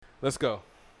Let's go.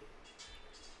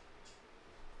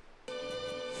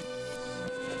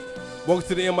 Welcome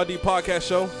to the MID Podcast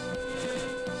Show.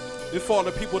 This for all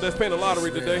the people that's playing the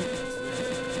lottery today.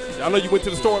 I know you went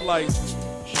to the store like,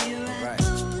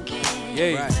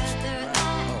 yay.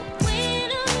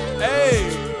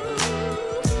 Hey,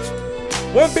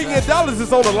 $1 billion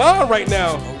is on the line right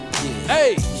now.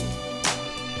 Hey.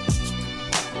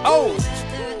 Oh.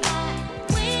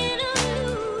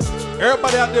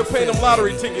 Everybody out there paying them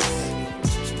lottery tickets.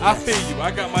 I feel you. I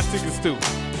got my tickets too.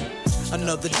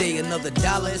 Another day, another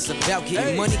dollar. It's about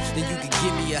getting money. Then you can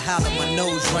give me a holler. My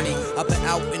nose running. I've been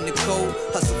out in the cold,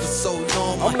 hustle for so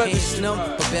long. My hands numb,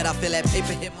 but bet I feel that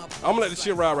paper hit my. I'm gonna let the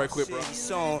shit ride right quick, bro.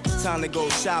 Time to go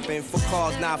shopping for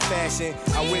cars, not fashion.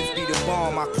 I whips be the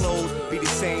bomb. My clothes be the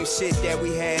same shit that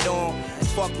we had on.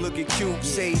 Fuck looking cute.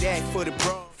 Say that for the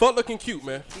bro. Fuck looking cute,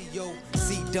 man. Yo,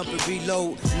 see, dump and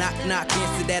reload. Knock, knock,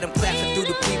 answer that. I'm clapping through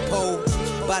the peephole.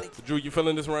 Body. Drew, you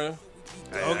feeling this round?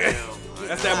 Okay.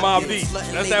 That's that Mob D.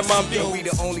 That's that Mob D. We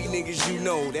the only niggas you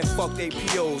know that fuck they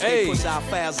POs. Hey. They push our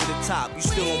files to the top. You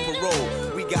still on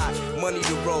parole. We got money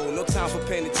to roll. No time for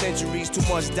penitentiaries. Too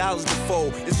much dollars to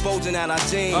fold. It's bulging out our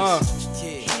jeans.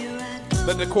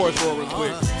 Let the chorus roll real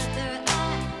quick.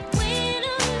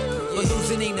 But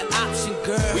losing ain't an option,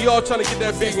 girl. We all trying to get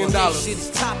that $1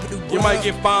 billion. You might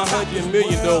get 500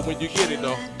 million though when you get it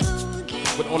though.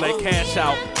 But on that cash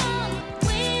out.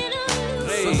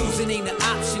 Hey. Losing ain't an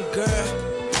option,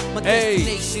 girl. My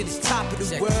destination is top of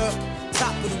the world.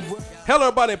 Top of the world. Hello,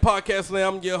 everybody in podcast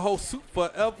land. I'm your host, Soup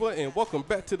Forever, and welcome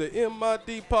back to the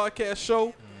MID Podcast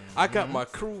Show. I got my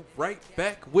crew right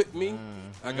back with me.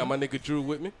 I got my nigga Drew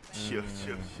with me. Sure.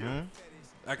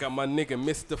 I got my nigga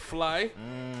Mr. Fly.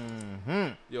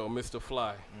 Yo, Mr.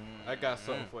 Fly. I got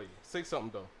something for you. Say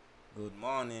something, though. Good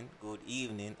morning, good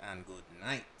evening, and good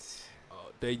night.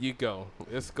 Oh, there you go.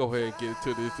 Let's go ahead and get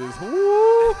to this.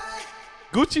 Woo!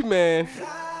 Gucci Man.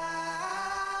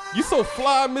 You so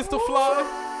fly, Mr. Fly.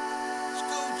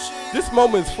 This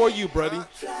moment's for you, buddy.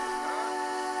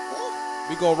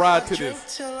 We gonna ride to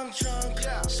this.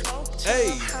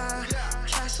 Hey.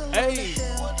 Hey.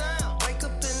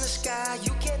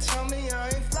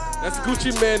 That's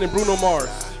Gucci Man and Bruno Mars.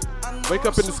 Wake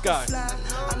up in the sky.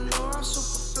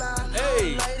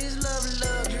 Hey.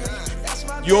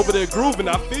 You over there grooving,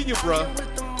 I feel you, bruh.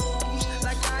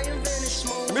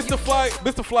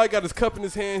 Mr. Fly got his cup in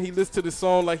his hand. He listens to this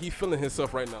song like he feeling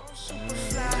himself right now.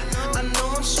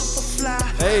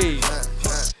 Hey.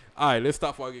 Alright, let's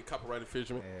stop before I get copyright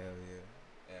infringement. Hell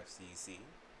yeah. FCC.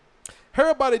 How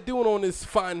everybody doing on this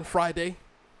fine Friday?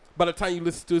 By the time you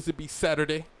listen to this, it'll be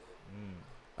Saturday.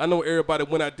 I know everybody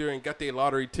went out there and got their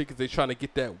lottery tickets. They trying to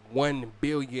get that $1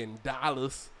 billion.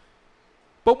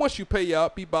 But once you pay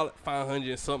out, be about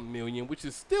 500 something million, which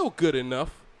is still good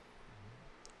enough.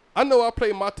 I know I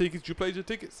played my tickets. You played your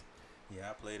tickets?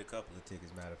 Yeah, I played a couple of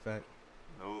tickets, matter of fact.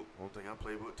 No, one thing I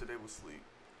played with today was sleep.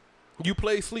 You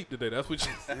played sleep today. That's what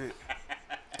you That's it.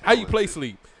 How you play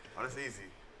sleep? Oh, that's easy.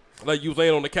 Like you was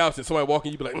laying on the couch and somebody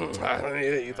walking, you be like, you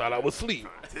thought I was asleep.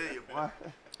 I tell you, boy.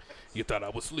 You thought I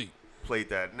was asleep. Played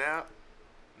that nap.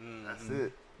 That's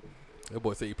it. That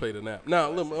boy said he played a nap. Now,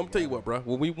 look, I'm going to tell you what, bro.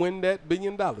 When we win that $1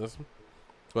 billion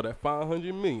or that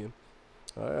 500 million,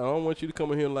 all right, I don't want you to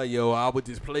come in here like, yo, I would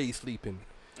just play sleeping.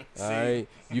 All right?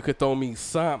 You could throw me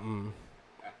something.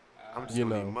 I'm just going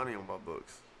to need money on my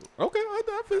books. Okay,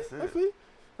 I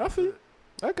feel you.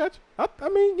 I got you. I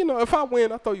mean, if I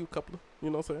win, I'll throw you a couple of, you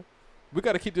know what I'm saying? We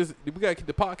got to keep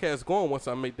the podcast going once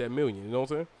I make that million, you know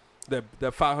what I'm saying?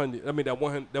 That 500, I mean that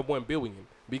 1 billion.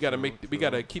 We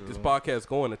gotta keep this podcast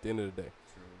going at the end of the day.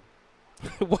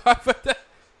 Why for that?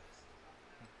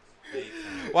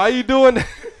 Why you doing that?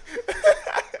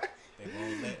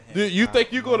 You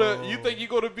think you're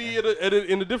gonna be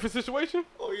in a different situation?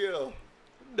 Oh yeah.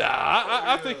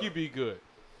 Nah, I think you'd be good.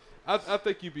 I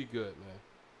think you'd be good, man.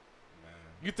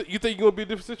 You think you're gonna be in a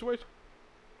different situation?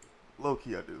 Low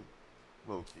key, I do.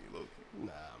 Low key.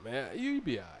 Nah, man, you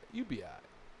be alright.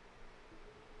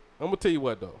 I'm gonna tell you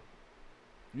what though.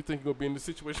 You think you're gonna be in this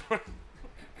situation?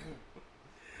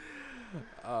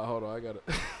 Hold on, I gotta.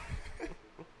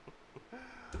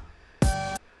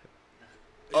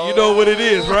 You know what it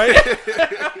is, right?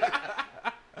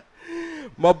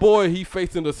 My boy, he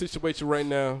facing a situation right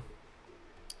now,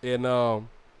 and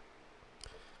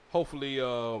hopefully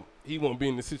he won't be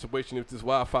in the situation if this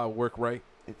Wi-Fi work right.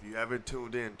 If you haven't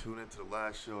tune into the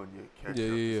last show and you catch up.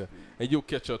 Yeah, and you'll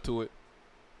catch up to it.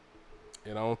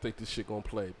 And I don't think this shit gonna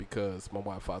play because my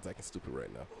Wi-Fi's acting stupid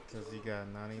right now. Because you got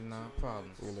 99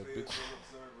 problems.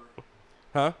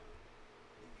 Huh?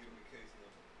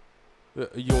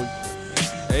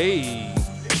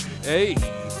 Hey.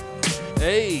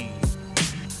 Hey.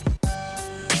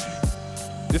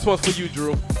 This one's for you,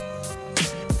 Drew.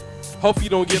 Hope you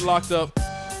don't get locked up. But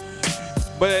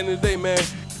at the end of the day, man,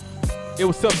 it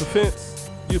was self-defense.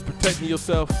 You was protecting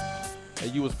yourself,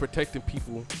 and you was protecting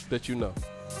people that you know.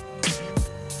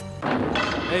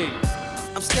 Hey.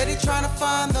 I'm steady trying to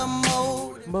find the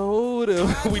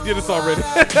motive. We did this already.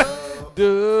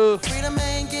 Dude. Freedom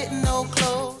ain't getting no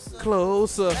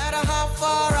closer. No matter how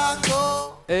far I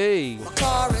go. Hey. My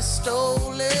car is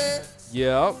stolen.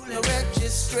 Yeah. No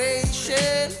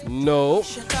registration. No.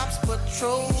 Cops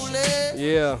patrolling.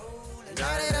 Yeah.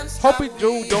 Hope it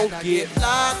don't get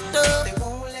locked up. They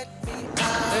won't let me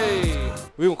out. Hey.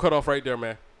 We gonna cut off right there,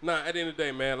 man. Nah, at the end of the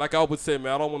day, man, like I always say,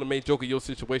 man, I don't want to make joke of your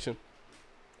situation.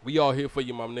 We all here for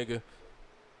you, my nigga.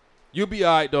 You'll be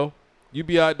all right, though. You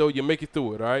make it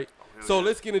through it, all right? So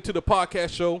let's get into the podcast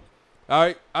show, all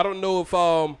right? I don't know if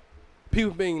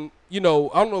people been, I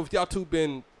don't know if y'all two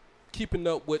been keeping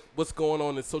up with what's going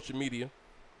on in social media.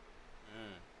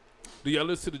 Do y'all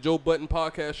listen to the Joe Budden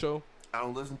podcast show? I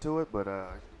don't listen to it, but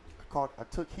I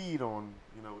took heed on,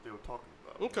 what they were talking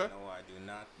about. Okay.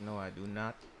 No, I do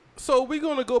not. So we're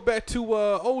going to go back to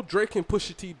old Drake and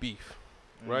Pusha T beef,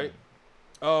 right?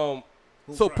 Who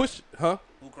crying?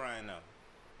 Who crying now?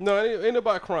 No, ain't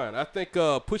nobody crying. I think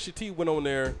Pusha T went on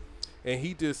there and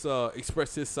he just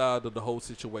expressed his side of the whole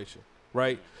situation,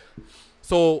 right?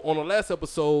 So on the last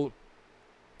episode,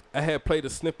 I had played a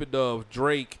snippet of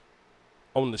Drake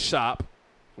on The Shop,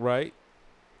 right?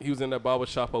 He was in that barber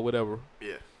shop or whatever.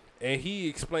 Yeah. And he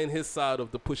explained his side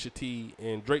of the Pusha T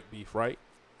and Drake beef, right?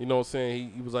 You know what I'm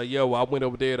saying? He was like, yo, I went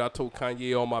over there and I told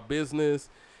Kanye all my business.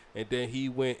 And then he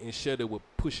went and shared it with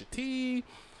Pusha T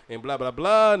and blah, blah,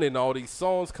 blah. And then all these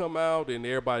songs come out and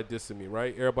everybody dissing me,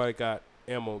 right? Everybody got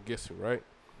ammo against me, right?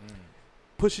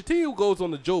 Pusha T, who goes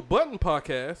on the Joe Budden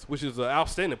podcast, which is an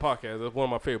outstanding podcast. That's one of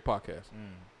my favorite podcasts.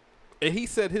 And he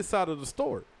said his side of the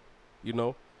story,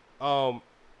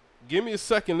 Give me a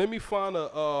second. Let me find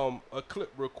a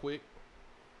clip real quick.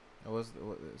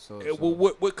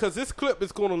 Because this clip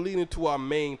is going to lead into our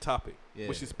main topic,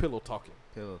 which is pillow talking.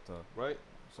 Pillow talk. Right?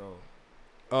 So,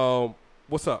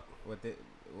 what's up?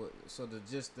 So the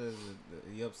gist is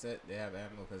he upset they have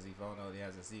ammo because he found out he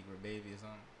has a secret baby or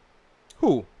something?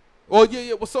 Who? Oh,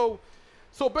 yeah. Well,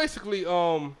 so basically,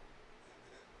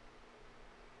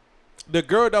 the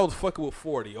girl that was fucking with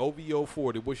 40, OVO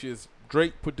 40, which is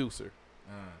Drake producer.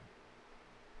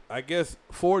 I guess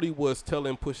 40 was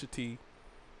telling Pusha T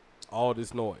all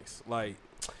this noise. Like,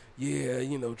 yeah,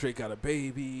 Drake got a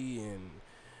baby and,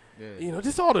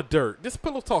 just all the dirt. Just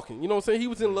pillow talking. You know what I'm saying? He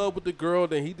was in love with the girl,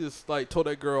 then he just, told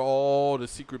that girl all the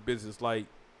secret business. Like,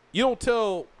 you don't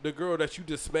tell the girl that you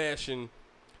just smashing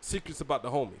secrets about the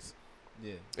homies.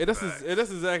 Yeah. And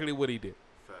that's exactly what he did.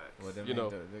 Well,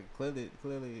 clearly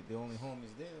the only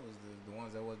homies there was the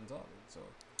ones that wasn't talking, so.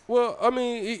 Well, I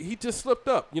mean, he just slipped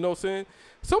up. You know what I'm saying?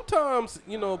 Sometimes,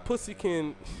 pussy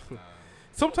can.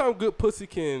 Sometimes good pussy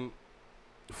can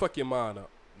fuck your mind up.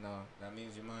 No, that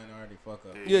means your mind already fuck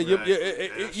up. Yeah,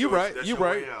 you're right. You're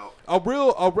right. I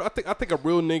think a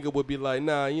real nigga would be like,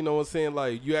 nah, you know what I'm saying?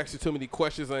 Like, you ask me too many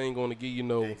questions, I ain't gonna give you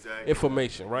no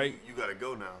information, right? You gotta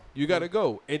go now. You gotta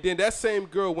go. And then that same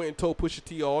girl went and told Pusha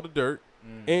T all the dirt.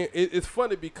 And it's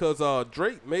funny because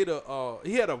Drake made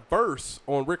he had a verse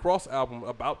on Rick Ross album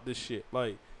about this shit.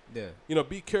 Like,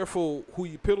 be careful who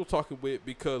you pillow talking with,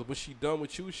 because when she done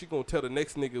with you, she gonna tell the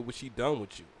next nigga when she done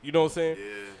with you. You know what I'm saying?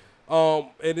 Yeah.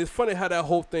 And it's funny how that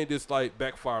whole thing just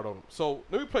backfired on him. So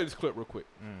let me play this clip real quick.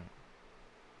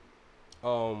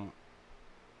 Let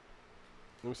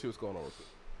me see what's going on real quick.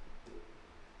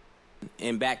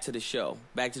 And back to the show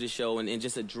and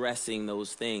just addressing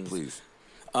those things. Please.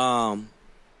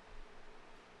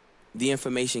 The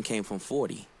information came from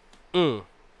 40. It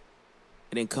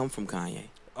didn't come from Kanye.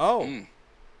 Oh.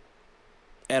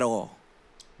 At all.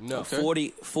 No.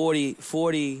 Okay.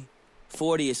 40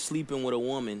 is sleeping with a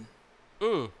woman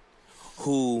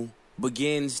who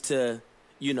begins to,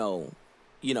 he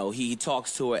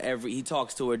talks to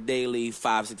her daily,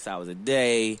 5-6 hours a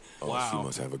day. Oh, wow. She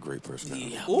must have a great personality.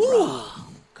 Yeah, ooh.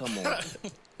 Come on.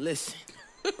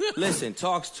 Listen,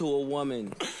 talks to a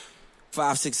woman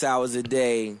 5-6 hours a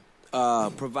day,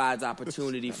 provides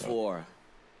opportunity for her.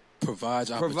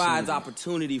 Provides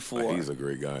opportunity for He's a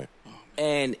great guy.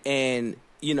 And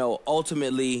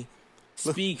ultimately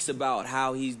speaks about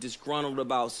how he's disgruntled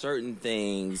about certain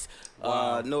things,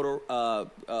 notoriety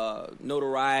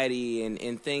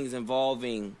and things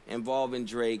involving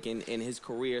Drake and his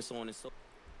career, so on and so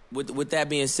forth. With that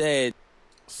being said,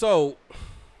 so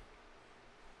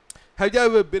have y'all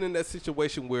ever been in that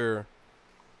situation where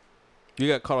you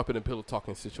got caught up in a pillow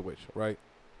talking situation, right?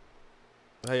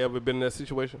 Have you ever been in that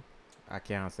situation? I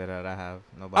can't say that I have.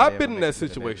 Nobody. I've been in that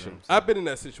situation. I've been in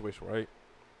that situation, right?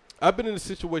 I've been in a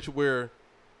situation where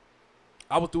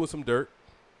I was doing some dirt.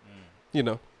 You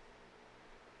know,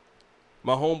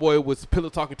 my homeboy was pillow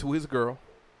talking to his girl,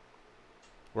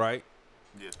 right?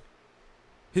 Yeah.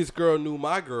 His girl knew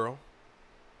my girl,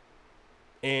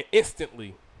 and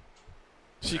instantly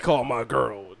she called my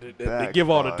girl to give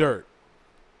all the dirt.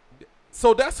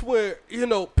 So that's where, you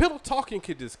know, pillow talking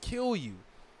can just kill you.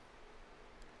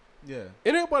 Yeah.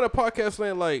 And everybody on podcast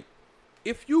land, like,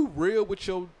 if you real with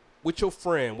your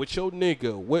friend, with your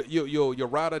nigga, with your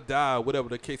ride or die, whatever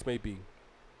the case may be,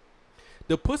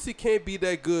 the pussy can't be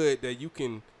that good that you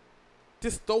can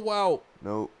just throw out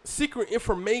secret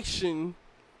information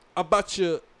about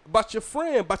your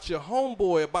friend, about your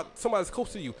homeboy, about somebody that's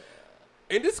close to you.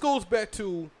 And this goes back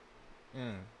to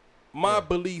my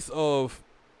beliefs of,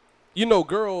 you know,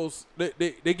 girls,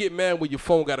 they get mad when your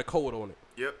phone got a code on it.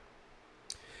 Yep.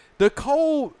 The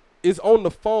code is on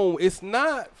the phone. It's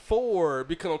not for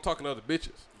because I'm talking to other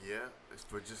bitches. Yeah, it's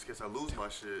for just in case I lose my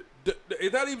shit.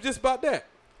 It's not even just about that.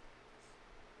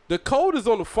 The code is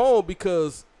on the phone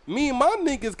because me and my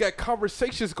niggas got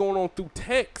conversations going on through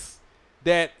text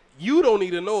that you don't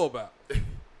need to know about.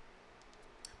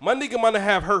 My nigga might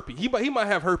have herpes. He might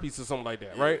have herpes or something like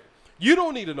that, right? You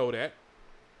don't need to know that.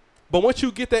 But once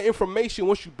you get that information,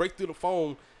 once you break through the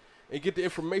phone and get the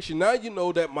information, now you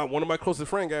know that one of my closest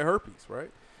friends got herpes, right?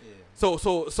 Yeah.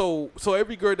 So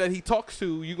every girl that he talks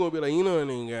to, you're gonna be like, you know,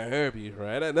 that ain't got herpes,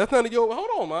 right? That's none of your.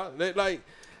 Hold on, man.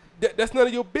 That's none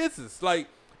of your business. Like,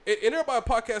 and everybody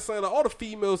podcast saying, like, all the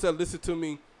females that listen to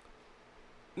me,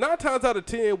 9 times out of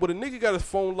 10, when a nigga got his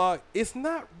phone locked, it's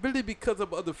not really because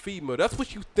of other female. That's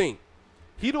what you think.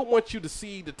 He don't want you to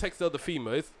see the text of the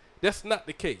female. That's not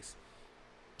the case.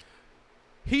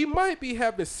 He might be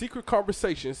having secret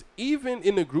conversations, even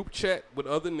in a group chat with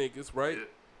other niggas, right? Yeah.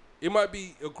 It might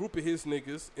be a group of his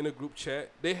niggas in a group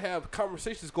chat. They have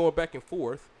conversations going back and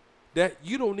forth that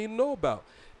you don't need to know about.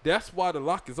 That's why the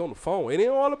lock is on the phone. It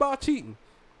ain't all about cheating.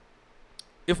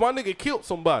 If my nigga killed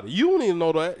somebody, you don't even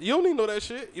know that. You don't even know that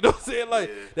shit. You know what I'm saying?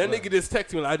 Like, that nigga just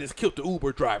texted me, like, I just killed the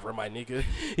Uber driver, my nigga.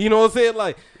 You know what I'm saying?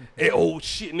 Like, hey, oh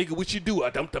shit, nigga, what you do?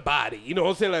 I dumped the body. You know what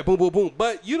I'm saying? Like, boom, boom, boom.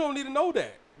 But you don't need to know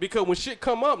that. Because when shit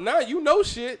come up, now you know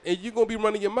shit, and you going to be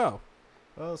running your mouth.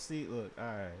 Well, see, look, all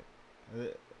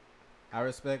right. I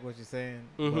respect what you're saying,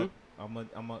 but I'm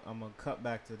gonna cut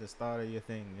back to the start of your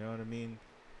thing. You know what I mean?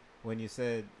 When you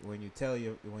tell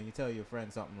your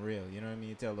friend something real, you know what I mean?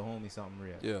 You tell the homie something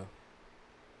real. Yeah.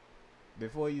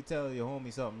 Before you tell your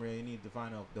homie something real, you need to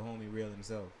find out if the homie real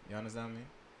himself. You understand me?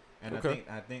 And okay.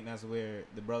 I think that's where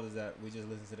the brothers that we just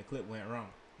listened to the clip went wrong.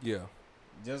 Yeah.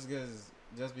 Just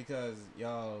because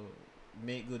y'all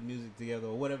make good music together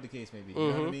or whatever the case may be, you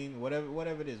know what I mean?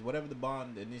 Whatever it is, whatever the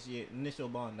bond, initial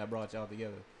bond that brought y'all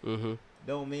together,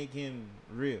 don't make him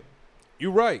real.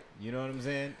 You're right. You know what I'm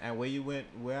saying? And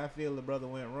where I feel the brother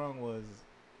went wrong was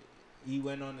he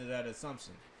went under that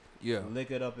assumption. Yeah.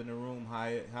 Lick it up in the room,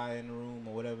 high in the room,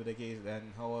 or whatever the case,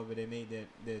 and however they made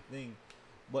their thing.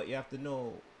 But you have to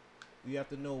know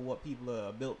what people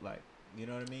are built like. You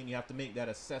know what I mean? You have to make that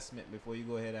assessment before you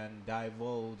go ahead and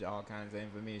divulge all kinds of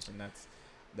information.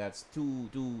 That's too.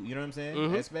 You know what I'm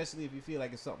saying? Especially if you feel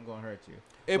like it's something gonna hurt you.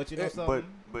 But you know something.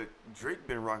 But Drake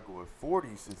been rocking with 40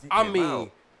 since he came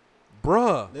out.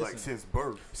 Bruh. Like since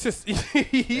birth.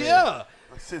 Yeah.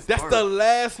 Like that's birth. The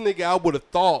last nigga I would have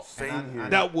thought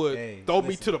that would throw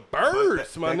me to the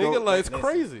birds, my nigga. Like, it's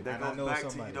crazy. That goes back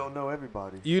to you don't know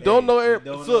everybody. You don't know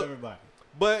everybody.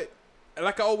 But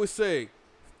like I always say,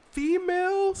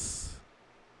 females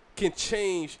can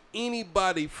change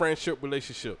anybody's friendship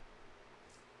relationship.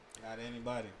 Not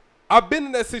anybody. I've been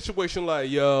in that situation like,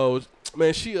 yo,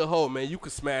 man, she a hoe, man. You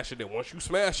can smash her. Then once you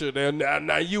smash her, then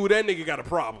now you, that nigga got a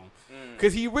problem.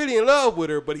 Because he really in love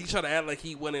with her, but he try to act like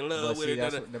he wasn't in love with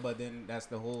her. But then that's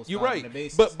the whole You're right.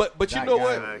 But you know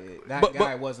what?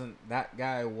 That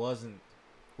guy wasn't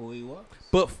who he was.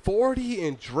 But 40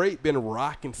 and Drake been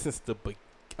rocking since the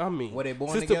were they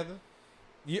born together?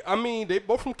 Yeah, I mean, they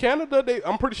both from Canada.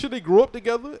 I'm pretty sure they grew up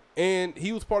together, and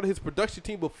he was part of his production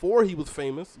team before he was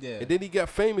famous. Yeah. And then he got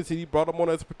famous, and he brought him on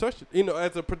as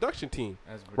a production team.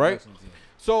 Right?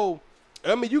 So,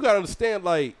 I mean, you gotta understand,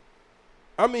 like,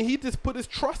 I mean, he just put his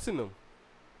trust in them,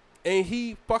 and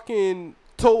he fucking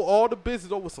told all the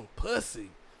business over some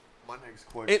pussy. My next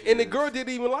question, and the girl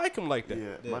didn't even like him like that.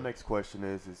 Yeah. My next question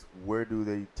is where do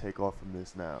they take off from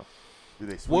this now? Do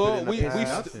they sweep it in the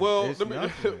past? Hold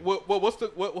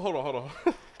on.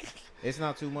 It's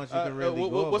not too much you can really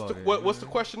go about. What's the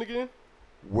question again?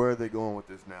 Where are they going with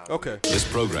this now? Okay. This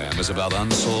program is about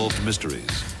unsolved mysteries,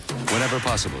 Whenever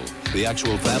possible, the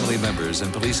actual family members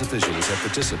and police officials have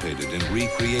participated in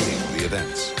recreating the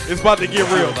events. It's about to get What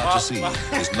you're real. about to see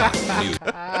is not new.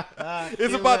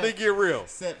 It's about to get real.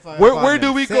 Set fire Where upon do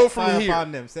them. we Set go from fire here?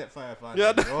 upon them. Set fire upon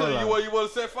Yeah, them. Hold on. you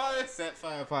want to set fire? Set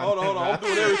fire upon Hold them. on. I'm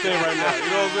doing everything right now. You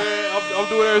know what I'm saying? I'm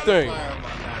doing everything.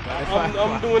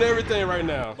 I'm doing everything right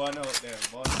now.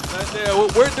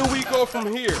 Where do we go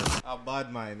from here? I'll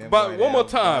bad mind. But one more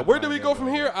time. Where do we go from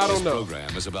here? I don't This know.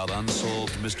 program is about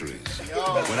unsolved mysteries.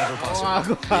 Whenever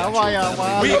possible, the actual why-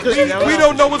 family We members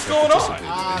don't know what's going on.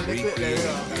 participated in recreating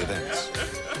the events.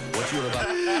 What you're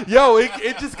about. Yo,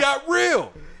 it just got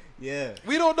real. Yeah.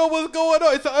 We don't know what's going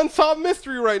on. It's an unsolved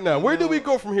mystery right now. Where do we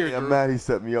go from here, Yeah, Drew? Maddie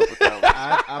set me up with that one.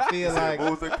 I feel He said, like. what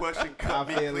was the question? Cut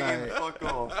me feel clean. like- Fuck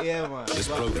off. Yeah, man. This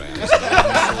program is about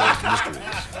unsolved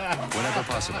mysteries. Whenever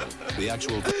possible, the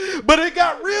actual But it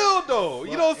got real though.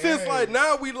 You know, since like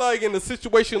now we like in a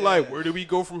situation like where do we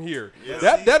go from here?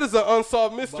 That is an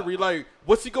unsolved mystery. Like,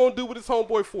 what's he gonna do with his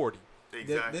homeboy 40?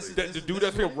 Exactly. The dude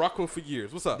that's been rocking for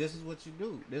years. What's up? This is what you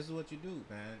do. This is what you do,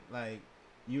 man. Like,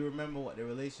 you remember what the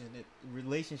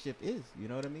relationship is. You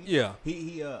know what I mean? Yeah.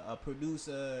 He a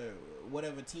producer,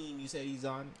 whatever team you said he's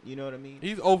on. You know what I mean?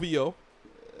 He's OVO.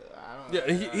 I don't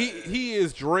Yeah, he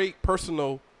is Drake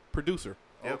personal producer.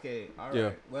 Okay, all right. Yeah.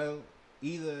 Well,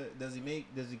 either does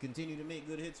he continue to make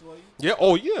good hits for you? Yeah.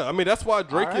 Oh yeah. I mean that's why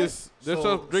Drake All right. is. That's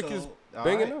why Drake is all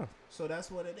banging right. now. So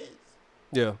that's what it is.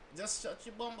 Yeah. Just shut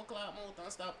your bumble clock mouth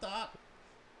and stop talk.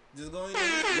 Just go in and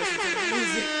listen to the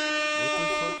music.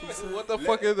 What the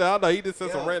fuck is that? I know he just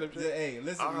said some Yo, random shit. Hey,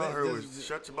 listen. All I heard was Listen,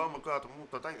 shut your mama clock.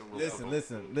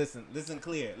 listen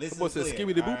clear. Listen What's that, clear.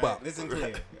 Skibbity Boo all right? Bop? Listen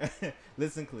clear.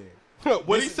 Listen clear.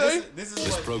 What'd he say? This is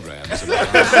This what. program is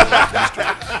about unsolved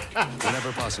mysteries.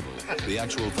 Whenever possible, the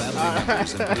actual family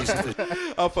members and police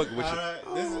officials. I'm fucking with All you.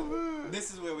 right,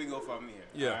 this is where we go from here.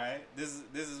 Yeah. All right. This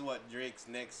is what Drake's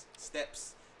next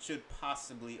steps should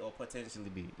possibly or potentially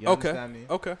be. You understand me?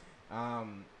 Okay.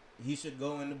 He should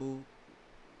go in the booth.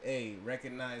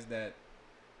 Recognize that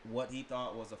what he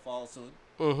thought was a falsehood.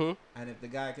 Mm-hmm. And if the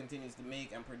guy continues to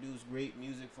make and produce great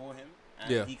music for him, and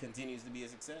Yeah. he continues to be a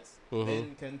success, Mhm.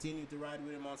 then continue to ride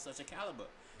with him on such a caliber.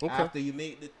 Okay. After you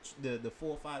make the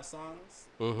 4 or 5 songs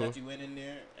Mhm. that you went in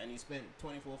there and you spent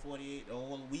 24, 48 a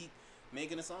whole week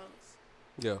making the songs,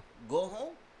 Yeah. go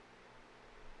home.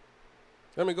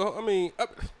 Let me go. I mean,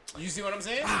 You see what I'm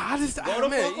saying? I just, Go the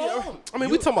man, fuck you know, home. I mean,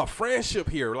 we talking about friendship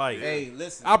here. Like, Hey,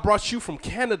 listen. I brought you from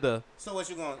Canada. So what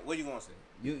you gonna say?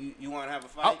 You want to have a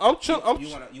fight? I'm chill- I'm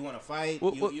You want to fight?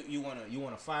 What- You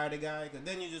want to fire the guy? Because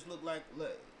then you just look like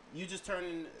you just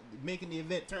making the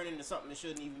event turn into something that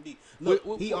shouldn't even be. Look,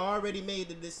 he already made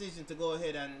the decision to go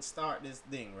ahead and start this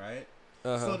thing, right?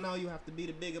 Uh-huh. So now you have to be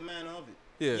the bigger man of it.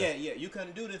 Yeah. Yeah. You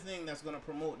can do the thing that's gonna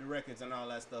promote the records and all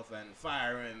that stuff and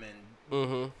fire him and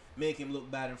Mm-hmm. make him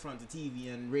look bad in front of TV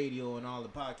and radio and all the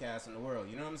podcasts in the world.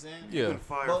 You know what I'm saying? Yeah. You can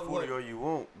fire But 40 what- all you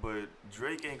want, but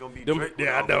Drake ain't gonna be Them, Drake. yeah,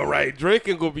 I without know, 40. right? Drake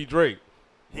ain't gonna be Drake.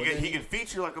 He can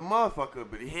feature like a motherfucker,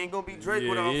 but he ain't gonna be Drake Yeah,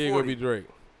 without he ain't 40. gonna be Drake.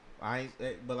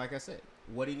 But like I said,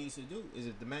 what he needs to do is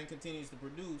if the man continues to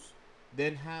produce,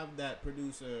 then have that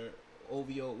producer,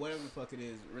 OVO, whatever the fuck it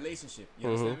is, relationship. You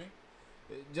Mhm. understand me?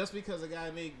 Just because a guy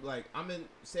make like I'm in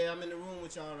the room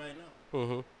with y'all right now.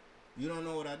 Mm-hmm. You don't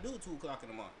know what I do 2 o'clock in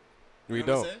the morning. We You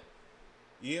know what I'm don't. saying?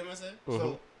 You hear what I'm saying? Mhm.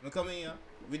 So we come in here,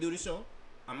 we do the show.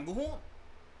 I'm gonna go home.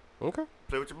 Okay.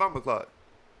 Play with your bumper clock.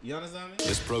 You understand me?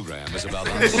 This program is about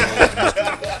unsolved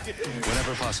mysteries.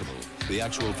 Whenever possible, the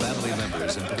actual family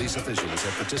members and police officials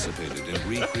have participated in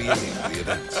recreating the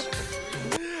events.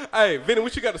 Hey, Vinny,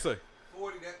 what you got to say?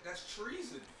 40, that's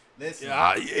treason. Listen.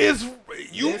 Yeah, it's you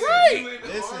Listen, right. You in the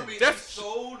Listen. army, That's-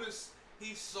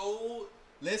 he sold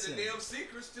Listen. the damn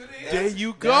secrets to them. There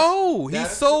you go. He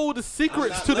that's- sold the I'm secrets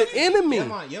not to the looking- enemy.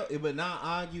 Come on, but not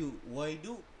argue what he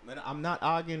do. But I'm not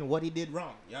arguing what he did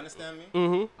wrong. You understand me?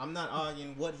 Mm-hmm. I'm not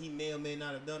arguing what he may or may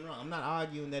not have done wrong. I'm not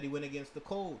arguing that he went against the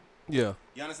code. Yeah.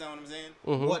 You understand what I'm saying?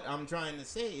 Mhm. What I'm trying to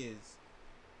say is,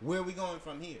 where are we going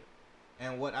from here?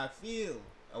 And what I feel,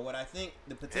 or what I think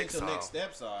the potential Exile. next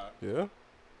steps are, Yeah.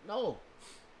 no.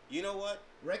 You know what?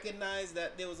 Recognize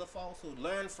that there was a falsehood.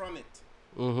 Learn from it.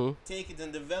 Mm-hmm. Take it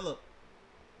and develop.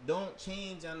 Don't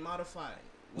change and modify.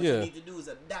 What Yeah. you need to do is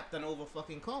adapt and over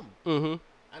fucking come. Mm-hmm.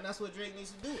 And that's what Drake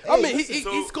needs to do. I Hey, mean,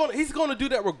 listen, he's gonna do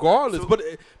that regardless. So-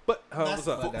 but That's what's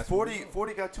up? what- that's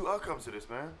 40 got 2 outcomes to this,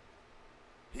 man.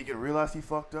 He can realize he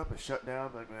fucked up and shut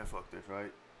down. Like, man, fuck this,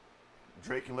 right?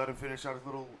 Drake can let him finish out his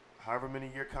little however many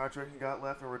year contract he got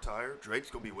left and retire. Drake's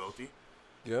gonna be wealthy.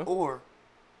 Yeah. Or,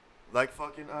 like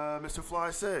fucking Mr.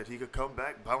 Fly said, he could come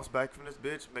back, bounce back from this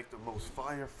bitch, make the most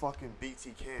fire fucking beats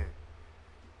he can.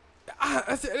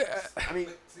 I mean,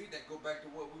 see, that go back to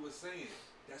what we were saying.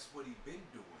 That's what he been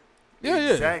doing.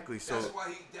 Yeah, exactly. So that's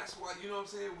why you know what I'm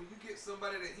saying. When you get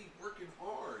somebody that he working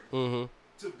hard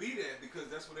to be that, because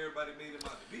that's what everybody made him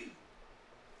out to be.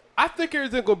 I think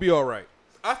everything gonna be all right.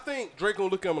 I think Drake gonna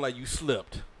look at him like you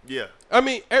slipped. Yeah. I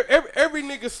mean, every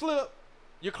nigga slip.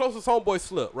 Your closest homeboy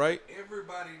slip, right?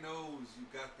 Everybody knows you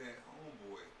got that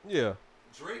homeboy. Yeah.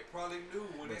 Drake probably knew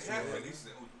when it happened. He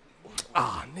said,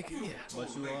 nigga, yeah.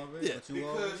 But you already? Yeah.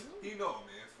 Because he know,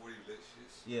 man, 40 lit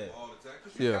shit Yeah. all the time.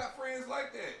 Because you got friends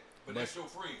like that. But that's your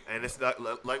friend. And it's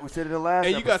not like we said in the last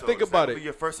And you gotta episode, think it's about not gonna it. be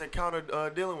your first encounter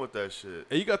dealing with that shit.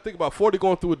 And you got to think about 40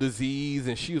 going through a disease,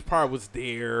 and she probably was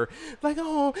there. Like,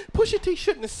 oh, Pusha T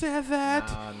shouldn't have said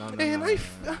that. And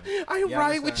I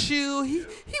ride with you.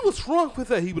 He was wrong with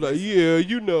that. He be like, yeah,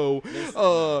 you know,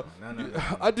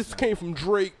 I just came from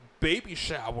Drake baby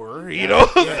shower. You know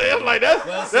what I'm saying? Like,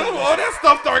 that's where all that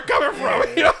stuff started coming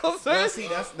from. You know what I'm saying?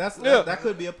 Well, see, that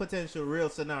could be a potential real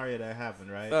scenario that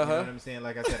happened, right? You know what I'm saying?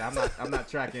 Like I said, I'm not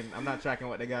tracking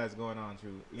what the guy's going on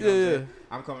through. You know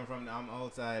what I'm saying? I'm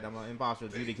outside. I'm an impartial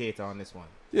adjudicator on this one.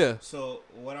 Yeah. So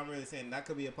what I'm really saying, that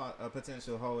could be a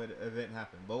potential how it event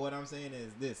happened. But what I'm saying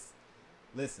is this: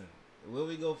 listen, where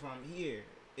we go from here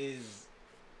is,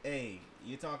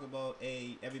 you talk about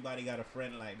everybody got a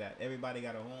friend like that. Everybody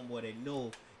got a homeboy they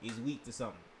know is weak to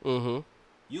something. Mm-hmm.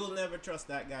 You'll never trust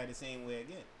that guy the same way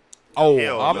again. Oh,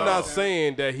 I'm not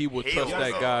saying that he would trust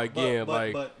that guy again.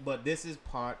 But this is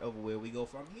part of where we go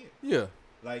from here. Yeah.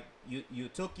 Like you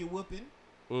took your whooping,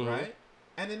 right?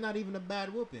 And it's not even a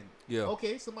bad whooping. Yeah.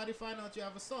 Okay, somebody find out you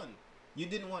have a son. You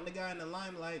didn't want the guy in the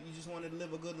limelight. You just wanted to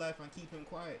live a good life and keep him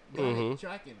quiet. Got it,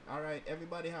 tracking. All right,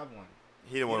 everybody have one.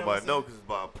 He didn't want anybody to know because it's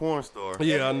about a porn star.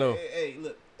 Yeah, I know. Hey,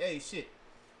 look. Hey, shit.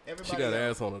 Everybody she got an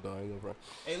ass on her, though. I ain't gonna front.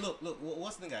 Hey, look.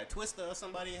 What's the guy? Twister or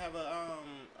somebody have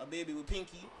a baby with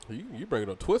Pinky? You bringing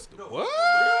up Twister? No. What?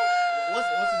 What's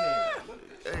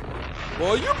his name?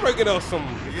 Well, you bringing up some.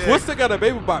 Yeah. Twister got a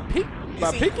baby by Pinky?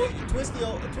 Twister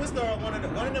one of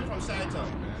them from Chi-Town,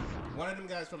 man. One of them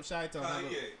guys from Chi-Town.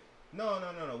 No.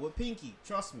 With Pinky,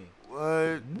 trust me.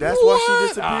 What? That's why she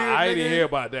disappeared. I didn't hear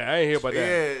about that.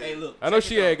 Hey, look. I know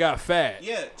she had got fat.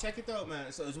 Yeah, check it out,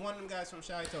 man. So it's one of them guys from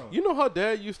Chi-Town. You know her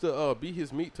dad used to beat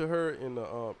his meat to her in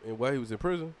while he was in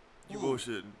prison. You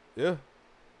bullshitting. Yeah.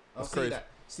 That's crazy.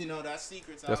 That's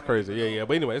secrets. That's crazy. Yeah.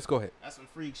 But anyway, let's go ahead. That's some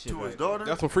freak shit. To his daughter.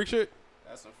 That's some freak shit.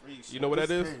 That's some freak shit. You know what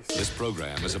that is? This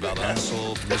program is about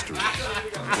unsolved mysteries.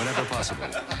 Whenever possible,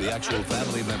 the actual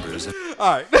family members.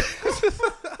 All right.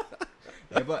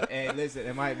 Yeah, but listen,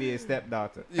 it might be a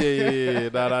stepdaughter. Yeah.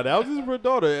 Nah, that was just her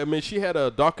daughter. I mean, she had a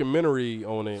documentary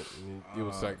on it. It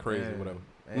was like crazy, whatever.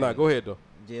 Nah, go ahead though.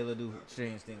 Jailer do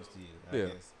strange things to you, I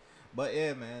guess. But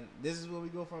yeah, man, this is where we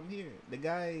go from here. The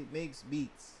guy makes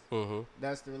beats. Mm-hmm.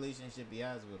 That's the relationship he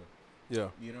has with him. Yeah.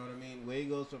 You know what I mean? Where he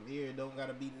goes from here, it don't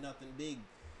gotta be nothing big.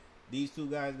 These two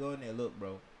guys go in there. Look,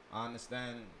 bro, I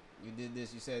understand you did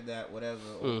this, you said that, whatever,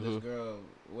 or this girl,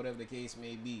 whatever the case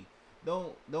may be.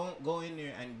 Don't go in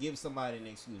there and give somebody an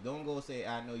excuse. Don't go say,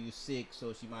 I know you're sick,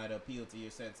 so she might appeal to your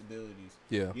sensibilities.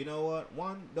 Yeah. You know what?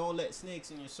 One, don't let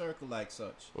snakes in your circle like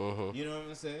such. You know what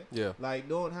I'm saying? Yeah. Like,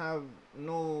 don't have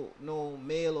no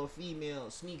male or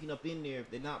female sneaking up in there if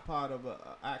they're not part of a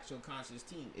actual conscious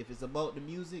team. If it's about the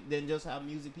music, then just have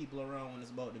music people around when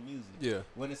it's about the music. Yeah.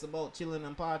 When it's about chilling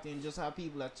and partying, just have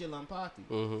people that chill and party.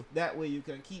 That way you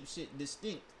can keep shit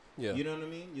distinct. Yeah. You know what I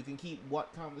mean? You can keep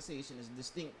what conversation is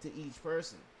distinct to each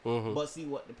person. But see,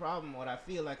 what I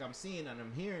feel like I'm seeing and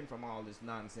I'm hearing from all this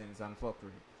nonsense and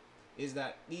fuckery is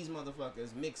that these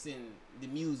motherfuckers mixing the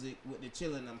music with the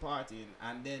chilling and partying,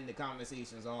 and then the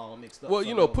conversations are all mixed up. Well,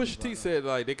 you know, Pusha T said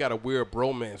like they got a weird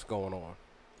bromance going on.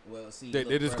 Well, see,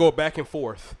 they just go back and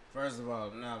forth. First of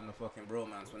all, I'm not having a fucking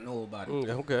bromance with nobody.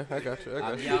 Okay, I got you. I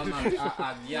got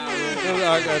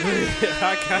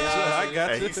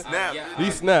you. He snapped.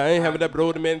 He snapped. I ain't having that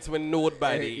bromance with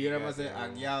nobody. You know what I'm saying? I'll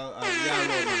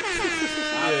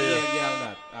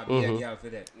be a girl for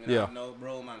that. You know, no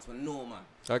bromance with no man.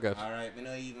 I got you. All right, we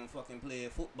don't even fucking play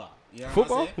football. You know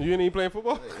football? What I'm saying? You ain't even playing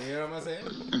football? You know what I'm saying?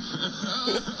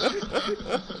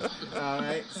 All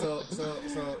right, so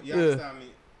you understand me?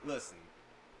 Listen,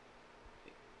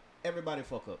 everybody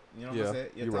fuck up. You know what I'm saying?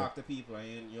 You talk to people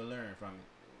and you learn from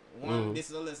it. One,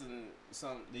 this is a lesson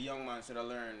the young man should have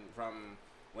learned from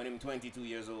when him 22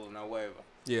 years old now, whatever.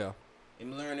 Yeah.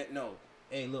 Him learn it now.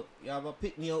 Hey, look, you have a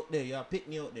pick me out there.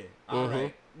 All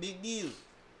right, big deal.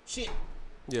 Shit.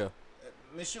 Yeah.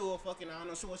 Me sure fucking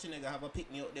Arnold Schwarzenegger have a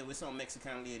pick me out there with some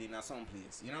Mexican lady in some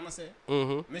place. You know what I'm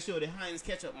saying? Me sure the Heinz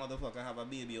ketchup motherfucker have a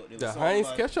baby out there. The Heinz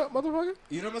ketchup motherfucker?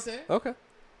 You know what I'm saying? Okay.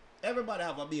 Everybody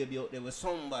have a baby out there with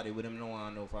somebody with them no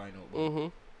one no find out.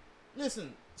 Mm-hmm.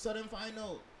 Listen, so them find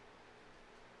out.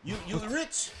 You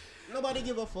rich. Nobody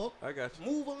give a fuck. I got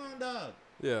you. Move on, dog.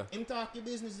 Yeah. Him talk your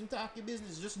business.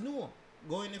 Just know.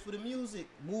 Go in there for the music.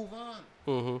 Move on.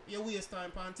 Mm-hmm. You waste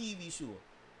time on TV show.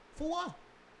 For what?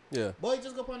 Yeah. Boy,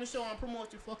 just go on the show and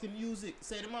promote your fucking music.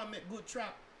 Say the man make good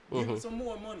trap. Give him some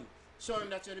more money. Show him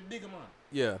that you're the bigger man.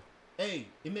 Yeah. Hey,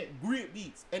 he make great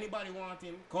beats. Anybody want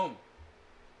him? Come.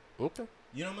 Okay.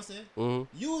 You know what I'm saying?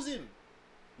 Mm-hmm. Use him.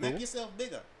 Make yourself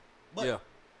bigger. But yeah.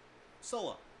 So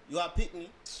what? You have picked me.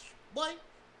 Boy,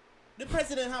 the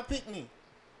president have picked me.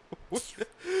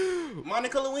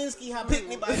 Monica Lewinsky have picked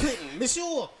me by picking. Me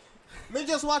sure. Me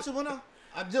just watch it, now.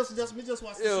 I just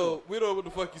watch the show. We don't know what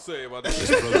the fuck you say about that. This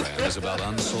program is about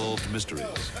unsolved mysteries.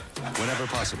 Whenever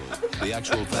possible, the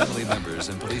actual family members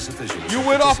and police officials You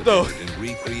went off though. in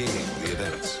recreating the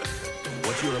events.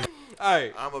 What you're about.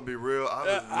 Alright. I'm gonna be real.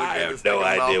 I have no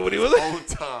idea what he was. Whole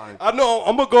time. I know.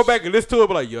 I'm gonna go back and listen to it,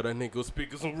 but like, yo, that nigga was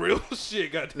speaking some real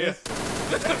shit. Goddamn.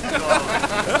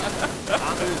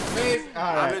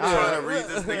 I've been trying to read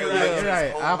this nigga lips.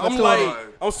 Right. I'm like,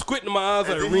 I'm squinting my eyes,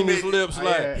 like reading his lips,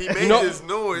 like he made this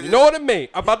noise. You know what it mean?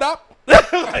 About that?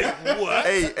 Like what?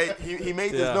 Hey, he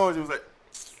made this noise. It was like,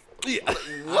 yeah.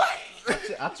 What?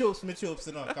 I chose my chops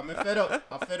enough. I'm fed up.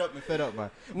 I'm fed up, man.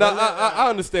 No, I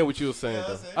understand what you were saying, You know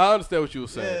though. what I'm saying? I understand what you were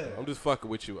saying. Yeah. Though. I'm just fucking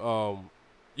with you.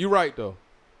 You right though.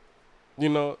 You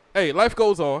know, hey, life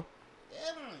goes on. Yeah,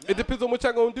 man. It depends on what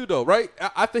y'all gonna do though, right?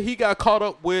 I think he got caught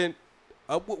up with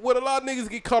what a lot of niggas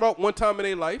get caught up one time in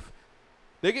their life.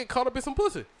 They get caught up in some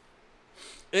pussy,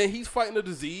 and he's fighting a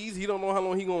disease. He don't know how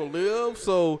long he gonna live,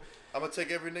 so I'm gonna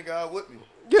take every nigga out with me.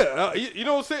 yeah, you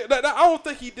know what I'm saying. I don't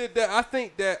think he did that. I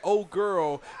think that old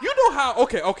girl. You know how?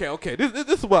 Okay. This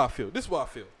is what I feel.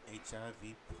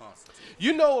 HIV positive.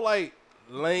 You know, like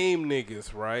lame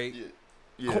niggas, right?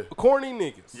 Yeah. Corny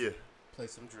niggas. Yeah. Play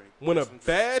some Drake. When a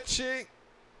bad chick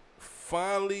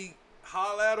finally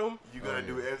holler at him, You gotta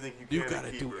do everything you can. you gotta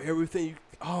to keep do her. everything.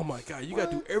 Oh my God, you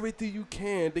gotta do everything you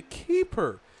can to keep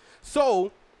her.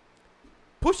 So,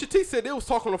 Pusha T said they was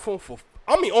talking on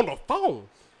the phone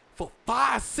for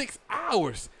 5-6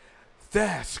 hours.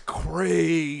 That's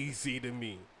crazy to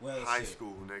me. Well, High shit.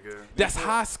 school, nigga. That's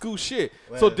high school shit.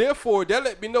 So Well- therefore, that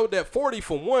let me know that 40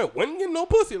 for one wasn't getting no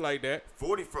pussy like that.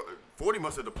 40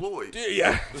 must have deployed.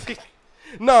 Yeah.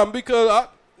 Nah, because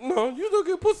you don't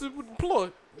get pussy with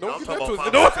deployed. Don't I'm get that talking twisted.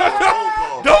 about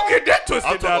phone Don't get that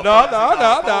twisted. I'm talking Nah.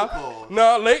 about phone calls.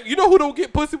 Nah, lame. You know who don't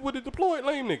get pussy with the deployed?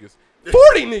 Lame niggas.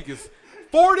 40 niggas.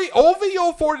 40 over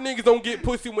your 40 niggas don't get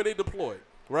pussy when they deployed.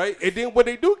 Right? And then when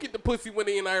they do get the pussy when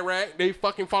they in Iraq, they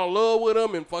fucking fall in love with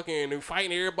them and fucking they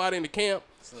fighting everybody in the camp.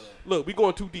 So, Look, we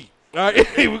going too deep. All right?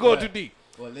 we going too deep.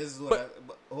 well, this is what.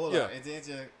 But- Hold yeah. on.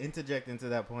 To interject into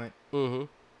that point. Mm-hmm.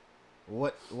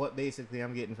 What basically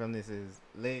I'm getting from this is,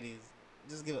 ladies,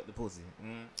 just give up the pussy.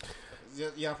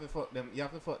 You have to fuck them. You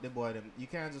have to fuck the boy. Them. You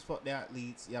can't just fuck the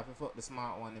athletes. You have to fuck the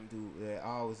smart one. Them do. They're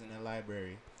always in the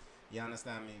library. You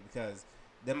understand me? Because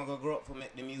them are gonna grow up for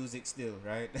make the music still,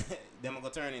 right? Them are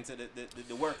gonna turn into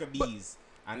the worker bees.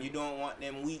 And you don't want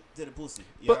them weak to the pussy.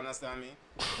 You understand me?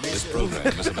 This program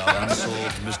is about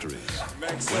unsolved mysteries.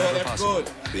 Whenever them possible, good.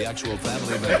 the actual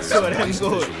family members sure and them police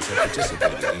good. officials have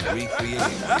participated in recreating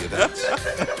the events.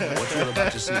 What you're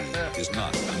about to see is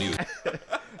not new.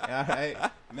 All right.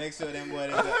 Make sure them boy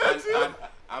them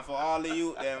and for all of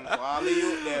you them.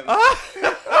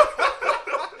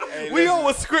 Hey, We listen.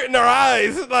 always squinting our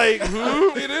eyes like, This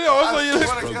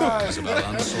program is about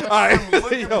unsolved. All right,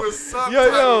 looking for yo,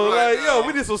 subtitles right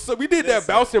now. we did that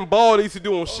bouncing ball they used to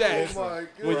do on Shaq my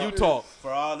when you talk.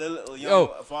 For all the little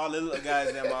for all the little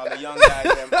guys, them, all the young guys,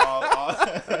 them,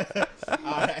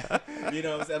 all right. You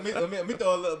know what I'm saying? Let me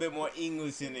throw a little bit more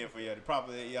English in there for you. The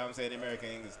proper, you know what I'm saying, the American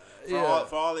English.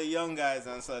 For all the young guys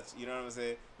and such, you know what I'm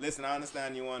saying? Listen, I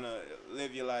understand you want to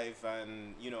live your life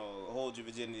and, hold your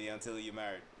virginity until you're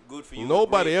married. Good for you.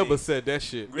 Nobody Great ever thing. said that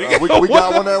shit. We got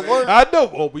one at work. I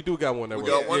know. Oh, we do got one at work.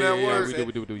 got one at work.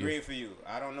 We do. Yeah. Great for you.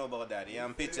 I don't know about that. You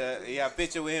have a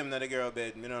picture with him, not the girl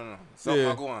bed. No. Something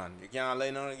Yeah. go on. You can't lay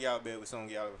on the girl bed with some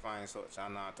girl fine such.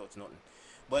 I'm not touch nothing.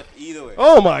 But either way.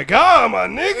 Oh my God, my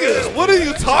nigga! What are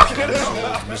you talking about?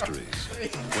 Unsolved mysteries.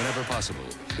 Whenever possible,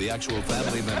 the actual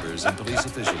family members and police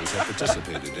officials have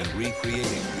participated in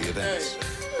recreating the events.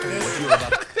 What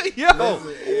you're about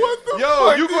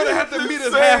Yo, you're gonna have to meet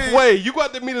us halfway. You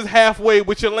got to meet us halfway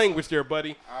with your language there,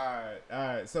 buddy. All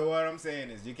right. So what I'm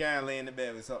saying is, you can't lay in the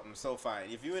bed with something so fine.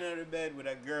 If you in the bed with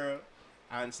a girl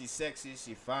and she's sexy,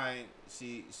 she fine,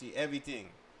 she everything,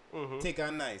 thick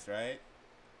and nice, right?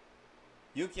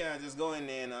 You can't just go in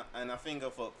there and a finger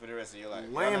fuck for the rest of your life.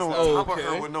 Laying on top of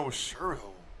her with no shirt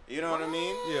on. You know what I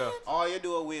mean? Yeah. All you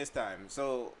do is waste time.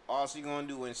 So all she gonna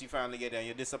do when she finally get there,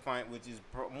 you disappoint, which is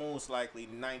most likely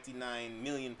 99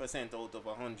 million% out of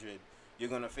 100. You're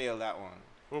gonna fail that one.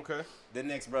 Okay. The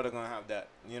next brother gonna have that.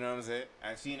 You know what I'm saying?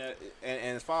 And she,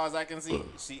 and as far as I can see,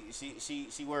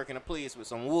 she work in a place with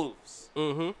some wolves.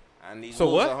 Mm-hmm. And these so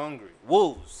wolves what? are hungry.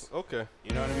 Wolves. Okay.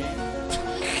 You know what I mean?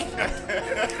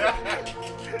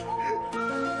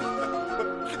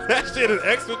 That shit is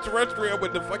extraterrestrial.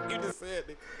 What the fuck you just said?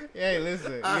 Hey,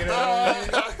 listen. You know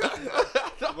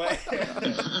what I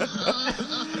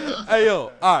mean? Hey,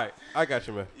 yo. All right. I got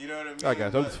you, man. You know what I mean? I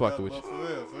got you. I'm just fucking with you. For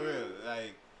real.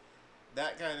 Like,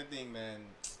 that kind of thing, man.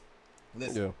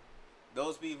 Listen. Yeah.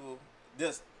 Those people,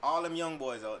 just all them young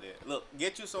boys out there. Look,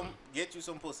 get you some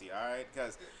pussy, all right?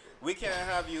 Because we can't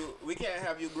have you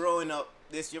growing up.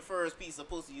 This your first piece of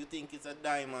pussy. You think it's a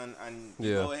diamond, and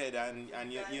you go ahead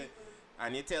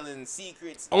and you're telling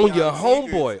secrets on your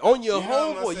homeboy. Secrets. On your You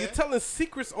know homeboy. You're telling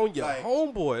secrets on your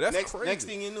homeboy. That's crazy. Next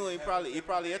thing you know, he probably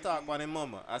talk about his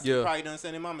mama. He probably don't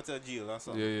send his mama to jail or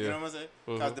something. You know what I'm saying?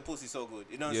 Because the pussy so good.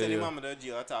 You don't send his mama to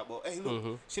jail. I talk about, hey,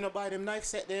 look, she don't buy them knife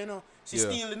set there, you know. She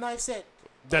steal the knife set.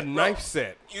 The knife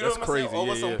set. You know That's what I'm crazy. saying?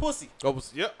 Over some pussy.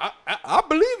 I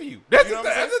believe you. That's You know the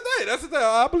what I'm thing. That's the thing.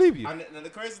 I believe you. And the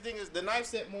crazy thing is, the knife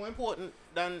set more important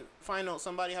than find out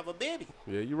somebody have a baby.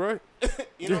 Yeah, you're right.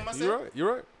 You know what I'm saying?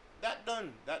 You're right. That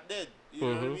done. That dead. You know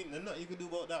what I mean? There's nothing you can do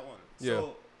about that one. Yeah.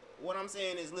 So what I'm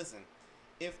saying is, listen,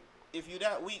 if you're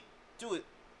that weak to it,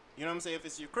 you know what I'm saying? If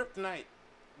it's your kryptonite,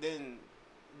 then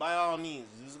by all means,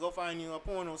 just go find you a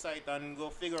porno site and go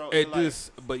figure out your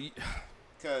life.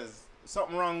 Because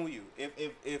something wrong with you.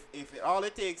 If all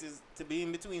it takes is to be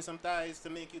in between some thighs to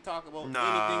make you talk about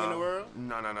anything in the world.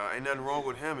 No. Ain't nothing wrong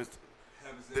with him. It's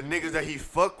the niggas that he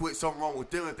fuck with, something wrong with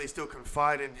them if they still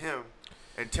confide in him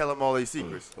and tell him all their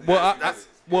secrets. Well,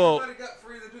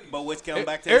 but which come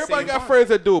back to everybody the same got point. friends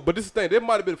that do it, but this is the thing. That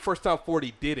might have been the first time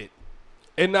 40 did it.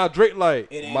 And now Drake my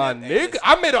nigga,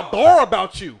 I made a bar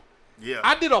about you. Yeah.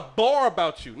 I did a bar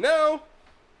about you.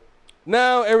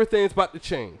 Now everything's about to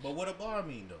change. But what a bar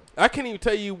mean, though? I can't even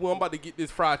tell you where I'm about to get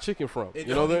this fried chicken from. You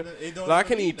know what I'm saying? don't Like, I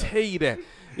can't even tell you that.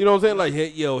 You know what I'm saying? Like, hey,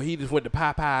 yo, he just went to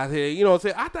Popeyes here. You know what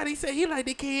I'm saying? I thought he said he liked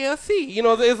the KFC. You know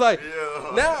what I'm saying? It's like,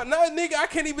 now, nigga, I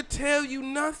can't even tell you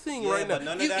nothing right now.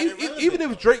 None of that Even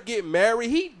if Drake get married,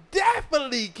 he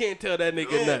definitely can't tell that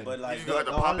nigga nothing. But like, you got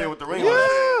to pop in with the ring.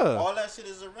 All that shit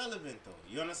is irrelevant, though.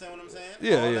 You understand what I'm saying?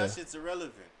 Yeah, all yeah. that shit's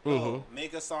irrelevant. Oh,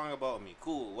 make a song about me.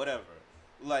 Cool, whatever.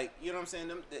 Like, you know what I'm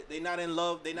saying? They not in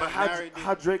love. They not married.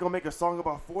 How Drake gonna make a song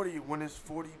about 40 when it's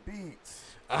 40 beats?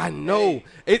 I know.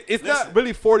 Hey, it's not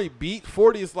really 40 beat.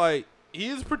 40 is like, he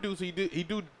is a producer. He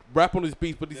do rap on his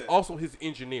beats, but he's also his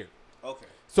engineer. Okay.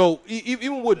 So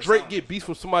even when Drake get beats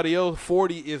from somebody else,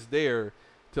 40 is there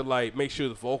to like make sure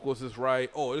the vocals is right.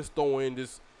 Oh, let's throw in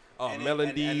this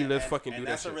melody. Let's fucking do that.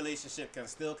 That's shit. a relationship can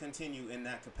still continue in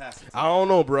that capacity. I don't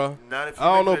know, bro. Not if you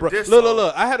I don't know, make bro. it a diss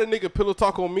Look. I had a nigga pillow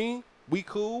talk on me. We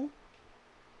cool.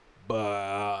 But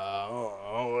I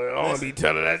don't want to be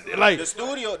telling that. Like the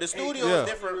studio is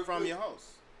different from your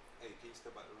house. Hey, can you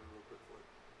step out the room real quick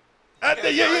for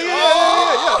it? Yeah.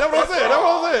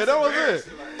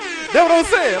 That's what I'm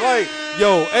saying. Like,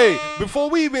 yo, hey, before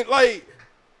we even, like,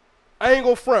 I ain't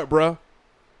gonna front, bruh.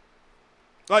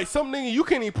 Like, some nigga, you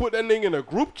can't even put that nigga in a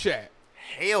group chat.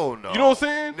 Hell no. You know what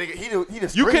I'm saying? Nigga, he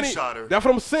the You can't. screenshotter. That's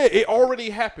what I'm saying. It already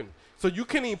happened. So you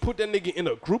can't even put that nigga in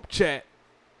a group chat.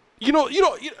 You know,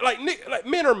 like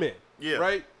men are men. Yeah.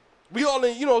 Right? We all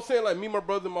in, you know what I'm saying? Like, me, my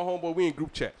brother, and my homeboy, we in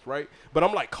group chats, right? But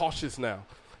I'm, like, cautious now.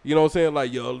 You know what I'm saying?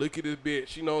 Like, yo, look at this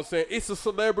bitch. You know what I'm saying? It's a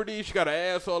celebrity. She got an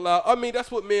ass all out. I mean, that's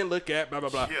what men look at, blah, blah,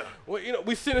 blah. Yeah. Well, you know,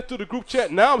 we send it through the group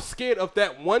chat. Now I'm scared of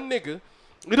that one nigga.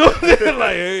 You know what I'm saying?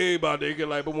 Like, hey, my nigga,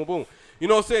 like, boom, boom, boom. You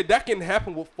know what I'm saying? That can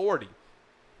happen with 40.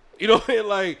 You know what I'm saying?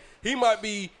 Like, he might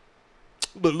be,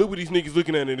 but look what these niggas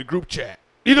looking at in the group chat.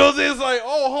 You know what I'm saying? It's like,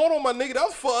 oh, hold on, my nigga. That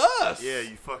was for us. Yeah,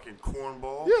 you fucking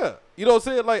cornball. Yeah. You know what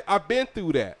I'm saying? Like, I've been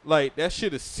through that. Like, that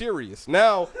shit is serious.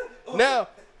 Now,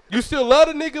 you still love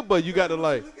the nigga, but you got to,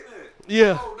 like,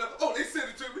 yeah. Oh, they sent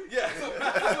it to me? Yeah.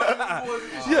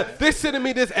 Yeah, they sending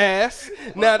me this ass.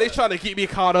 Now they trying to keep me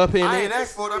caught up in it. I ain't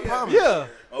asked for it, I promise. Yeah.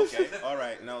 Okay, all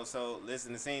right. No, so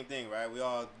listen, the same thing, right? We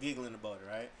all giggling about it,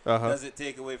 right? Uh-huh. Does it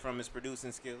take away from his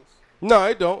producing skills? No,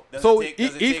 it don't. Does So it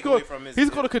take he's away from his-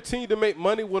 going to continue to make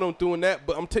money with him doing that.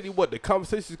 But I'm telling you what, the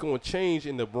conversation is going to change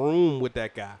in the room with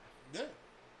that guy. Yeah.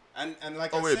 And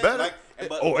like Oh, I it said, better. like,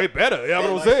 It better. Yeah, what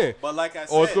I'm like- saying. But like I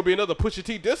said, Or it's going to be another Pusha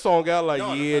T diss song out like,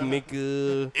 No, yeah, no.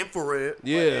 nigga. Infrared.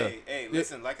 Yeah. Hey,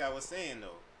 listen, like I was saying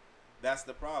though, that's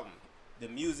the problem. the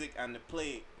music and the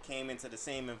play came into the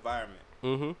same environment.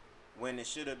 Mm-hmm. When it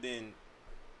should have been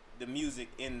the music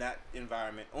in that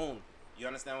environment only. You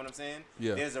understand what I'm saying?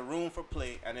 Yeah. There's a room for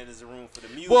play and then there's a room for the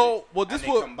music. Well, this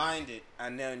and they combined it,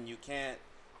 and then you can't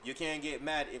get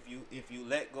mad if you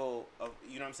let go of,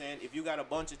 you know what I'm saying? If you got a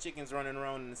bunch of chickens running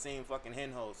around in the same fucking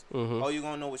hen house, how you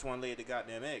gonna know which one laid the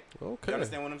goddamn egg? Okay. You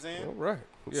understand what I'm saying? All right.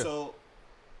 Yeah. So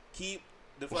keep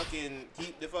the fucking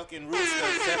rooster separate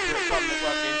from the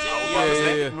fucking chicken. I was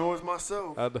making noise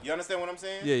myself. You understand what I'm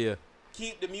saying? Yeah.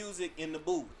 Keep the music in the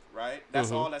booth, right?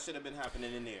 That's all that should have been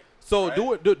happening in there. So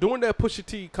right? doing that Pusha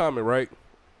T comment, right?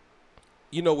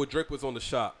 You know, when Drake was on the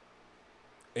shop,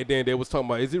 and then they was talking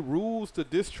about, is it rules to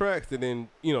diss tracks? And then,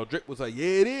 you know, Drake was like, yeah,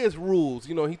 it is rules.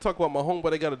 You know, he talked about my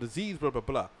homeboy, they got a disease, blah, blah,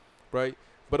 blah, right?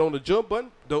 But on the Joe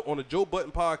Budden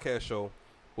podcast show,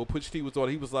 where Pusha T was on,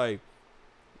 he was like,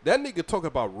 that nigga talking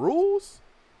about rules?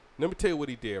 Let me tell you what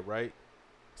he did, right?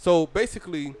 So,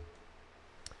 basically,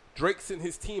 Drake sent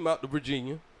his team out to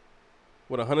Virginia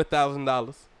with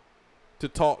 $100,000 to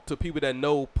talk to people that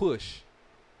know Push.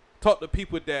 Talk to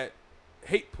people that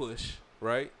hate Push,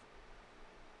 right?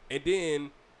 And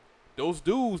then those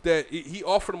dudes that he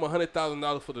offered them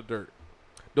 $100,000 for the dirt.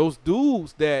 Those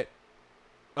dudes that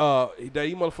he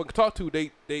motherfucking talked to,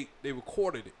 they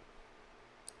recorded it.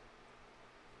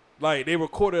 Like, they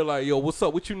recorded like, yo, what's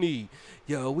up? What you need?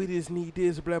 Yo, we just need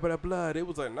this, blah, blah, blah. They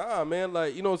was like, nah, man.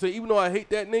 Like, you know what I'm saying? Even though I hate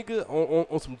that nigga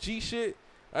on some G shit,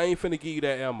 I ain't finna give you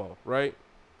that ammo, right?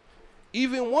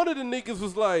 Even one of the niggas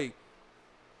was like,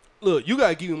 look, you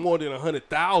gotta give me more than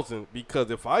 $100,000 because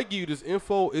if I give you this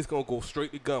info, it's gonna go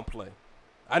straight to gunplay.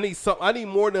 I need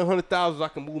more than $100,000 so I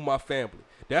can move my family.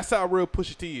 That's how real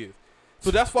Pusha T is. So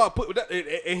that's why I put that,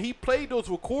 and he played those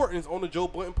recordings on the Joe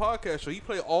Budden podcast show. He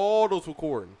played all those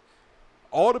recordings.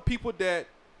 All the people that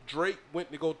Drake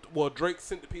Drake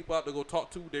sent the people out to go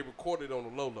talk to, they recorded on the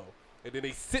low, and then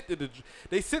they sent it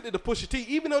to Pusha T,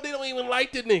 even though they don't even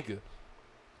like the nigga.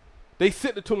 They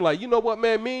sent it to him like, you know what,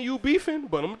 man, me and you beefing,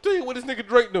 but I'm gonna tell you what this nigga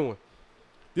Drake doing.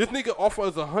 This nigga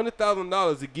offers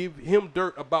 $100,000 to give him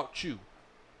dirt about you.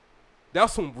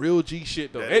 That's some real G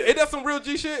shit, though. Ain't that some real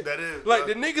G shit? That is. Like,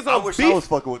 the niggas I I'm wish beef, I was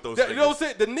fucking with those niggas. You know what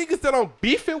I'm saying? The niggas that I'm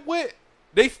beefing with,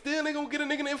 they still ain't gonna get a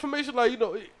nigga the information, like, you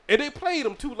know, and they played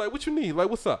them too, like, what you need? Like,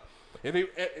 what's up? And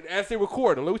as they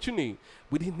record them, like, what you need?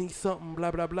 We didn't need something,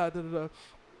 blah, blah, blah, da, da, da.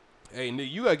 Hey,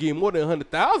 nigga, you gotta give more than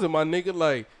 $100,000, my nigga.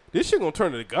 Like, this shit gonna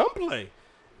turn into gunplay.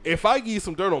 If I give you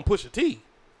some dirt on Pusha T,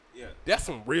 that's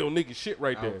some real nigga shit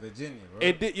right there. Virginia,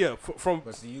 right? And from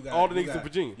all the niggas in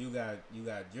Virginia. You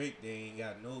got Drake. They ain't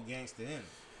got no gangster in him.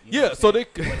 Yeah, so they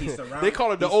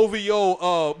call it the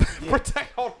OVO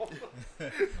protect.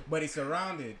 But he's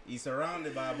surrounded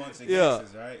by a bunch of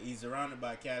gangsters, right? He's surrounded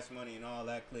by Cash Money and all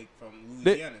that clique from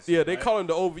Louisiana. They call him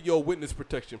the OVO witness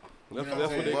protection. That's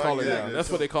what they call it now. That's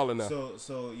what they call it now.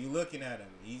 So you looking at him?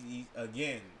 He's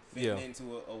again fitting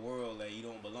into a world that you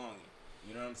don't belong in.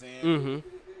 You know what I'm saying? Mm-hmm.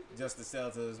 Just to sell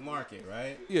to his market,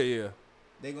 right? Yeah.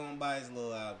 They gonna buy his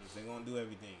little albums. They gonna do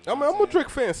everything. I'm a Drake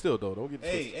fan still, though. Don't get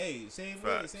twisted. Hey, same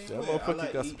way.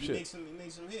 He makes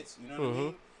some hits. You know what I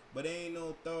mean? But there ain't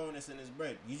no thoroughness in his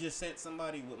bread. You just sent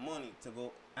somebody with money to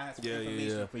go ask for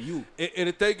information for you. And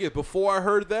the thing is, before I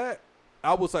heard that,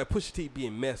 I was like, Pusha T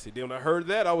being messy. Then when I heard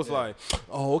that, I was like,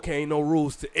 oh, okay, ain't no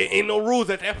rules. Ain't no rules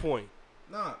at that point.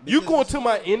 Nah, you going to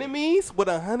my enemies with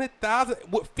 $100,000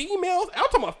 with females? I'm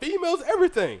talking about females,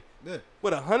 everything. Yeah.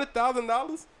 With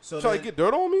 $100,000, so try to get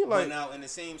dirt on me, like. But now, in the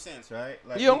same sense, right?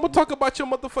 Like, I'm gonna talk about your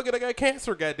motherfucker that got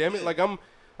cancer. Goddamn it! Like I'm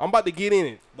about to get in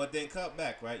it. But then cut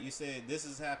back, right? You said this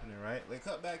is happening, right? Like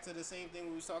cut back to the same thing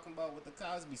we was talking about with the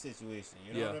Cosby situation.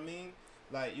 You know what I mean?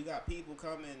 Like you got people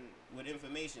coming with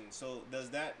information. So does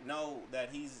that know that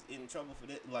he's in trouble for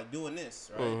this, like doing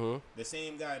this, right? Mm-hmm. The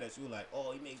same guy that you like,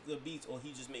 oh, he makes good beats or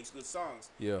he just makes good songs.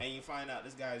 Yeah. And you find out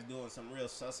this guy's doing some real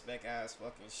suspect ass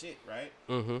fucking shit, right?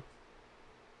 Mm-hmm.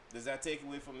 Does that take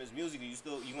away from his music?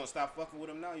 You gonna stop fucking with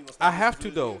him now? You gonna stop? I have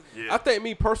to though. Yeah. I think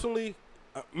me personally,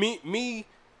 me.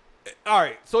 All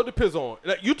right. So it depends on.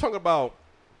 Like, you talking about.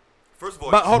 First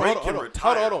of all, Drake can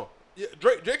retire. Hold on. Yeah,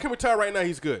 Drake can retire right now.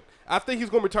 He's good. I think he's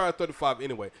gonna retire at 35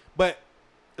 anyway. But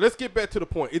let's get back to the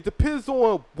point. It depends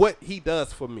on what he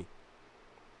does for me.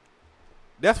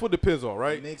 That's what depends on,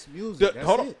 right? He makes music.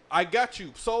 Hold on. I got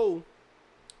you. So,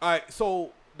 all right.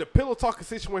 So the pillow talking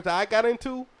situation that I got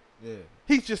into. Yeah.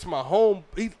 He's just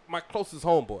he's my closest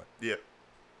homeboy. Yeah.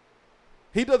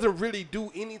 He doesn't really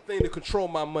do anything to control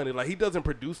my money. Like, he doesn't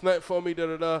produce nothing for me,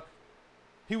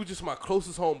 He was just my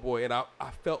closest homeboy, and I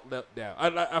felt let down.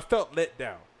 I felt let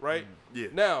down, right? Yeah.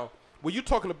 Now, when you're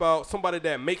talking about somebody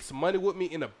that makes money with me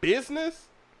in a business,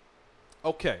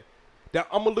 okay, that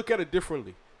I'm gonna look at it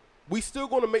differently. We still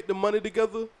gonna make the money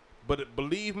together, but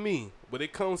believe me, when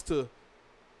it comes to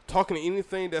talking to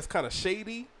anything that's kind of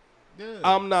shady,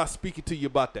 I'm not speaking to you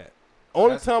about that.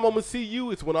 Only time I'm gonna see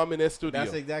you is when I'm in that studio.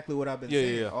 That's exactly what I've been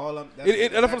saying. Yeah.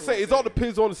 That's what I'm saying. It all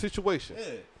depends on the situation.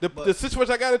 Yeah, the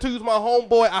situation I got into is my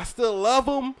homeboy. I still love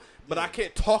him, but I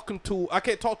can't talk to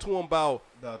him about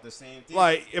the same thing.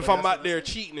 Like if I'm out there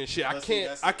cheating and shit, I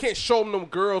can't show him them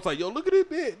girls like, yo, look at this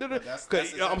bitch.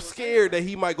 Because I'm scared that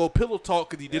he might go pillow talk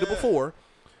because he did it before.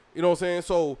 You know what I'm saying?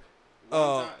 So,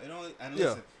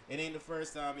 listen, it ain't the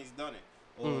first time he's done it.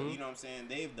 Or, you know what I'm saying,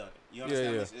 they've done it. You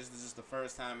understand? This is just the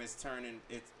first time it's turning,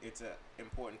 it's an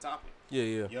important topic.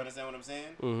 You understand what I'm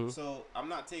saying? So I'm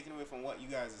not taking away from what you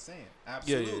guys are saying.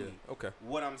 Absolutely. Okay.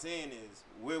 What I'm saying is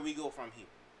where we go from here.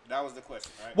 That was the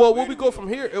question, right? Well, where we go from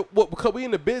here, because we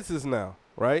in the business now,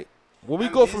 right? When we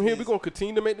go from here, we're going to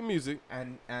continue to make the music.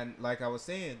 And like I was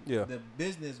saying, the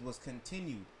business was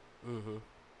continued.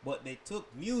 But they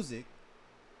took music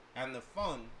and the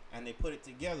fun and they put it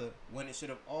together when it should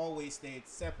have always stayed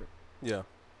separate. Yeah.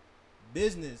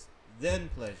 Business, then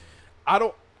pleasure.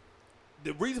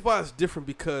 The reason why it's different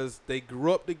because they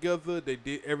grew up together, they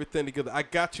did everything together. I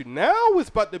got you. Now it's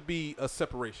about to be a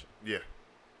separation. Yeah.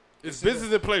 It's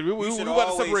business and pleasure. We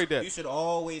about to separate that. You should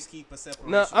always keep a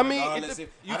separation. No, I mean,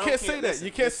 you can't say that.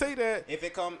 You can't say that. If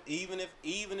it come, even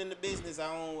in the business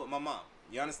I own with my mom.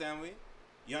 You understand me?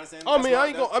 You understand?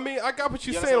 I got what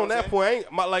you're saying on that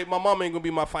point. My mom ain't gonna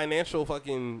be my financial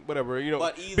fucking whatever, you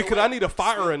know, because I need to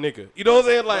fire a nigga. You know what I'm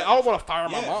saying? Like I don't want to fire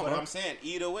my mom. But I'm saying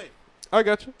either way. I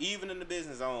got you. Even in the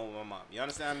business I own with my mom. You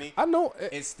understand me? I know.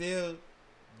 It's still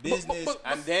business,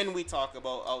 and then we talk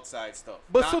about outside stuff.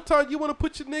 But sometimes you want to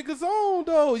put your niggas on,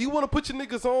 though. You want to put your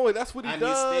niggas on, and that's what he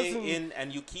does. You stay in,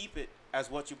 and you keep it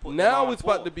as what you put. Now it's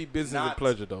about to be business and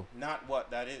pleasure, though. Not what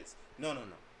that is. No.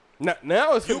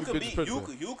 Now it's you could be.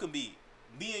 You could be.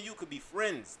 Me and you could be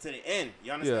friends to the end.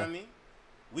 You understand me?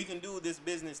 We can do this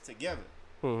business together.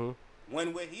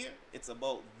 When we're here, it's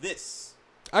about this.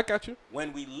 I got you.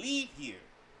 When we leave here,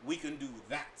 we can do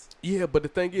that. Yeah, but the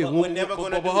thing is, we're never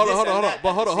going to do this.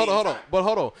 But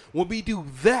hold on. When we do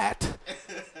that,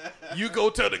 you go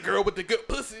tell the girl with the good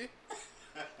pussy,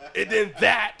 and then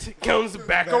that comes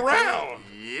back around.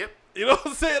 Yep. You know what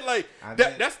I'm saying? Like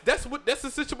that's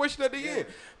the situation that they in.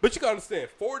 But you gotta understand,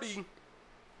 40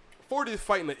 is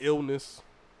fighting an illness.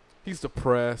 He's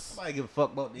depressed. Nobody give a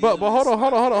fuck about the illness. But hold on.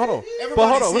 But hold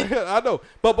on. I know.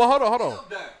 But hold on.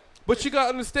 But you gotta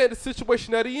understand the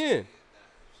situation that he in.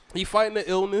 He fighting the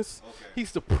illness. Okay.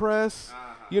 He's depressed.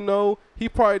 You know, he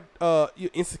probably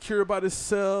insecure about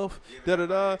himself.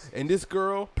 And this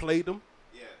girl played him.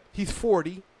 Yeah. He's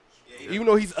 40. Even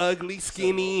though he's ugly,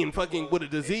 skinny, and fucking with a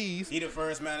disease. He the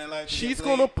first man in life. She's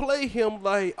gonna play him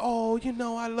like, oh, you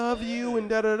know, I love you,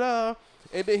 and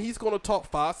and then he's gonna talk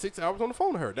 5-6 hours on the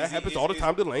phone to her. That happens all the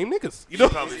time to lame niggas. You know,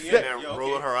 probably sitting there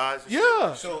rolling her eyes. And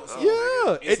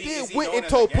then went and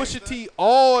told Pusha T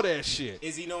all that shit.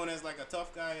 Is he known as like a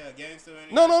tough guy, a gangster?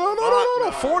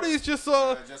 No. 40 is just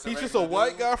he's just a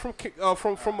white guy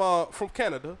from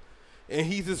Canada. And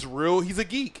he's just he's a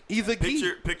geek.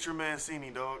 Picture Mancini,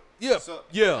 dog.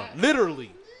 Yeah,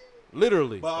 literally. We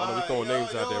throwing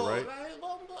names out there, right?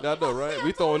 I know, right?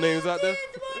 We throwing names out there.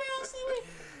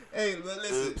 Hey, but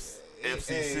listen. Oops.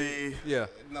 FCC. Yeah.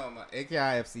 No, AKI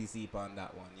FCC on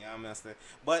that one. Yeah, I'm messing.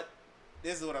 But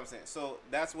this is what I'm saying. So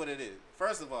that's what it is.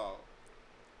 First of all,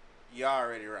 you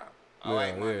already wrong.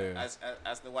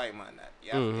 That's the white man.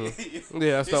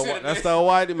 That's the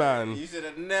white man. You should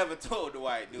have never told the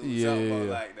white dude something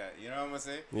like that. You know what I'm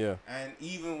saying? Yeah. And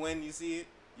even when you see it,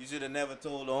 you should have never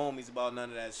told the homies about none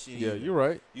of that shit. Yeah, you're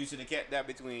right. You should have kept that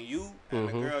between you and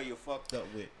the girl you fucked up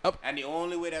with. And the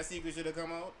only way that secret should have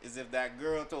come out is if that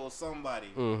girl told somebody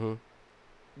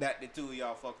that the two of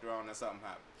y'all fucked around or something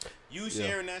happened. You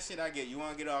sharing that shit, I get. You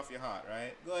want to get off your heart,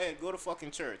 right? Go ahead, go to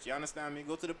fucking church. You understand me?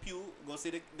 Go to the pew, go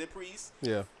see the priest.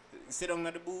 Yeah. Sit on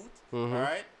the booth, all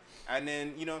right? And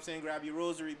then, you know what I'm saying, grab your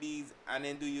rosary beads and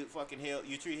then do your fucking your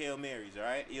 3 Hail Marys, all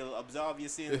right? You'll absolve your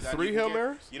sins. 3 Hail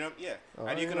Marys? You know, yeah.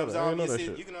 And you can absolve your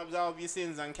sins. You can absolve your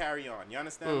sins and carry on. You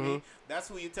understand me? That's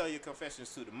who you tell your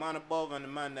confessions to, the man above and the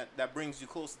man that brings you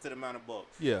closer to the man above.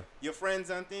 Yeah. Your friends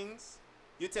and things,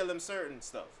 you tell them certain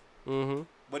stuff.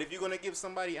 But if you're going to give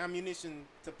somebody ammunition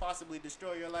to possibly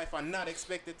destroy your life and not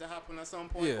expect it to happen at some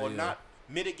point not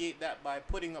mitigate that by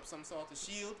putting up some sort of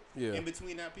shield in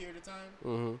between that period of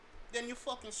time, then you're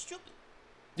fucking stupid.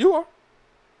 You are.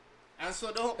 And so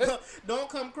don't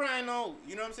come crying out.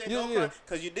 You know what I'm saying? Don't cry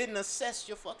because you didn't assess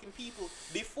your fucking people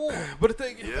before. But the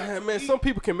thing is, man, some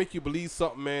people can make you believe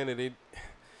something, man, and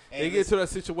They get to that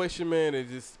situation, man, and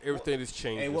just everything just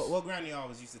changes. Hey, what Granny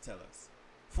always used to tell us?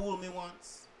 Fool me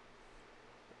once.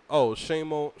 Oh,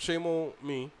 shame on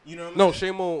me. You know what I'm No,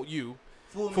 saying? shame on you.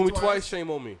 Fool me twice, shame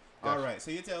on me. All right,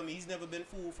 so you're telling me he's never been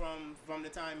fooled from the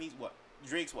time he's what?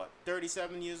 Drake's what?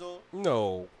 37 years old?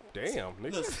 No. Damn,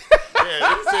 nigga. Listen.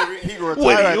 Yeah, he can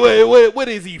retire. What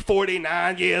is he,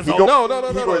 49 years old? No.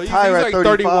 He can retire at 31.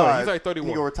 31. He's like 31.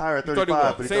 He can retire at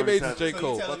 35. But Same age as So J. you're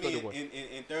Cole. telling me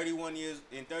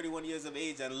in 31 years of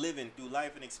age and living through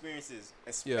life and experiences,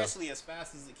 especially as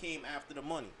fast as it came after the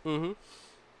money. Mm-hmm.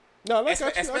 No,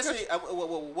 especially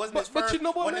wasn't his first, you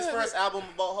know what, his first album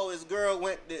about how his girl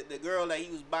went, the girl that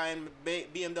he was buying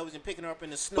BMWs and picking her up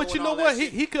in the snow. But you know what?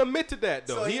 He could admit to that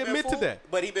though. So he admit to that.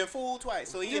 But he been fooled twice.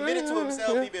 So he admitted to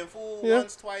himself he been fooled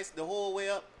once, twice, the whole way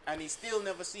up, and he still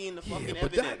never seen the fucking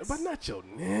evidence. But not your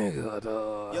nigga,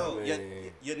 dog. Yo,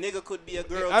 your nigga could be a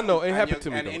girl. I know. It too, happened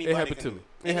to me. It happened to me.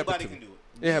 Anybody can do it.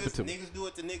 It happened to me. Niggas do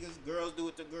it to niggas, girls do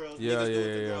it to girls, yeah, niggas yeah, do it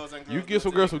to yeah. girls, and girls you do get it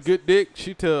some to girls niggas. with good dick,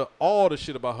 she tell all the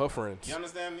shit about her friends. You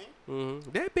understand me?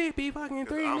 Mm-hmm. That bitch be fucking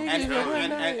 3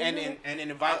 niggas. And then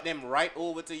invite them right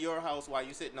over to your house while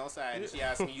you sitting outside and she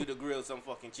asking you to grill some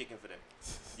fucking chicken for them.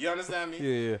 You understand me?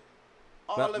 Yeah.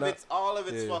 All of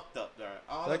it's fucked up, there.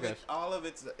 All of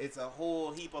it's a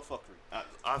whole heap of fuckery.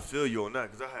 I feel you on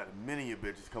that because I had many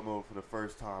bitches come over for the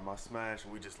first time. I smashed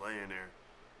and we just laying there.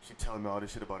 She telling me all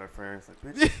this shit about her friends.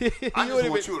 Like, bitch, I just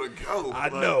want you to go. I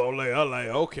know. I'm like,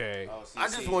 okay. I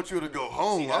just want you to go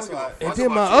home. And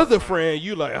then my other friend,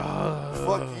 you like,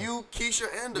 fuck you, Keisha,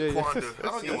 and Daquanda. I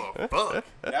don't give a fuck.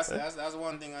 That's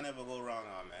one thing I never go wrong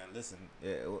on, man. Listen,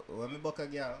 when me book a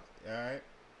girl, all right,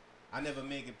 I never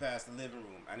make it past the living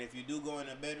room. And if you do go in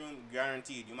the bedroom,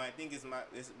 guaranteed, you might think it's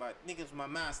my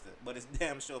master, but it's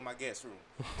damn sure my guest room.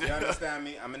 You understand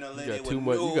me? I'm in a lady with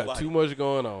nobody. You got too much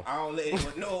going on. I don't let it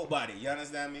with nobody. You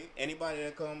understand me? Anybody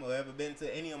that come or ever been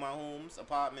to any of my homes,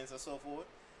 apartments, or so forth,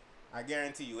 I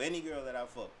guarantee you, any girl that I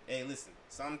fuck, hey, listen,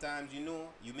 sometimes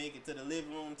you make it to the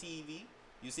living room TV,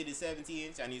 you see the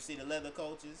 70-inch and you see the leather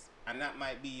couches, and that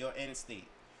might be your end state.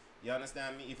 You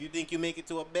understand me? If you think you make it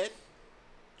to a bed,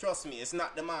 trust me, it's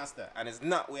not the master, and it's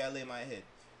not where I lay my head.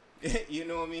 You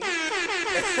know what I mean?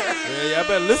 Yeah, I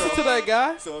better listen to that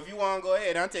guy. So if you want to go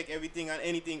ahead and take everything and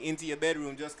anything into your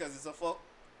bedroom just because it's a fuck,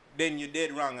 then you're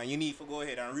dead wrong, and you need to go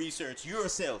ahead and research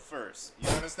yourself first. You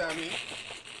understand me?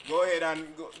 Go ahead and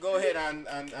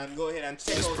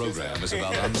check this out program yourself. is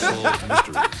about unsolved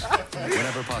mysteries.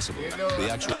 Whenever possible, the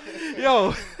actual.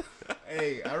 Yo.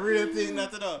 Hey, a real thing,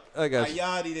 not to know. I got you. A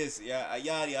yardie this, yeah. A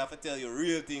yardie, I have to tell you a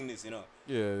real thing this, you know.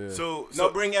 Yeah. So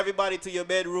bring everybody to your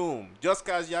bedroom just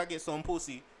cause y'all get some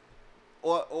pussy,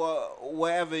 or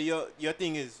whatever your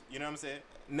thing is. You know what I'm saying?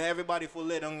 Not everybody for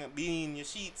let on be in your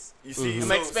sheets. You see,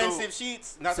 them expensive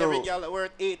sheets. Not every gal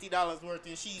worth $80 worth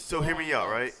in sheets. So hear me out,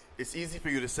 right? It's easy for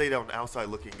you to say that on the outside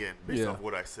looking in, based off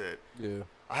what I said. Yeah.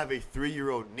 I have a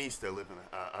 3-year-old niece that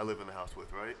I live in the house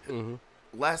with, right? Mm-hmm.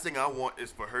 Last thing I want is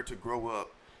for her to grow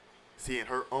up seeing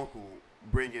her uncle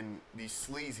bringing these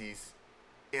sleazies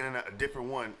in and out, a different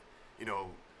one,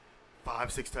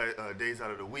 5-6 days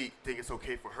out of the week. Think it's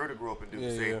okay for her to grow up and do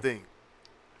the same thing.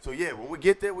 So yeah, when we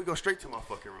get there, we go straight to my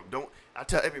fucking room. I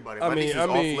tell everybody. My niece is off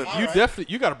limits.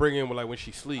 You gotta bring in when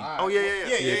she sleep. Oh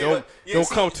yeah. Don't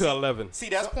come till 11. See,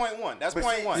 that's point one. That's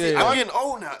point one. See, I'm getting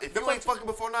old now. If you ain't fucking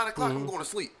before 9 o'clock, I'm going to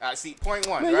sleep. See, point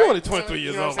one. Man, right? you're only 23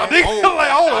 years old. I'm like,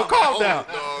 hold on, calm down.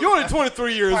 You're only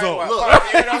 23 years old. Look,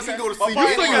 I can go to sleep You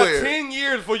still anywhere. got 10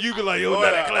 years before you be like, yo,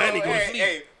 I ain't going to sleep.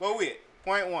 Hey, well, wait.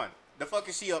 Point one. The fuck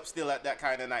is she up still at that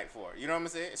kind of night for? You know what I'm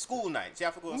saying? It's school night. She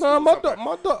have to go to school.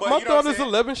 My daughter's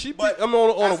 11. She be,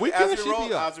 on a weekend, she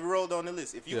be up. As we rolled on the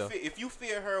list, if you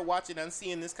fear her watching and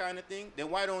seeing this kind of thing, then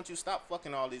why don't you stop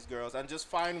fucking all these girls and just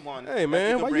find one that you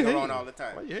can bring around all the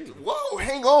time? Why you hating? Whoa,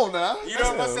 hang on now. You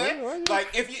know what I'm saying? Like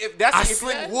if that's I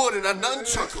sling wood and I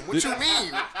nunchuck him. What you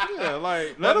mean? Yeah,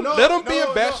 like let him be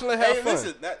a bachelor and have fun.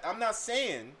 Listen, I'm not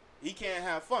saying he can't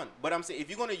have fun, but I'm saying if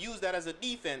you're gonna use that as a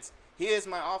defense, here's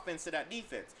my offense to that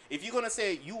defense. If you're going to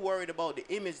say you worried about the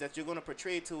image that you're going to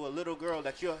portray to a little girl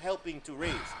that you're helping to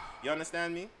raise, you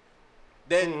understand me?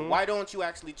 Then why don't you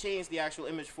actually change the actual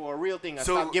image for a real thing and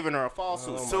stop giving her a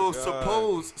falsehood?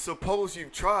 Suppose you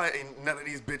try and none of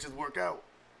these bitches work out.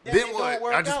 Then what?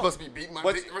 I just must be beating my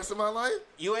dick the rest of my life?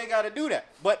 You ain't got to do that.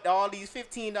 But all these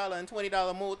 $15 and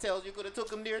 $20 motels, you could have took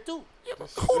them there too. Yeah,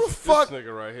 but who the fuck? This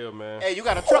nigga right here, man. Hey, you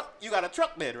got a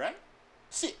truck bed, right?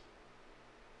 Shit.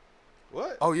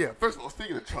 What? Oh yeah. First of all,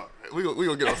 speaking of truck, we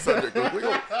gonna get on subject. we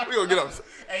gonna get on.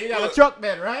 Hey, you got a truck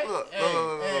bed, right?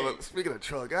 Look. Speaking of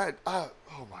truck, oh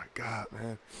my god,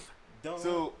 man. Don't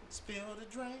spill the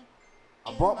drink.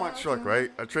 I bought my truck,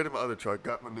 right? I traded my other truck,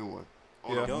 got my new one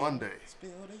on a Monday.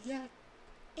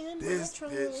 This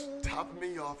bitch topped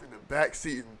me off in the back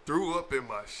seat and threw up in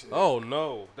my shit. Oh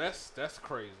no, that's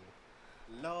crazy.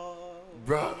 Lord,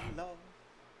 bruh. Lord.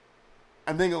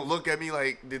 And then gonna look at me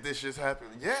like, did this just happen?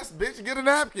 Yes, bitch, get a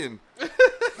napkin.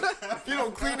 If you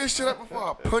don't clean this shit up before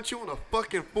I punch you on the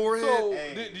fucking forehead. So,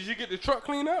 did you get the truck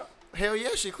cleaned up? Hell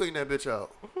yeah, she cleaned that bitch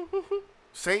out.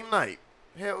 Same night.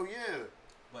 Hell yeah.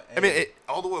 But, I mean,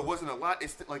 although it wasn't a lot,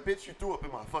 it's like, bitch, you threw up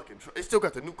in my fucking truck. It still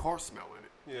got the new car smell in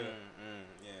it. Yeah.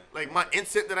 Yeah. Like, my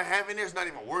incense that I have in there is not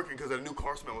even working because the new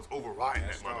car smell is overriding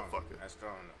that motherfucker. That's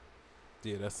strong, though.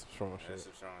 Yeah, that's some strong shit. That's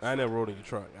some strong I shit. never rode in your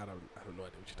truck. I don't know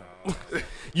what you're talking about.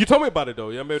 You told me about it, though.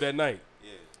 You remember that night?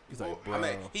 Yeah. He's like, bro. I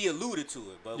mean, he alluded to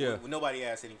it, but nobody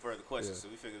asked any further questions, so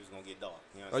we figured it was going to get dark.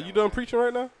 You know Are you done preaching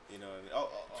right now? You know what I mean?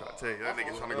 Trying to tell you, that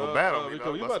nigga trying to go bad on me.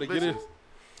 We about to get in.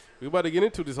 We about to get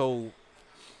into this whole.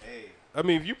 Hey. I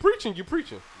mean, if you preaching, you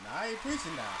preaching. Nah, I ain't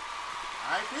preaching now.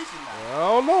 I I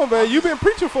don't know, man. You've been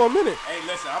preaching for a minute. Hey,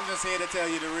 listen, I'm just here to tell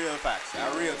you the real facts, the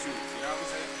real truth. You know what I'm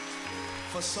saying?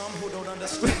 For some who don't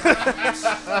understand.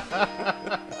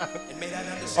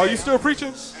 Are you still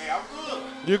preaching? Hey, I'm good.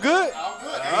 You good? I'm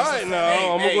good. All right,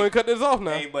 now I'm gonna go and cut this off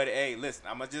now. Hey, but hey, listen,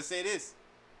 I'm gonna just say this: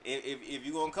 if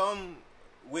you gonna come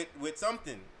with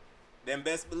something, then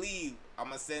best believe I'm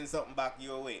gonna send something back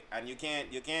your way, and you can't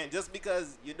just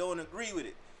because you don't agree with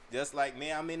it. Just like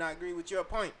I may not agree with your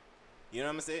point. You know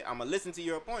what I'm saying? I'm gonna listen to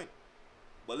your point,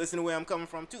 but listen to where I'm coming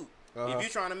from too. If you're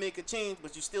trying to make a change,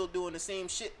 but you're still doing the same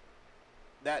shit,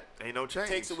 that ain't no change.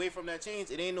 Takes away from that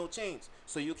change. It ain't no change.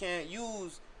 So you can't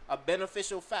use a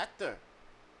beneficial factor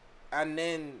and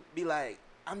then be like,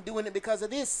 I'm doing it because of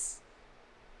this.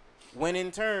 When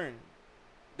in turn,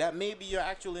 that may be your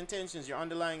actual intentions, your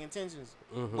underlying intentions,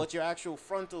 but your actual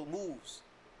frontal moves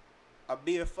are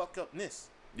bare fuck upness.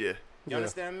 Yeah. You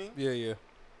understand me? Yeah.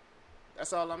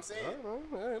 That's all I'm saying.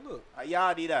 Hey, look. I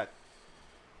yardie that.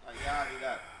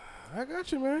 I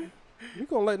got you, man. You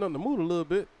gonna lighten up the mood a little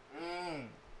bit.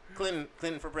 Clinton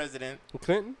for president.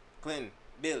 Clinton?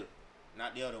 Bill,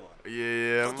 not the other one.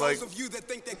 Yeah, I'm like. Those of you that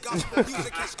think that gospel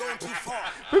music has gone too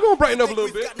far. We're gonna brighten up a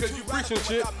little bit because you preaching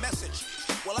shit.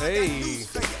 Well, hey.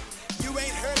 You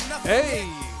ain't heard nothing. Hey.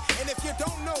 And if you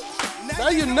don't know, now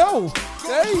you know.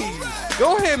 Hey.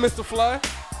 Go ahead, Mr. Fly.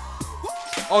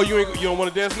 Oh, you don't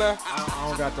want to dance now? I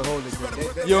don't got the hold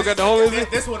it. You don't got the hold it?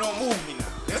 This one don't move me now.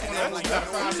 This one I'm like, gotta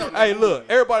find something. Hey, look,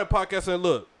 everybody podcasting,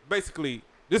 look. Basically,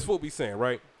 this is what we saying,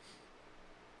 right?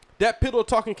 That pillow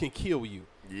talking can kill you.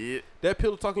 Yeah. That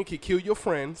pillow talking can kill your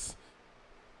friends.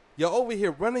 You're over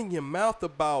here running your mouth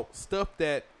about stuff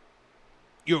that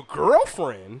your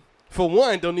girlfriend, for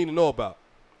one, don't need to know about.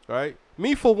 Right?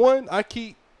 Me, for one, I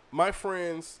keep my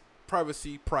friends'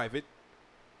 privacy private.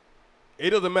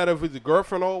 It doesn't matter if it's a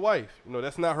girlfriend or a wife. You know,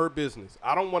 that's not her business.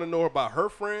 I don't want to know about her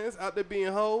friends out there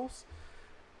being hoes.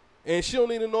 And she don't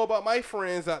need to know about my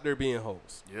friends out there being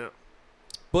hoes. Yeah.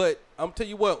 But I'm tell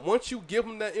you what, once you give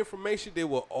them that information, they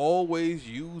will always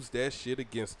use that shit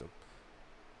against them.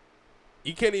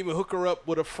 You can't even hook her up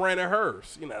with a friend of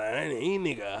hers. You know, he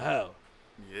nigga a hoe.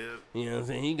 Yeah. You know what I'm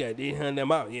saying? He got this, hun,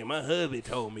 them out. Yeah, my hubby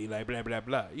told me, like, blah, blah,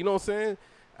 blah. You know what I'm saying?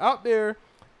 Out there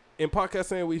in podcast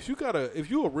saying, if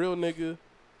you a real nigga,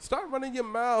 start running your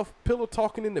mouth, pillow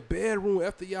talking in the bedroom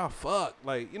after y'all fuck.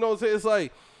 Like, you know what I'm saying? It's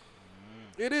like,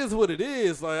 it is what it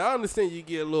is. Like, I understand you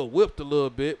get a little whipped a little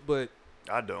bit, but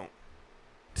I don't.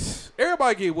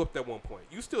 Everybody get whipped at one point.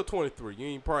 You still 23.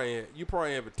 You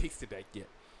probably haven't tasted that yet.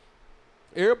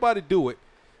 Everybody do it,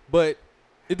 but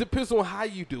it depends on how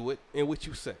you do it and what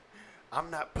you say. I'm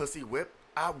not pussy whipped.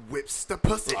 I whips the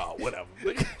pussy. Oh, whatever.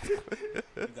 You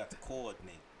got to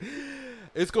coordinate.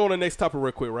 Let's go on the next topic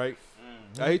real quick, right?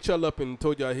 Mm-hmm. I hit y'all up and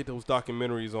told y'all I hit those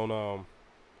documentaries on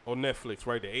Netflix,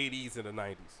 right? The 80s and the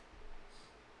 90s.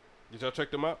 Did y'all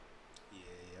check them out?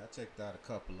 Yeah, I checked out a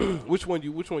couple of them. Which one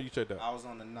you checked out? I was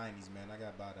on the 90s, man. I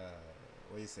got about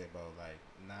what do you say, about like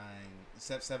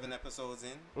 7 episodes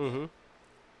in. Mm-hmm.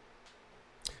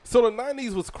 So the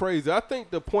 90s was crazy. I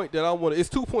think the point that it's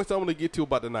 2 points I want to get to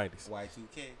about the 90s.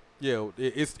 Y2K. Yeah,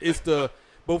 it's the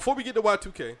but before we get to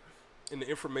Y2K in the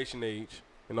information age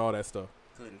and all that stuff.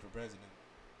 Clinton for president.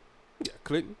 Yeah,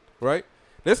 Clinton, right?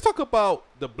 Let's talk about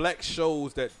the black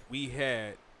shows that we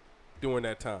had during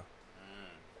that time.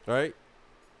 Right?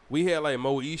 We had like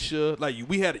Moesha, like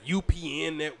we had a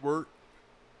UPN network,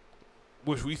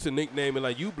 which we used to nickname it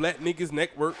like You Black Niggas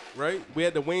Network, right? We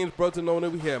had the Wayans brothers on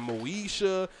it. We had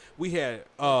Moesha. We had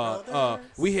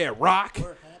Rock,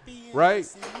 right?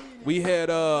 We had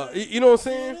you know what I'm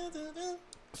saying?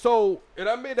 So, and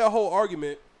I made that whole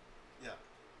argument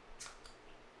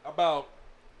about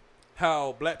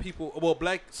how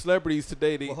black celebrities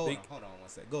today, hold on 1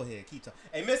 second. Go ahead, keep talking.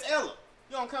 Hey, Miss Ella,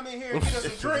 you don't come in here and get us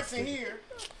some drinks in here.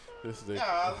 This is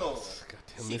Lord.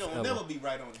 She don't never be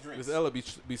right on the drinks. Miss Ella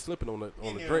be slipping on the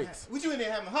drinks. Was you in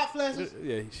there having hot flashes?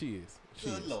 Yeah, she is.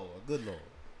 Good Lord.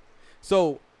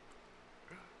 So,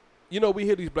 we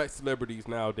hear these black celebrities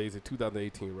nowadays in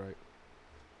 2018, right?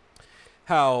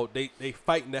 How they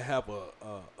fighting to have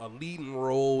a leading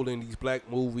role in these black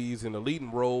movies and a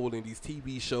leading role in these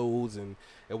TV shows and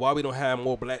why we don't have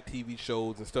more black TV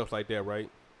shows and stuff like that, right?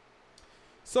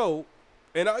 So,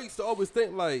 and I used to always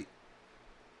think like,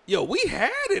 yo, we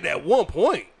had it at one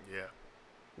point. Yeah.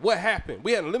 What happened?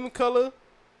 We had a Living Color.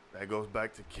 That goes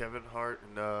back to Kevin Hart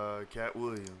and Cat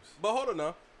Williams. But hold on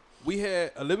now. We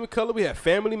had a Living Color. We had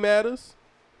Family Matters.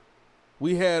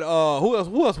 We had who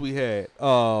else we had?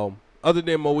 Other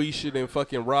than Moesha and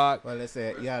fucking Rock. Well, let's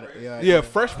say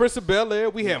Fresh Prince of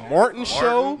Bel-Air. We had Martin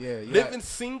Show. Living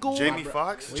Single. Jamie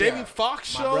Foxx. Jamie Foxx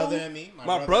Show. My Brother and Me.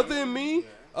 My Brother and Me.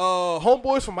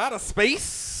 Homeboys from Outer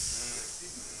Space.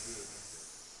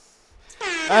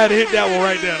 I had to hit that one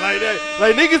right there. Like that.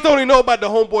 Like niggas don't even know about the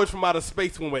Homeboys from Outer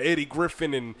Space one with Eddie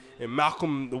Griffin and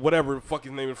Malcolm, whatever the fuck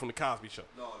his name is from the Cosby Show.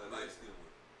 No, the light skin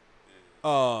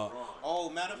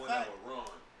one. Matter of fact.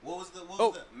 What was the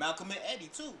Malcolm and Eddie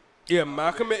too. Yeah,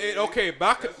 Malcolm and Eddie. Okay,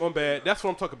 Malcolm. My bad. That's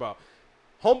what I'm talking about.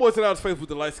 Homeboys in Outer Space with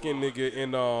the light skinned nigga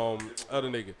and other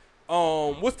nigga.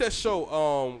 What's that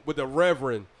show? With the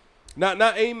Reverend. Not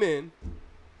Amen.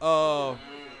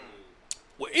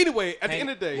 Well, anyway, at the end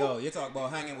of the day, you're talking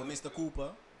about hanging with Mr. Cooper.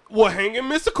 Well, hanging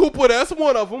Mr. Cooper, that's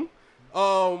one of them.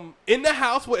 In the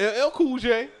House with LL Cool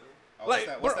J.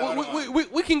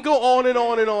 We can go on and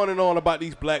on and on and on about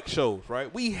these black shows,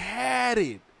 right? We had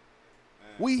it.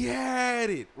 We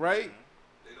had it, right?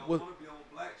 They don't want to be on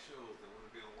black shows. They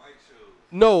want to be on white shows.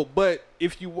 No, but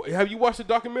have you watched the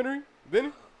documentary,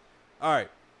 Vinny? All right.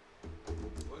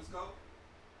 What's it called?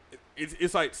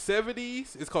 It's like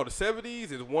 70s. It's called the 70s.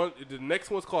 The next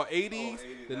one's called 80s.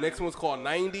 The next one's called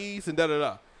 90s and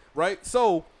da-da-da. Right?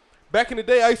 So, back in the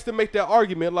day, I used to make that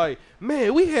argument like,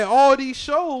 man, we had all these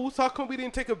shows. How come we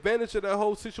didn't take advantage of that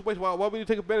whole situation? Why we didn't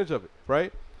take advantage of it?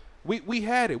 Right? We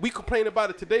had it. We complain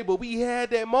about it today, but we had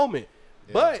that moment.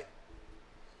 Yeah. But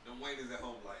the Wayne is at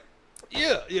home like.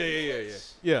 Yeah. We did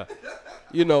this.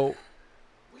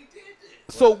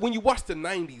 So when you watch the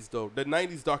 90s, though, the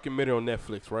 90s documentary on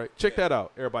Netflix, right? Check that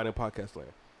out, everybody in podcast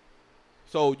land.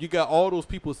 So you got all those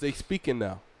people, they speaking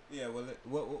now. Yeah, well,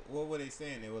 what were they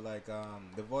saying? They were like,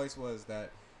 the voice was that,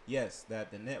 yes, that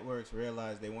the networks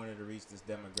realized they wanted to reach this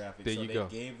demographic. There so they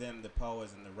gave them the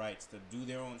powers and the rights to do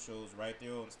their own shows, write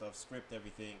their own stuff, script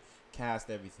everything, cast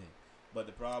everything. But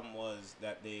the problem was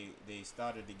that they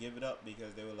started to give it up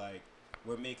because they were like,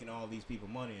 we're making all these people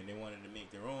money, and they wanted to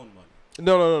make their own money.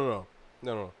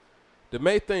 No. The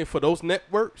main thing for those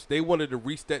networks, they wanted to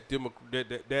reach that demographic,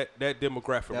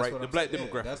 that's right? The black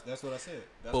demographic. That's what I said.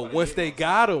 But once they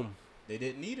got them, they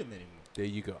didn't need them anymore. There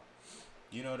you go.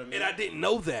 You know what I mean? And I didn't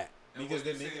know that. Because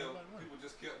they people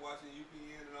just kept watching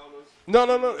UPN and all those.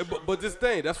 No. But this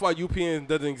thing, that's why UPN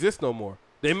doesn't exist no more.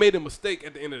 They made a mistake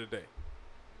at the end of the day.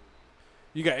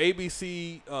 You got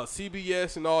ABC,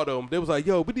 CBS, and all of them. They was like,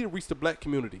 yo, we need to reach the black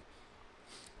community.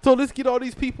 So let's get all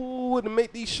these people to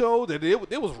make these shows. That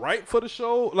it was right for the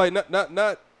show. Like not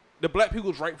the black people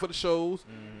was right for the shows,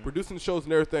 producing the shows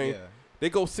and everything. Yeah. They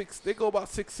go about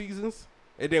 6 seasons,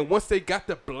 and then once they got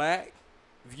the black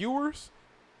viewers,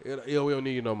 we don't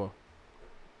need you no more.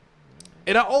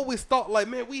 And I always thought like,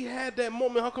 man, we had that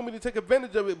moment. How come we didn't take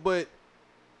advantage of it? But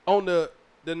on the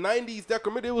 90s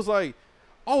documentary, it was like,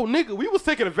 oh nigga, we was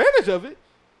taking advantage of it.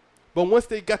 But once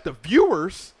they got the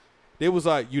viewers, they was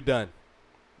like, you done.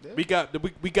 Yeah. We got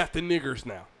the niggers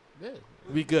now. Yeah.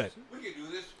 We good.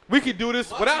 We can do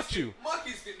this without you.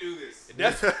 Monkeys can do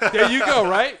this. There you go,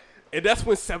 right? And that's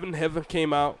when Seventh Heaven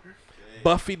came out.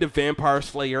 Buffy the Vampire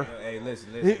Slayer. Hey,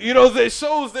 listen. You know, the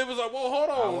shows, they was like, well, hold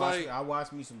on. I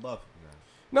watched me some Buffy.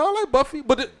 No, I like Buffy,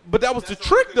 but that was the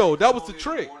trick, though. That was the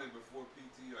trick.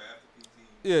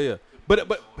 Yeah.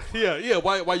 But yeah.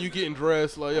 Why you getting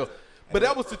dressed like yo? But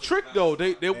that was the trick, though.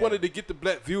 They wanted to get the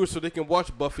black viewers so they can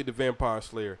watch Buffy the Vampire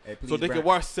Slayer, so they can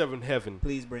watch Seventh Heaven.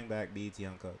 Please bring back BET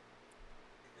Uncut.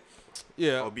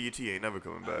 Yeah. Oh, BET ain't never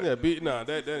coming back. Yeah,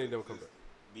 that ain't never come back.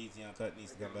 BET Uncut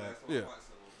needs to come back. Yeah.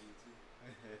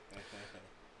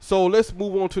 So let's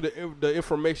move on to the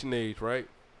information age, right?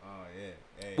 Oh yeah.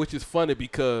 Hey. Which is funny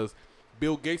because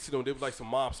Bill Gates and them, they were like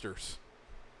some mobsters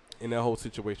in that whole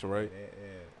situation, right?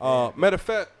 Yeah. Matter of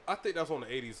fact, I think that was on the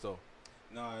 80s though.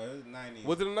 No, it was 90s.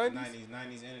 Was it the 90s?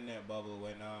 90s internet bubble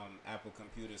when Apple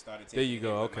computers started taking there you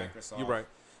go. Okay, Microsoft. You're right.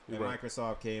 And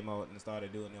Microsoft came out and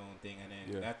started doing their own thing, and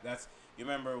then that's you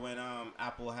remember when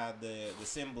Apple had the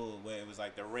symbol where it was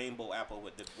like the rainbow apple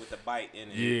with the bite in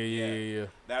it. Yeah.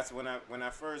 That's when I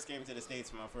first came to the States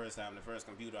for my first time. The first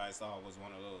computer I saw was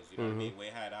one of those. You know what I mean? We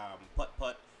had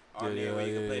putt on there where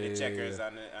you could play the checkers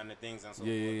on the things and so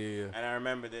forth. And I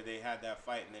remember that they had that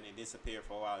fight and then they disappeared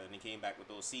for a while and they came back with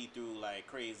those see-through like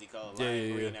crazy colors,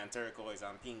 like green and turquoise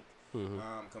and pink.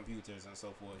 Computers and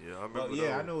so forth. Yeah, I remember. But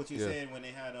I know what you're saying when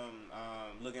they had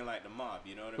looking like the mob.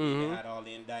 You know what I mean? They had all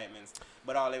the indictments,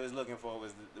 but all they was looking for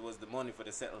was the money for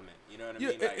the settlement. You know what I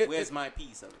mean? Like, where's my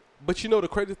piece of it? But you know the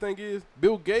crazy thing is,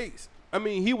 Bill Gates. I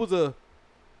mean,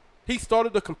 he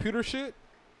started the computer shit,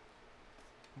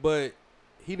 but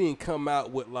he didn't come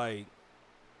out with like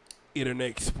Internet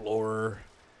Explorer,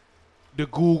 the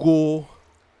Google.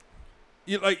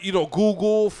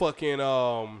 Google fucking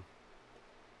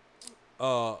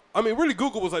I mean, really,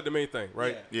 Google was like the main thing,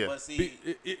 right? Yeah. But see,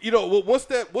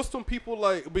 what's some people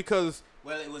like because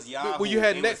it was Yahoo. Well, you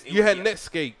had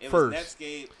Netscape first.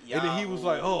 Netscape, Yahoo, and then he was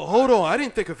like, "Oh, hold on, I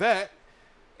didn't think of that."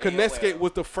 Because Netscape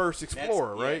was the first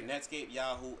Explorer, right? Netscape,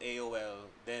 Yahoo, AOL,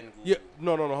 then Google. Yeah,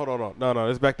 no, hold on, no,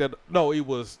 it's back that. No, it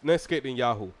was Netscape and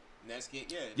Yahoo.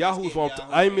 Netscape, yeah. Yahoo's one.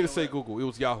 I didn't mean to say Google. It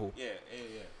was Yahoo. Yeah.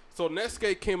 So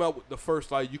Netscape came out with the first,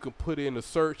 like, you can put in a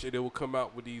search and it will come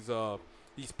out with these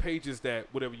pages that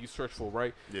whatever you search for,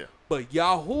 right? Yeah. But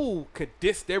Yahoo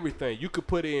condensed everything. You could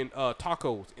put in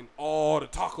tacos and all the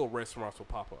taco restaurants will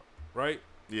pop up, right?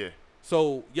 Yeah.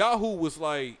 So Yahoo was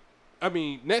like,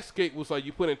 Netscape was like,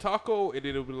 you put in taco and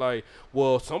then it would be like,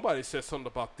 well, somebody said something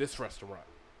about this restaurant.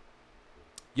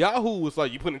 Yahoo was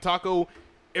like, you put in taco,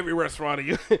 every restaurant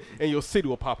in your city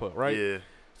will pop up, right? Yeah.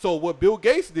 So what Bill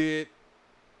Gates did,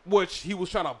 which he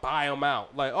was trying to buy them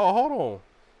out, like, oh, hold on.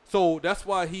 So that's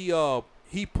why he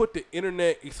put the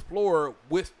Internet Explorer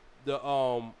with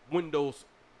the Windows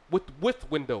with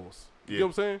Windows. You know what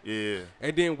I'm saying? Yeah.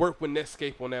 And then worked with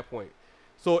Netscape on that point.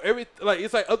 So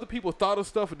it's like other people thought of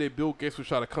stuff, and then Bill Gates was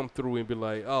trying to come through and be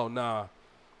like, "Oh nah,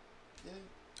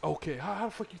 okay, how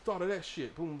the fuck you thought of that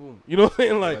shit? Boom, boom." You know what I'm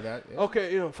saying? Like,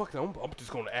 okay, fuck that. I'm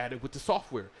just gonna add it with the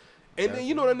software. And then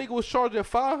that nigga was charging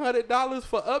 $500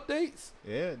 for updates.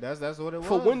 Yeah, that's what it was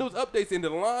for Windows updates, and the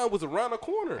line was around the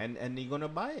corner. And you're gonna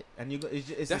buy it, and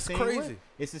it's that's the same crazy. Way.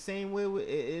 It's the same way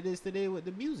it is today with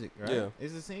the music, right? Yeah,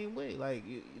 it's the same way. Like,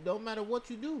 it don't matter what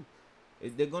you do,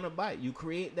 they're gonna buy it. You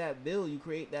create that bill, you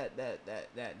create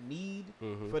that need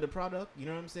for the product. You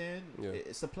know what I'm saying? Yeah.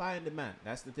 It's supply and demand.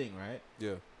 That's the thing, right?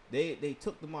 Yeah. They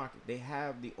took the market. They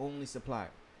have the only supply,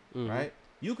 right?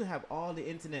 You can have all the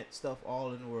internet stuff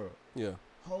all in the world. Yeah.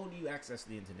 How do you access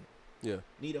the internet? Yeah.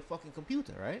 Need a fucking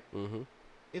computer, right?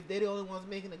 If they're the only ones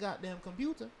making a goddamn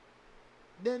computer,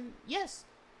 then yes,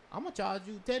 I'm gonna charge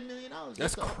you $10 million.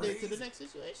 That's crazy. To the next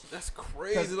situation. That's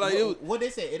crazy. Like what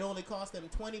they say, it only cost them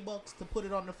 $20 to put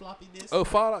it on the floppy disk. Oh,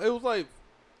 $5. It was like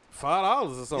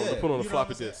 $5 or something to put on the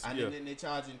floppy disk. And then they're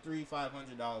charging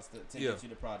 $500 to get you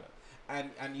the product.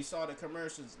 And you saw the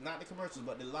commercials, not the commercials,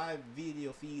 but the live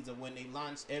video feeds of when they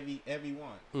launched every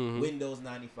one. Windows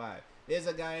 95. There's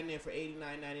a guy in there for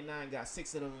 $89.99, got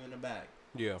 6 of them in the bag.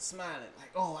 Yeah. Smiling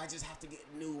like, oh, I just have to get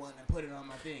a new one and put it on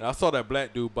my thing. I saw that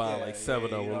black dude buying like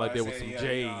 7 of them, like there was some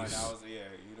J's.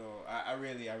 I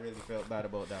really felt bad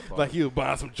about that part. Like he was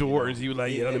buying some Jordans. He was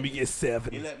like, let me get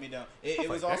 7. He let me down. It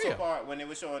was also a part when they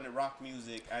were showing the rock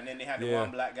music, and then they had the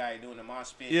one black guy doing the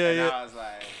mosh pit. I was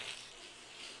like,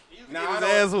 nah, his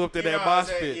ass whooped in that mosh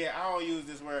pit. Yeah, I don't use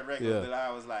this word regularly, but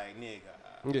I was like, nigga.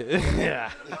 Yeah.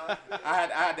 I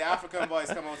had the African boys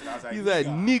come on to me. I was like, he's like,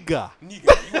 nigga,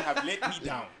 you have let me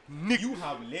down. You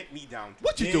have let me down.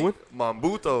 What you doing?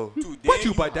 Mambuto. What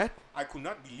you bought that? I could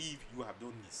not believe you have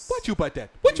done this. What you bought that?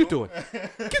 What you doing?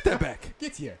 Get that back.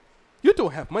 Get here. You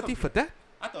don't have money for that?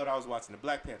 I thought I was watching the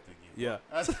Black Panther game. Yeah.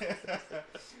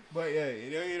 But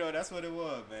yeah, that's what it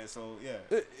was, man. So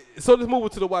yeah. So let's move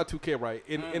to the Y2K, right?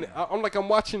 And I'm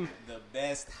watching the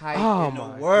best hype in the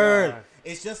world. God.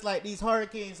 It's just like these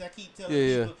hurricanes I keep telling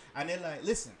people, and they're like,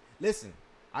 listen.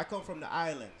 I come from the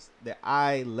islands. The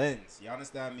islands. You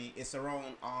understand me? It's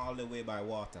surrounded all the way by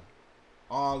water.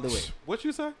 All the way. What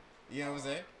you say? You know what I'm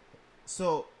saying?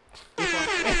 So he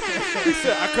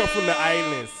said, I come from the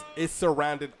islands. It's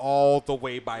surrounded all the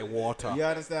way by water. You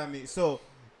understand me? So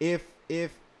if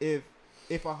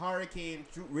a hurricane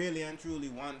really and truly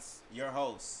wants your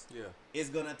house, it's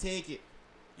gonna take it.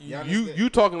 You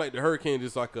talking like the hurricane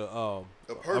is like a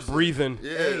breathing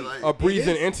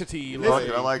entity.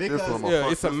 I like this one.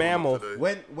 It's a mammal.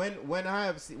 When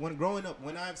growing up,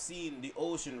 when I've seen the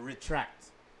ocean retract,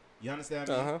 you understand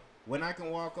me? When I can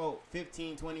walk out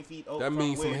 15, 20 feet out, that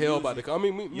means some hell about the. I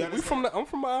mean, I'm from the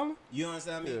island. You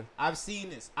understand me? Yeah. I've seen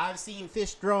this. I've seen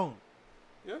fish drown.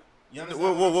 Yeah. You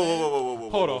understand? Whoa.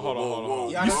 Hold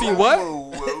on. Yeah, You seen what?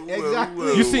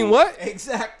 Exactly. You seen what?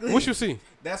 Exactly. What you see?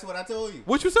 That's what I told you.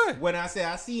 What you say? When I say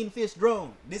I seen fish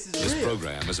drown, this is This real.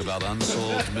 program is about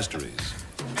unsolved mysteries.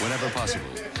 Whenever possible,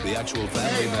 the actual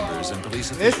family members and police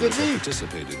officials have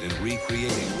participated in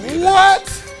recreating the What?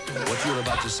 events. What you're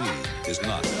about to see is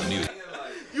not unusual.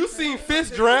 You seen fish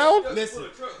drown? Listen,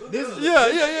 this is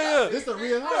Yeah. This is a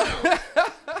real hurricane.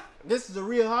 This is a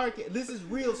real hurricane. This is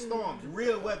real storms,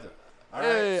 real weather. All right.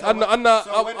 Hey, So I'm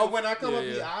not. when I come up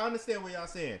yeah. here, I understand what y'all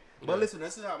saying. But listen,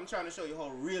 this is how I'm trying to show you how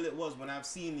real it was when I've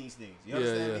seen these things. You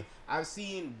understand me? I've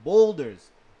seen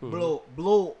boulders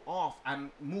blow off and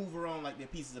move around like they're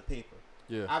pieces of paper.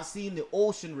 Yeah. I've seen the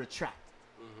ocean retract.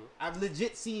 I've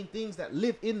legit seen things that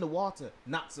live in the water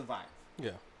not survive.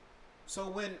 Yeah. So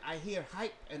when I hear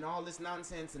hype and all this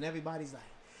nonsense and everybody's like,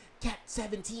 Cat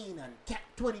 17 and Cat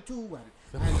 22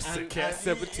 and Cat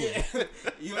 17.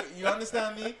 you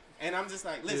understand me? And I'm just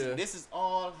like, listen, this is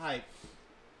all hype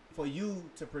for you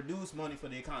to produce money for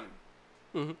the economy.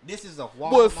 Mm-hmm. This is a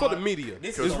Walmart. Well, it's for the media.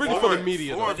 It's really for the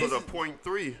media. Florence was a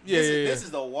 0.3. This is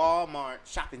the Walmart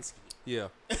shopping scheme. Yeah.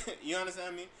 You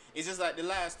understand me? It's just like the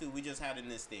last two we just had in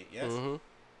this state. Yes. Mm-hmm.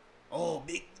 Oh,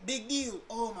 big deal.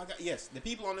 Oh my God. Yes, the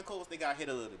people on the coast, they got hit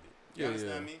a little bit. You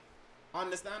understand me?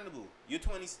 Understandable. You're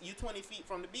 20 feet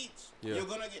from the beach. Yeah. You're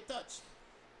gonna get touched.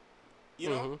 You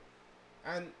know.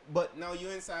 But now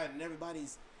you're inside and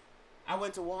everybody's. I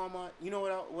went to Walmart. You know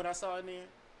what I saw in there?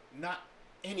 Not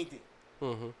anything.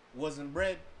 Wasn't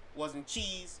bread. Wasn't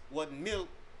cheese. Wasn't milk.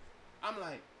 I'm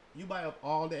like, you buy up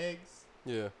all the eggs?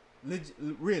 Yeah.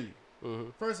 Really?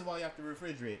 First of all, you have to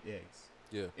refrigerate the eggs.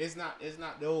 Yeah. It's not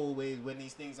the old ways when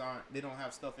these things they don't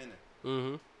have stuff in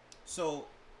it. So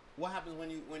what happens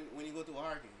when you go through a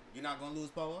hurricane? You're not gonna lose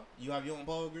power. You have your own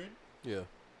power grid. Yeah.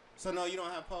 So now you don't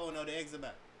have power. Now the eggs are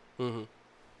back.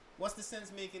 What's the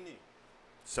sense making there?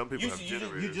 Some people have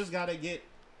generators. You just gotta get.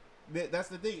 That's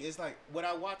the thing. It's like what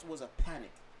I watched was a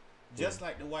panic, just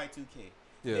like the Y2K.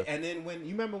 Yeah. And then when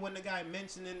you remember when the guy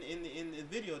mentioned in the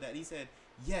video that he said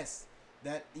yes,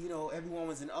 that everyone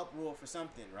was in uproar for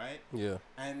something, right? Yeah.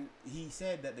 And he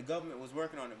said that the government was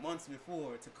working on it months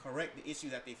before to correct the issue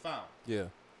that they found. Yeah.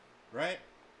 Right?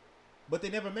 But they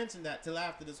never mentioned that till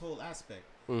after this whole aspect.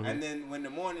 And then when the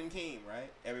morning came, right,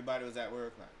 everybody was at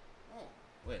work like, oh,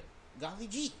 wait, golly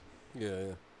gee.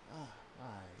 Yeah.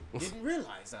 I didn't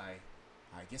realize I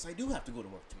guess I do have to go to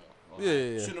work tomorrow.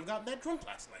 Yeah. Shouldn't have gotten that drunk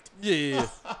last night. Yeah.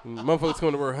 Motherfuckers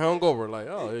coming to work hungover like,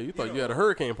 oh, yeah, you thought you had a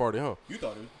hurricane party, huh? You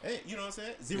thought it was, hey, you know what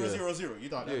I'm saying? 000. You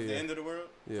thought that was the end of the world?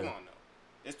 Yeah. Come on now.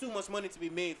 There's too much money to be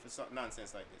made for some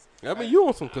nonsense like this. I mean, you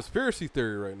on some conspiracy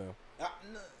theory right now.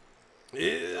 No.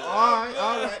 Yeah. All right.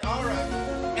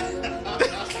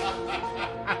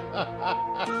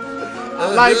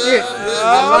 I like it.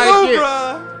 I like it.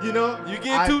 Bruh. You know, you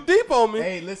getting too deep on me.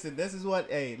 Hey, listen, this is what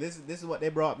they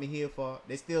brought me here for.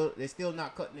 They still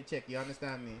not cutting the check. You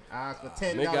understand me? I asked for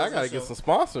 $10. Nigga, I gotta get some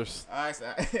sponsors. I asked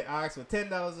for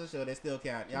 $10 a show. They still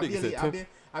can't.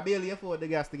 I barely afford the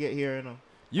gas to get here. You know.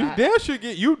 You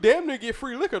damn near get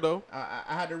free liquor though. I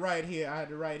had to ride here.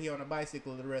 On a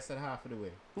bicycle the rest of the half of the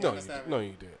way. No,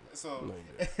 you didn't. So no, you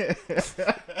didn't.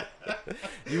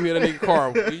 You hear that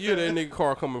nigga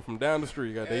car coming from down the street.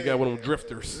 You got one of them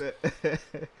drifters.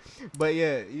 But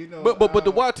yeah, you know. But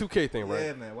the Y2K thing, right?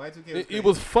 Yeah, man. Y2K. It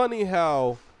was funny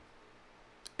how,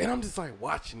 and I'm just like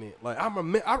watching it. Like I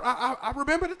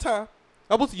remember the time.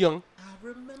 I was young. I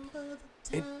remember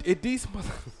the time.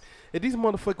 And these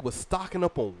motherfuckers was stocking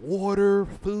up on water,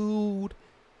 food,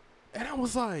 and I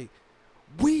was like,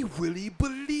 we really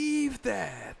believe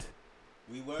that.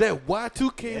 We were. That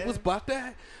Y2K was about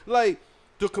that. Like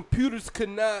the computers could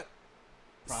not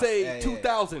say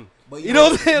 2000. But you know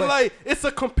what I'm saying? Like it's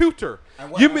a computer.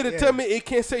 You mean to tell me it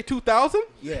can't say 2000?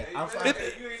 Yeah. You ain't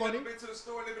never been to the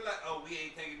store and they be like, oh, we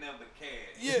ain't taking nothing but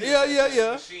cash.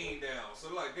 Yeah. Machine down.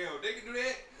 So like, damn, they can do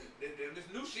that. This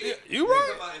new shit. Yeah, you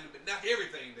right. Not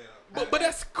everything down. But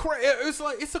that's crazy. It's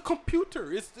like it's a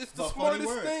computer. It's the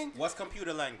smartest thing. What's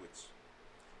computer language?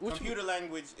 Computer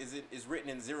language is written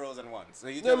in zeros and ones. So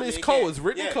you it's code. It's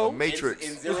written in code. Matrix.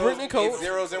 It's written in code. It's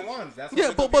zeros and ones. That's but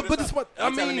it's what I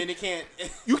mean. Telling me they can't.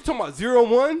 You talking about 0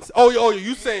 1s? Oh,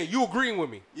 you saying you agreeing with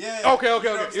me? Yeah. Okay.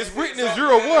 It's written in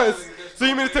 0 1s. So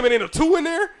you mean to tell me there ain't a 2 in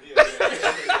there?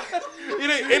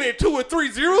 It ain't 2 and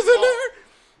 3 zeros in there?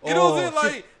 You know what I'm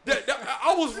saying? Like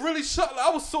I was really shocked. I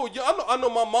was so young. I know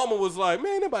my mama was like,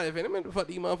 man, nobody the fuck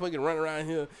these motherfuckers running around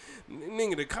here.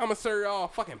 Nigga, the commissary all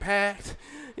fucking packed.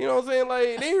 You know what I'm saying?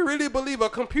 Like, they really believe a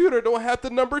computer don't have the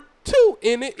number 2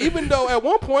 in it, even though at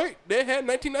one point they had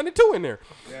 1992 in there.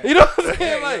 Yeah. You know what I'm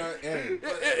saying? Like,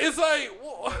 it's like,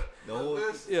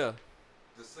 yeah.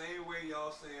 The same way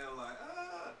y'all saying, like,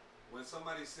 when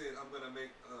somebody said, I'm going to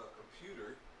make a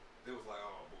computer, they was like,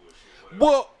 oh, bullshit, whatever.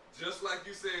 Well, just like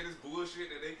you said, it's bullshit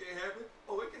that they can't happen.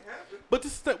 Oh, it can happen. But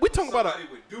this we talking about somebody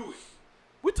would do it.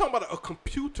 We're talking about a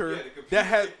computer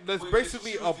that's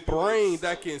basically a brain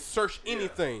that can search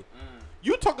anything.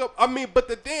 You talk up, but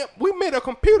we made a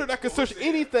computer that can search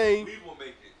anything. We will make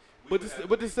it.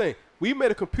 But this thing, we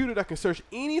made a computer that can search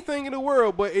anything in the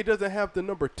world, but it doesn't have the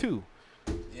number 2.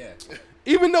 Yeah.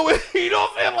 Even though you know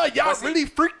what I'm saying, like y'all really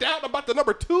freaked out about the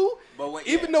number 2,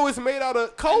 even though it's made out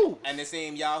of code. And the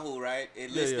same Yahoo, right?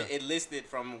 It listed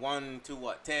from 1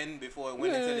 to 10 before it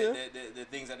went into the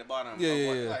things at the bottom.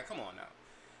 Like, come on now,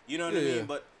 you know what I mean?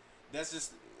 But that's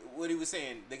just what he was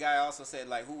saying. The guy also said,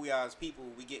 like, who we are as people,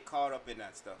 we get caught up in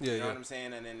that stuff. You know what I'm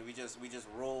saying? And then we just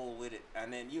roll with it.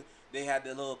 And then they had the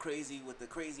little crazy with the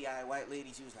crazy eyed white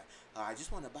lady. She was like, I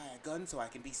just want to buy a gun so I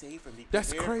can be safe and be prepared.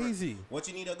 That's crazy. What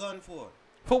you need a gun for?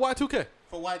 For Y2K.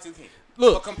 For Y2K.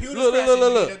 Look, for computers look. you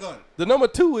need a gun. The number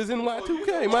 2 is in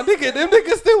Y2K. My nigga, them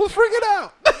niggas still was freaking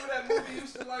out. Remember that movie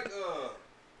used to like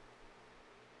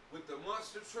with the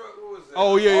monster truck? What was that?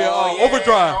 Oh yeah.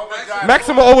 Overdrive.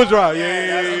 Maximum Overdrive.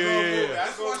 Yeah.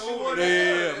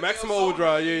 Maximum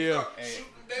Overdrive. Yeah.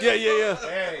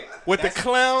 Hey. With the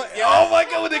clown. Oh my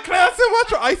God, with the clown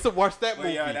semi-truck. I used to watch that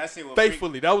movie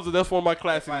faithfully. That's one of my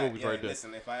classic movies right there.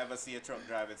 Listen, if I ever see a truck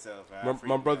drive itself,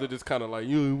 my brother just kind of like,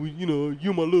 you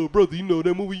my little brother. You know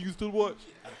that movie you used to watch.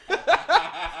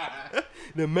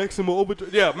 The Maximum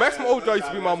Overdrive. Yeah, Maximum Overdrive used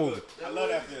to be my movie. I love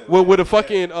that film. With the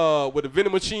fucking with the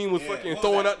vending machine was fucking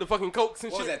throwing out the fucking cokes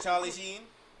and shit. What was that, Charlie Sheen?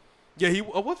 Yeah,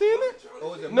 was he in it?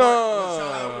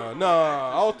 No,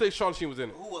 I don't think Charlie Sheen was in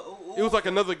it. It was like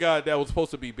another guy that was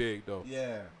supposed to be big though.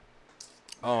 Yeah.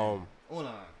 But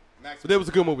that was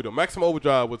a good movie though. Maximum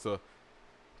Overdrive was a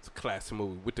classic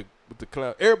movie with the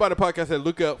clown. Everybody podcast said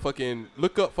look up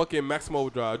fucking Maximum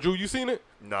Overdrive. Drew, you seen it?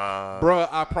 Nah. Bruh,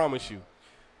 I promise you.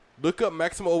 Look up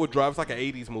Maximum Overdrive. It's like an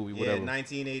 80s movie, whatever. Yeah,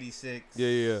 1986.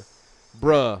 Yeah.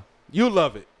 Bruh, you'll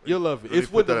love it. You'll love it.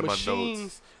 It's when the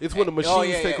machines. It's when the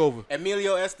machines take over.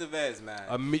 Emilio Estevez,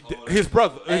 man. His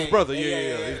brother. His brother.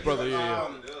 Yeah.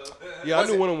 Yeah, I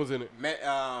knew one of them was in it.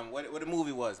 What the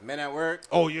movie was? Men at Work.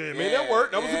 Oh yeah, Men at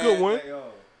Work. That was a good one.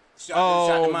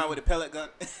 Shot the man with a pellet gun.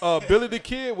 Billy the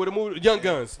Kid with the movie Young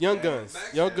Guns. Young Guns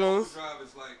is like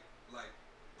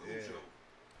Cujo.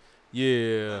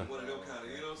 Yeah. Like one of them kind of,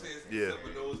 you know what I'm saying? Yeah.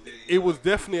 It was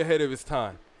definitely ahead of its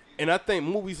time. And I think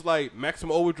movies like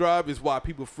Maximum Overdrive is why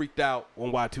people freaked out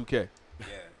on Y2K. Yeah.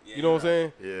 You know what I'm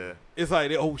saying? Yeah. It's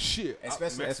like, oh shit.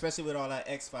 Especially with all that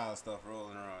X-Files stuff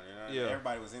rolling around. You know? Yeah.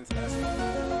 Everybody was into that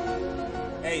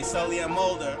stuff. Hey, Sully and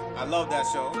Mulder. I love that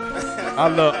show.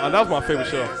 That was my favorite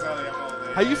show. Sully and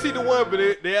Mulder. How you see the one, but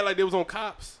they had like they was on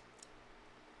Cops?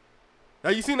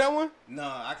 Have you seen that one? No,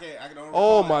 I don't.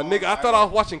 Oh my nigga, I thought I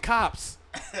was watching Cops.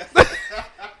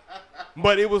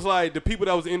 But it was like the people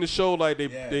that was in the show, like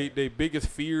they biggest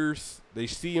fears, they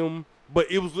see them. But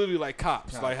it was literally like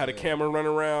Cops, like how the camera run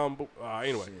around.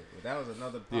 Anyway. Shit, that was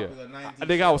another popular 90s I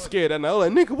think I was scared. And I was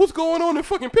like, nigga, what's going on in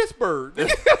fucking Pittsburgh?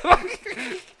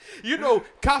 You know,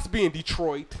 Cops be in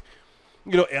Detroit.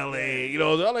 You know, L.A. You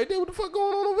know, I'm like, what the fuck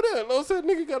going on over there? And I said,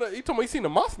 nigga he told me he seen the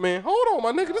Mothman. Hold on,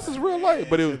 my nigga, this is real life.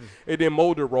 But and then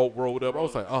Mulder rolled up. I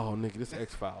was like, oh, nigga, this is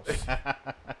X-Files.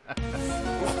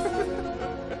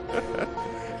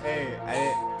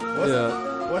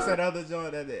 What's that other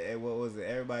joint what was it?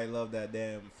 Everybody loved that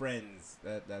damn Friends.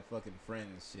 That fucking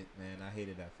Friends shit, man. I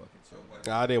hated that fucking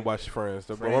show. I didn't watch Friends.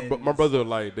 My brother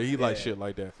liked that. He liked shit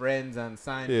like that. Friends and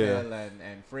Seinfeld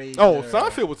and Frasier. Oh,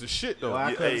 Seinfeld was the shit though.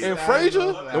 And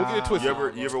Frasier, don't get it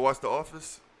twisted. You ever watch The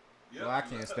Office? Well, I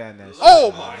can't stand that shit.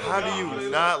 Oh my! How do you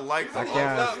not like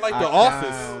The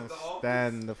Office?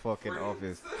 Stand the fucking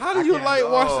Office. How do you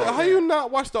How you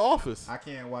not watch The Office? I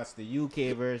can't watch the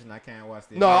UK version. I can't watch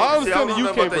the. No, I understand the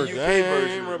UK version. I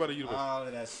ain't worried about the UK version. All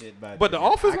of that shit, but The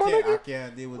Office, my nigga. I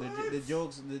can't deal with the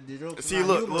jokes. The jokes. See,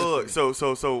 look.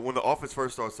 So when The Office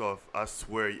first starts off, I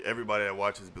swear everybody that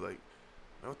watches be like,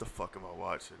 "Man, what the fuck am I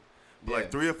watching?" But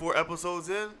like 3 or 4 episodes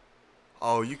in.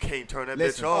 Oh, you can't turn that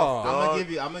Listen, bitch off, I'm dog.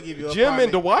 gonna give you a Jim prime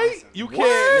and Dwight? You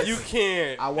can't. You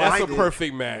can't. That's a it.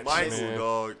 perfect match, Michael, man.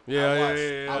 dog.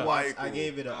 Yeah. I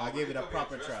gave it a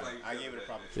proper try. I gave it a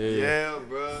proper try. Yeah,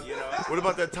 bro. You know, What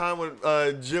about that time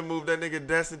when Jim moved that nigga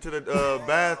Des into the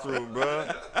bathroom, bro?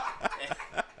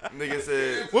 Nigga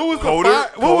said, What was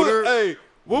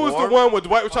what was the warm. one where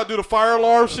Dwight was trying to do the fire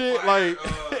alarm shit? Like,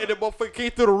 and the motherfucker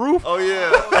came through the roof? Oh, yeah.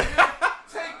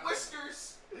 Take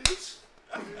whiskers.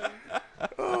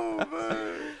 Oh,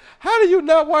 man. How do you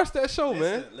not watch that show,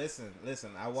 man? Listen.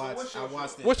 I watched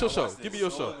it. What's your I show? watched it Give me your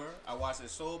show. sober. I watched it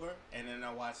sober, and then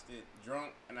I watched it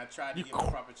drunk, and I tried to You give it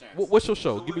a proper chance. What's your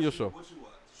show? Give me your show. What you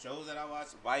watch? Shows that I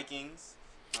watched: Vikings,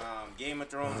 Game of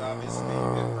Thrones, obviously.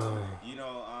 You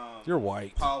know, You're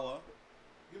white. Power.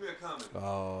 Give me a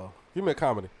comedy. Give me a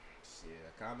comedy. Shit,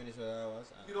 a comedy show that I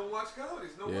watched. You don't watch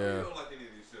comedies. No wonder you don't like any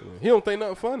of these shows. He don't think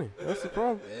nothing funny. That's the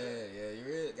problem. Yeah, you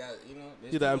really got,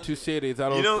 You know, I'm too serious. I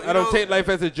don't. You know- I don't take life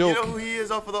as a joke. You know who he is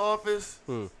off of The Office?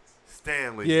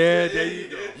 Stanley. Yeah, there you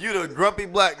go. You the grumpy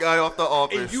black guy off The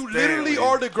Office. And you Stanley. literally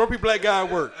are the grumpy black guy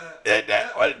at work.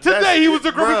 Today he was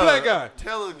the grumpy Bruh, black guy. I'm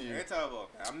telling you. Every time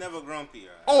I'm never grumpy.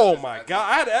 Oh my god!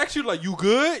 I had to ask you like, you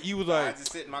good? You was I like,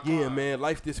 just sit in my yeah, car. man,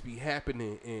 life just be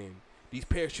happening, and these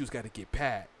parachutes got to get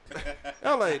packed.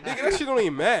 I'm like, nigga, that shit don't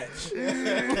even match.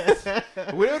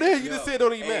 Whatever the hell you just said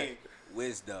don't even match.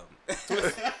 Wisdom.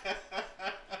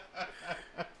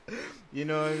 You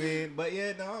know what I mean? But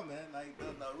yeah, no, man. Like,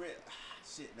 no,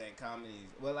 shit, man. Comedies.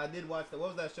 Well, I did watch what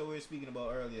was that show we were speaking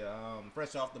about earlier?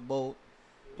 Fresh Off the Boat.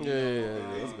 Yeah,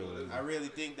 that's good. I really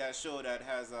think that show that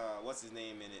has what's his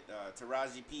name in it,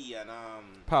 Taraji P and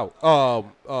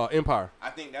Empire. I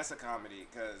think that's a comedy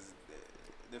because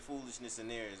the foolishness in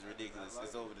there is ridiculous.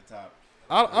 It's over the top.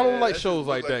 I don't like that shows just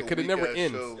like look that like a because it never weak-ass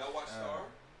ends. show. Y'all watch Star?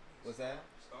 What's that?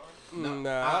 Nah,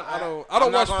 I I- don't I'm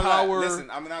not watch gonna lie. Power. Listen,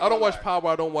 I'm not I don't gonna watch lie. Power.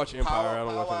 I don't watch Empire. I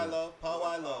don't watch Power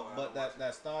I anything. love. But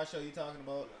that Star show you talking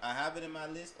about, I have it in my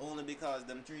list only because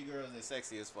them three girls are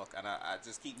sexy as fuck, and I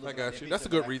just keep looking. I got at their you. That's a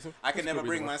picture, good but reason. I can That's a never good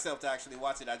bring reason. myself to actually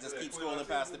watch it. I just keep scrolling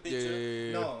past the picture.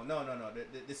 Yeah. No.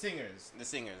 The singers. The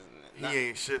singers. He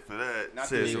ain't shit for that. not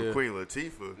Said the some big- Queen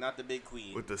Latifah Not the big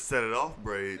queen. with the set it off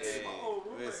braids. Hey, My old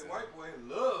roommate, listen. white boy,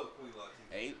 love Queen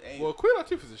Latifah. Hey, Well, Queen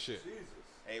Latifah's a shit. Jesus.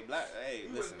 hey, He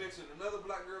listen. wouldn't mention another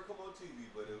black girl come on TV,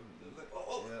 but it was like,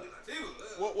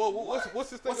 Queen Latifah. What's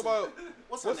this thing about?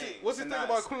 What's her name? What's this thing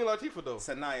about Queen Latifah though?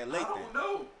 Sanaya I Lathan. don't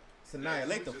know. Sanaya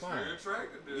Lathan Just fine. very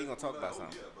attractive. We gonna talk about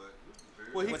something. Yeah, but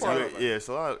Well, he What's part her of name? Yeah,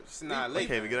 so I Sanaa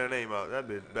can't even get her name out. That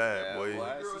bitch bad, boy.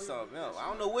 She's something else. I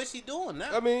don't know what she doing now.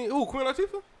 I mean, who? Queen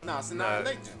Latifah? Nah, Sanaya Nah.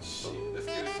 Lathan. let's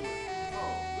get into it.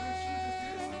 Oh,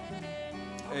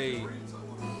 Hey.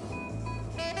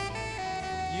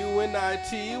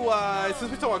 UNITY.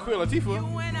 Since we talking about Queen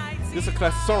Latifah, this is a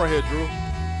classic song right here, Drew.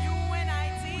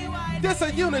 That's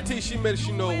a unity she made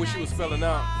she know what she was spelling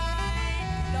out.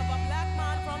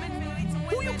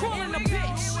 Who you calling a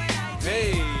bitch?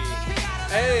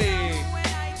 Hey.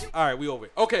 All right, we over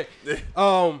it. Okay.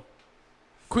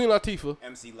 Queen Latifah,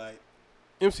 MC Light.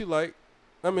 MC Light.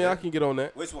 I mean, I can get on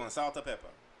that. Which one? Salt or pepper?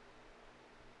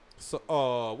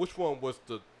 So, which one was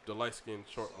the light skinned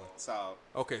short one? Salt.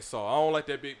 Okay, so I don't like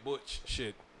that big butch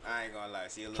shit. I ain't gonna lie.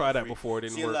 She a little Try that freak. before, it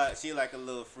didn't she work. She like a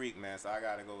little freak, man. So I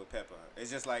gotta go with pepper.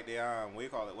 It's just like the what do you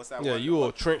call it? What's that? Yeah, one? you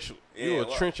a trench what?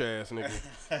 ass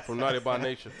nigga from Naughty by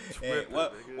Nature. Hey,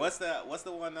 what's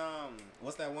the one?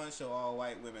 What's that one show all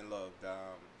white women loved?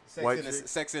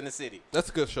 Sex in the City. That's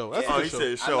a good show. That's Yeah. a Oh, good he show.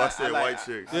 said show. I said white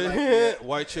chicks. I like Yeah, that.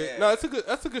 white chick. Yeah. No,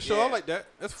 that's a good show. I Yeah. like that.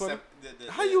 That's funny.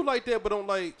 The- How you like that but don't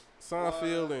like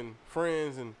Seinfeld and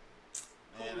Friends and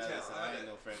Man, listen, I ain't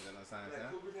no friends in no science.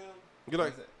 Huh? you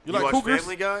like You like watch Cougars?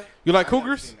 Family Guy? You like I never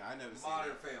Cougars? seen it. I never seen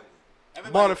Modern it.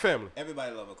 Family. Modern Family.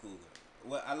 Everybody love a cougar.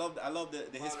 Well, I love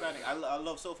the Hispanic. I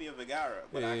love Sofia Vergara,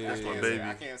 but Yeah, I that's my can't baby. say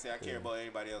I can't say I care about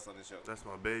anybody else on the show. That's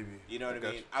my baby. You know what I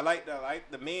Gotcha. mean? I like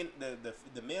the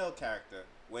the male character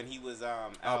when he was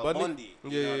Al Bundy? Bundy. You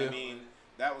Yeah, know what yeah. I mean?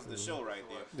 That was the show right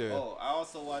there. Yeah. Oh, I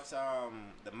also watched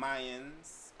the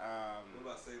Mayans. What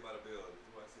about Saved by the Bell? Did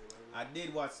you watch Saved by the Bell? I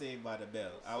did watch Saved by the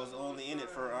Bell. I was only in it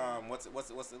for what's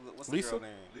the Lisa? girl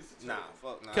name? Lisa Nah, Taylor.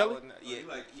 fuck nah. Kelly? I wasn't- Yeah. you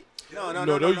like-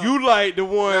 No. You like the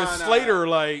one Nah, nah. Slater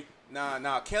like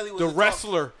Nah. Kelly was the a talk-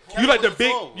 wrestler. Kelly You like the was a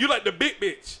big. troll. You like the big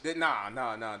bitch. Nah.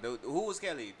 Who was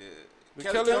Kelly?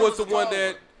 Kelly was the one tall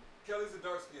that. Kelly's a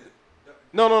dark skin.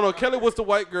 No. Kelly was the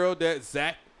white girl that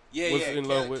Zach Yeah, was yeah, in Kelly,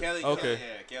 love with. Kelly, Okay.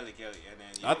 Kelly, and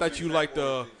then I thought you Zach liked the.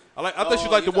 Morris. I thought you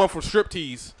Oh, liked the you one thought- from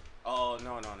Striptease. Oh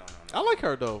no. I like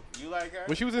her though. You like her?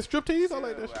 When she was in Striptease, I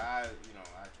like that. Well, Shit. I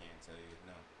can't tell you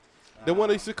no. The one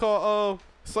they used to call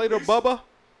Slater Bubba.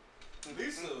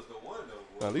 Lisa was the one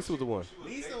though, Nah, Lisa was the one.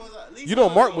 Lisa was. You know,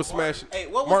 Martin was smashing. Hey,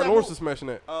 what was Martin that Lawrence was smashing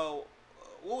that. Oh,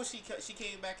 what was she? She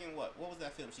came back in what? What was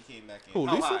that film she came back in? Who,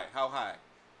 How Lisa? High? How High?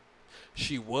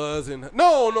 She was in.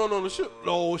 No.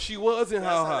 She was in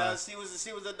How High. She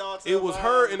was the daughter. It was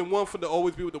her and the one for the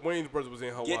Always Be with the Wayans brothers was in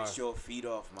Hawaii. Get your feet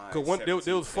off my. Cause one they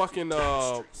was fucking.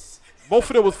 Both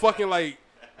of them was fucking like.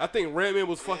 I think Redman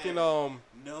was fucking. No.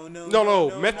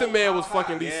 Method Man was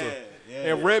fucking Lisa.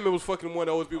 And Redman was fucking one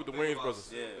that Always Be with the Wayans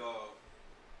brothers. Yeah.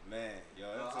 Man, yo,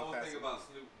 that's I was thinking about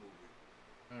Snoop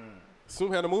movie.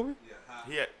 Snoop had a movie?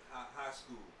 Yeah, High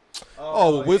School.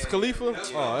 Oh, Wiz Khalifa? That's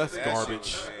That's that garbage.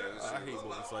 shit, I hate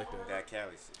movies like that. That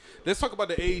Cali shit. Let's talk about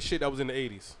the 80s shit that was in the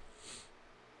 80s.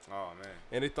 Oh man.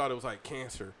 And they thought it was like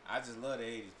cancer. I just love the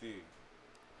 80s, period.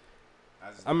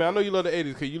 I know you love the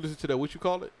 80s. Can you listen to that? What you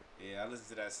call it? Yeah, I listen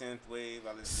to that synth wave.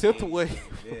 I listen to Synth 80s, wave.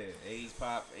 Yeah, 80s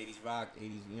pop, 80s rock, 80s, you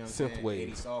know what I'm Synth saying? wave.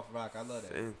 80s soft rock. I love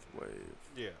that. Synth wave.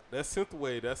 Yeah, that synth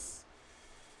wave. That's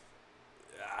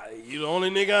you the only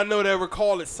nigga I know that ever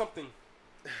called it something.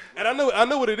 And I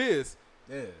know what it is.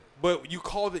 Yeah. But you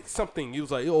called it something. You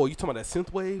was like, oh, you talking about that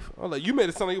synth wave? I was like, you made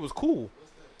it sound like it was cool.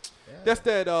 Yeah. That's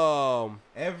that. All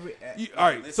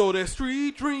right. So that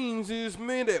Street Dreams is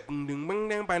man that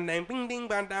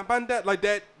like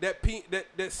that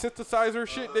synthesizer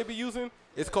shit they be using.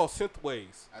 It's called synth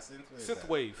waves. Synth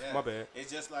wave. Yeah. My bad. It's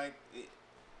just like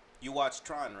you watch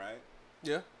Tron, right?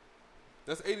 Yeah.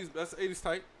 That's 80s. That's 80s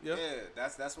type. Yeah. Yeah.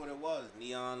 That's what it was.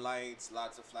 Neon lights,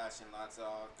 lots of flashing, lots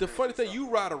of. The funny thing, you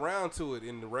ride around to it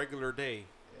in the regular day.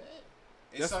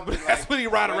 It's That's what he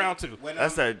ride around to.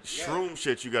 That's that shroom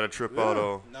shit you got to trip out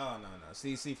on. No.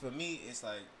 See, for me, it's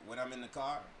like when I'm in the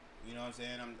car, you know what I'm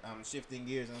saying? I'm shifting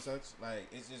gears and such. Like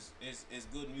it's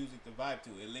good music to vibe to.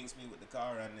 It links me with the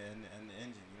car and the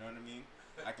engine. You know what I mean?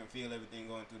 I can feel everything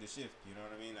going through the shift. You know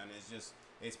what I mean? And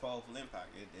it's powerful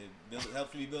impact. It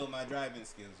helps me build my driving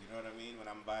skills. You know what I mean? When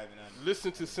I'm vibing on.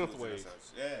 Listen to synthwave.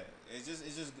 Yeah,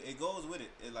 it goes with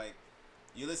it. It like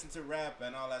you listen to rap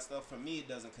and all that stuff. For me, it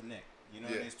doesn't connect. You know,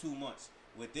 it's too much.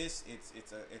 With this, it's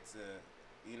a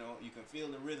you know, you can feel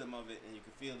the rhythm of it and you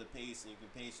can feel the pace and you can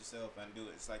pace yourself and do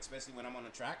it. It's like especially when I'm on a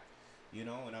track, you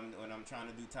know, when I'm trying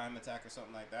to do time attack or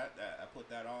something like that, I put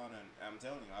that on and I'm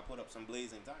telling you, I put up some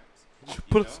blazing times.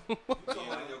 You know?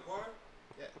 In your car?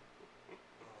 Yeah.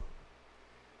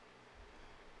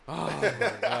 Oh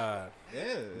my God.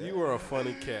 Yeah. You were a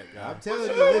funny cat, guy. I'm telling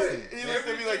you, listen. He looked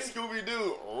at me like Scooby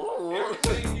Doo.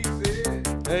 Everything he said.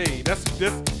 Hey, this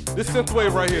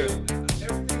synthwave right here.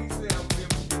 Everything he said,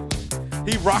 I'm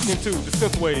He rocking too. The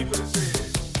synthwave.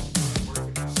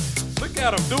 Look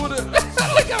at him doing it.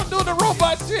 Look at him doing the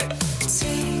robot shit.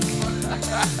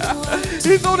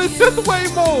 He's on his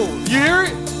synthwave mode. You hear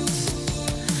it?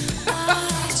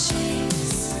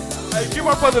 Hey, give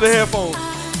my brother the headphones.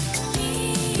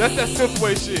 That's that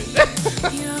synthwave shit.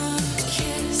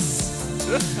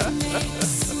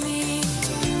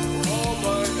 Oh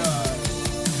my God.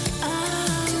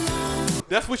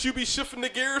 That's what you be shifting the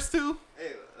gears to?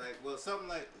 Hey, like, well, something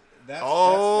like that.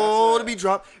 To be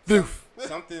dropped.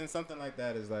 Something like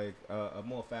that is like a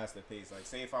more faster pace. Like,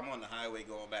 say if I'm on the highway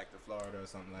going back to Florida or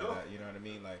something like that, you know what I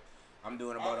mean? Like, I'm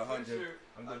doing about 100.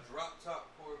 A drop top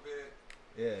Corvette.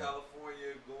 Yeah.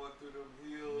 California, going through them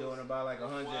hills. Doing about like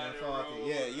 140.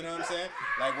 Yeah, you know what I'm saying?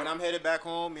 Like when I'm headed back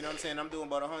home, you know what I'm saying? I'm doing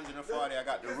about 140. I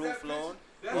got the roof low.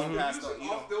 Going past the, you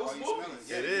know, all you smelling.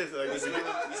 Yeah, It is. Like, you it's the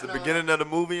smell beginning of the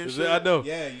movie and shit. I know.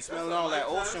 Yeah, you smelling all that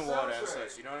ocean water and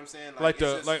such. You know what I'm saying? Like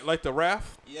it's the just, like the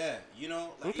raft? Yeah, you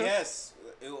know, like, Okay. yes,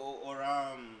 or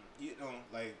you know,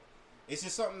 like it's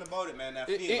just something about it, man. That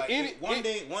feel like if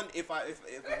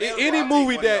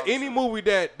Any movie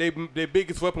that their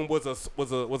biggest weapon was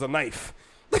a knife.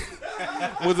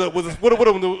 was what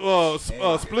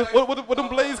them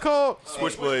blades called?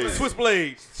 Switchblades.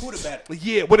 Switchblades. Who the better?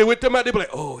 Yeah, when they whipped them out, they be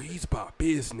like, oh, he's about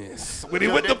business. When they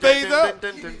whipped the blades out,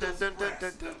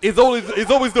 it's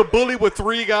always the bully with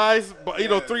three guys, you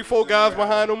know, 3-4 guys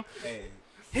behind him.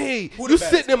 Hey, you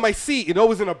sitting in my seat, and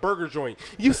always in a burger joint.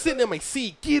 You sitting in my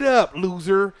seat. Get up,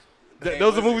 loser.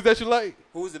 Those are movies that you like?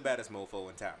 Who's the baddest mofo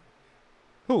in town?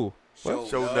 Who? Show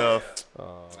enough.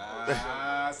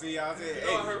 See, I was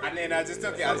and then I just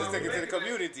took it to the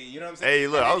community. You know what I'm saying? Hey,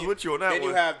 look, I was with you on that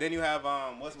one. Then you have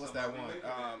what's that one?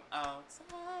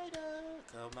 Outsider,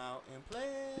 come out and play.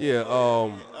 Yeah.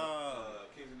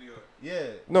 Kings of New York. Yeah.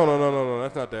 No.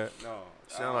 That's not that. No.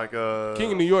 Sound like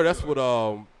King of New York. That's what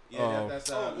that's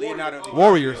Leonardo.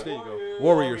 Warriors. There you go.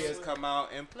 Warriors. Come out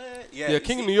and play. Yeah.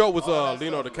 King of New York was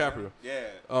Leonardo DiCaprio. Yeah.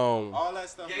 All that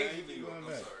stuff. Gangs Man, of New York. I'm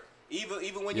sorry.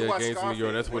 Even when you watch Gangs Scarface, of New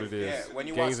York, that's what it is. Yeah, when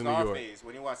you Gangs watch of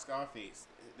New York. Scarface,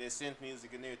 there's synth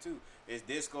music in there too. It's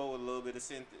disco with a little bit of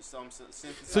synth.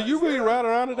 So you really ride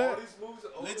around to that?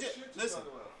 Legit.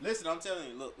 Listen. I'm telling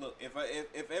you. Look.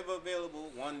 If ever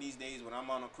available, one of these days when I'm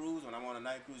on a cruise, when I'm on a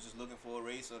night cruise, just looking for a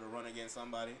race or to run against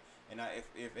somebody, and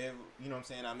if ever, you know what I'm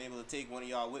saying, I'm able to take one of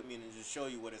y'all with me and just show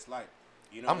you what it's like.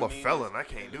 You know I'm what a I mean? felon. I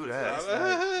can't do that.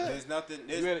 There's nothing.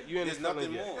 There's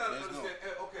nothing more. You gotta understand.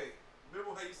 Okay,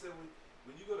 remember how you said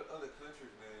when you go to other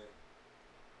countries, man,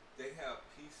 they have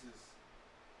pieces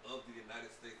of the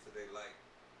United States that they like,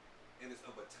 and it's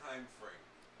of a time frame.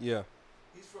 Yeah.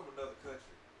 He's from another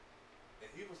country,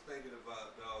 and he was thinking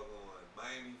about doggone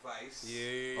Miami Vice.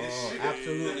 Yeah. Oh,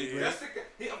 absolutely. That's the guy.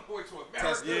 I'm going to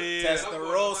America.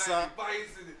 Testarossa.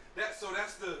 Vice, and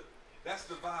that's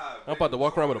the vibe. I'm about to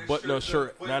walk around with a button-up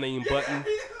shirt, not even button,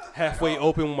 halfway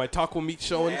open with my taco meat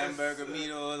showing, hamburger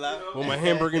meat all out. with my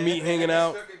hamburger meat hanging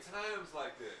out. Stuck in times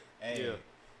like that. Hey, Yeah.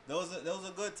 those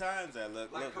are good times. That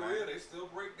look Korea, man. they still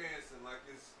break dancing like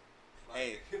it's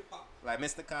Hey. hip hop. Like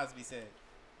Mr. Cosby said,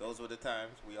 those were the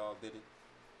times we all did it.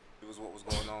 It was what was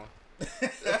going on.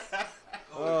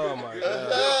 Oh my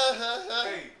God.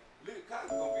 Hey, Lil Cosby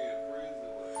gonna be in prison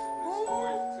with so many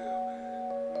stories to tell,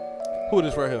 man. Who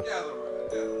this right here?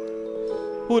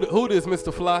 Who this,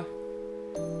 Mr. Fly?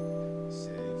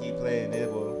 Shit, keep playing it,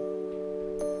 boy.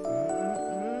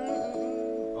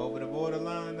 Over the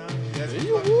borderline now.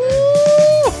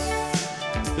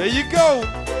 There you go.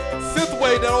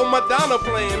 Synthwave, that old Madonna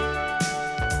playing.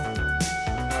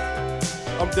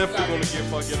 I'm definitely gonna get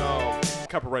fucking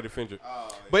copyright infringement.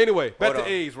 But anyway, back to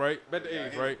A's, right? Back to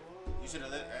A's, right? You should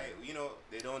have let. Hey, you know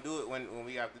they don't do it when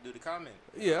we have to do the comment.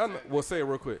 Yeah, we'll say it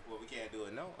real quick. Well, we can't do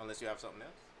it unless you have something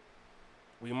else.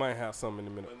 We might have something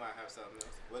in a minute. We might have something else.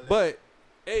 Well, But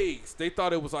AIDS, they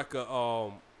thought it was like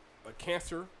a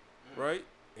cancer, right?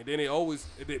 And then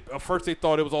at first they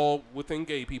thought it was all within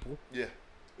gay people. Yeah.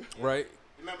 Right?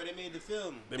 Remember they made the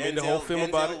film. They made the whole film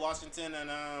about it. Washington and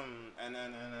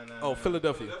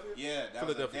Philadelphia. Yeah, that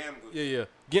Philadelphia. was a damn good.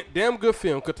 Yeah. Damn good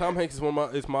film. Because Tom Hanks is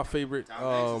my favorite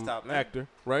actor,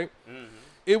 right? Mm-hmm.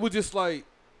 It was just like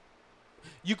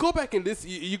you go back and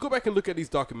look at these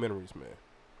documentaries, man,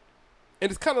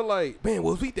 and it's kind of like, man,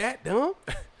 was we that dumb?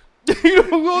 You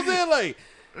know what I'm saying? Like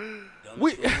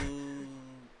we believe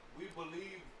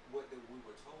what we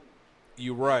were told.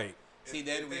 You're right. See,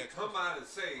 then they come out and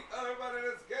say, "Oh, everybody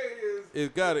that's gay is."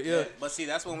 It's got it, yeah. But see,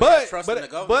 that's when we have trust in the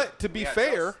government. But to be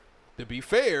fair,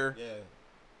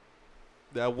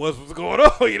 that was what's going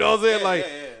on. You know what I'm saying? Like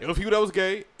it was people that was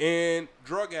gay and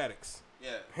drug addicts.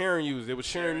 Yeah. Heroin users. They were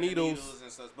sharing needles and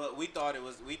stuff. But we thought it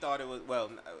was.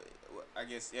 Well, I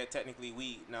guess technically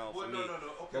we no. Well, for no. me,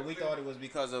 Okay, but we thought it was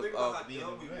because of think about how being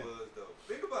dumb we was, though.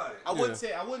 Think about it. I wouldn't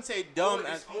say dumb It's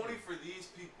as only for these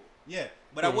people. Yeah,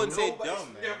 but I wouldn't say Nobody's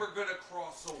dumb, man. never gonna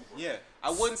cross over. Yeah,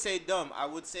 I wouldn't say dumb. I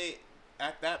would say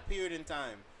at that period in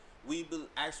time,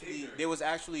 there was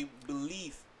actually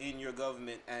belief in your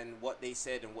government and what they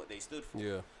said and what they stood for.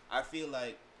 Yeah. I feel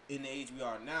like in the age we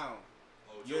are now,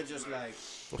 you're just like,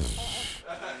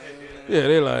 yeah,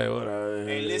 they're like, whatever.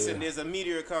 Hey, listen, there's a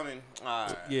meteor coming. All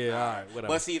right, whatever.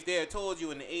 But see, if they had told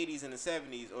you in the 80s and the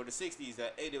 70s or the 60s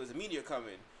that hey, there was a meteor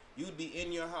coming, you'd be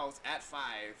in your house at 5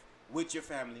 with your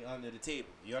family under the table.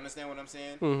 You understand what I'm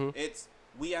saying? Mm-hmm.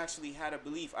 We actually had a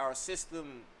belief. Our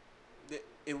system,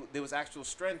 there was actual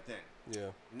strength in. Yeah.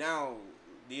 Now,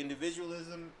 the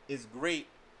individualism is great,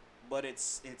 but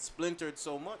it's splintered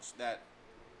so much that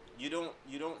you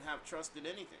don't have trust in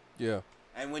anything. Yeah.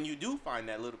 And when you do find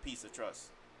that little piece of trust,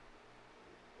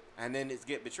 and then it's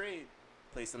get betrayed,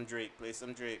 play some Drake,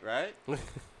 right?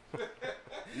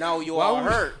 Now you all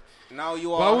hurt. Now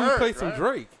you all hurt. Why would we play some right?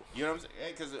 Drake? You know what I'm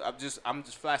saying? Because I'm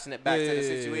just flashing it back to the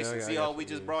situation. See how we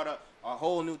just brought up a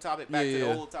whole new topic back to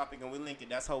the old topic, and we link it.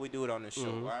 That's how we do it on this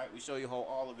show, all right? We show you how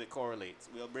all of it correlates.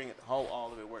 We'll bring it how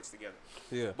all of it works together.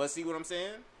 Yeah. But see what I'm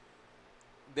saying?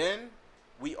 Then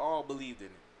we all believed in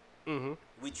it. Mm-hmm.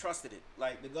 We trusted it.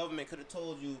 Like the government could have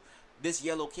told you this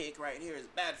yellow cake right here is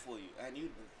bad for you, and you,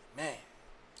 man,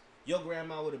 your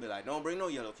grandma would have been like, "Don't bring no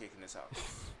yellow cake in this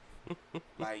house."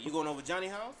 Like you going over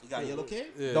Johnny's house? You got yellow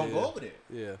cake? Yeah, Don't go over there.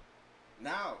 Yeah.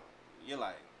 Now you're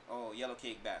like, "Oh, yellow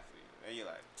cake bad for you," and you're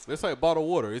like, "It's like bottled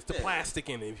water. It's the plastic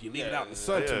in it. If you leave it out in the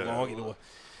sun too long, it will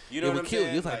kill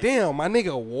you." It's like, damn, my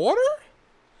nigga, water.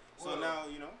 So now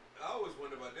you know. I always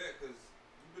wonder about that because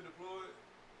you've been deployed.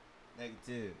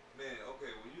 Negative. Man,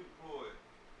 okay, when you deployed,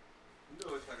 you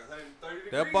know it's like 130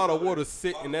 degrees. That bottled water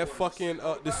sit in that fucking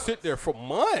just sit there for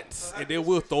months, and then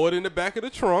we'll throw it in the back of the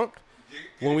trunk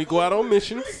when we go out on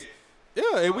missions.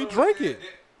 Yeah, and we drink it.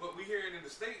 But we hear it in the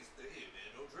States. Hey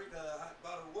man, don't drink a hot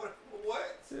bottle of water.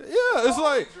 What? Yeah, it's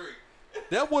like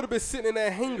that would have been sitting in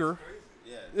that hanger.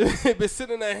 Yeah, been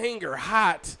sitting in that hangar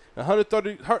hot,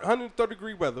 130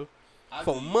 degree weather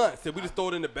for months, and we just throw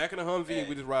it in the back of the Humvee and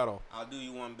we just ride off. I'll do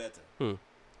you one better.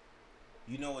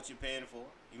 You know what you're paying for.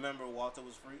 You remember Walter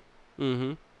was free?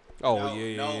 Mm-hmm. Oh,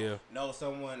 yeah. No,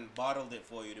 someone bottled it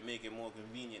for you to make it more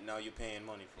convenient. Now you're paying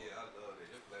money for it. Yeah, I love it.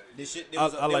 This shit,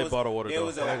 I like bottled water, there though.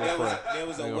 was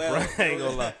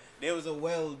a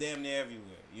well damn near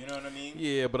everywhere. You know what I mean?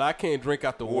 Yeah, but I can't drink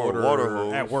out the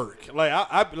water at work. Like,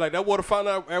 I like that water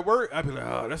fountain out at work. I'd be like,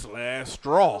 oh, that's the last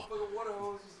straw.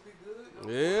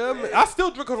 Yeah, man. I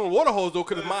still drink from a water hose, though,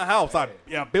 because it's my house. I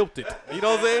built it. You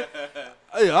know what I'm saying?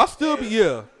 Yeah, I'll still be,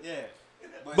 Yeah.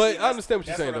 But I understand what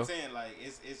you're saying, though. That's what I'm saying. Like,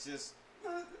 it's just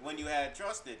when you had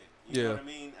trust in it. You know what I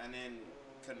mean? And then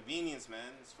convenience,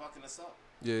 man, it's fucking us up.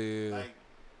 Yeah. Like,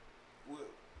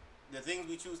 the things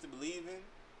we choose to believe in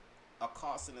are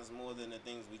costing us more than the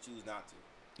things we choose not to.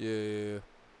 Yeah.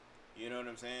 You know what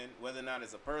I'm saying? Whether or not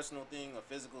it's a personal thing, a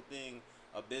physical thing,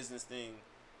 a business thing,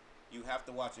 you have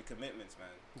to watch your commitments, man.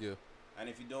 Yeah. And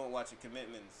if you don't watch your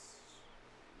commitments,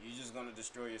 you're just going to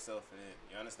destroy yourself in it.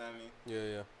 You understand me?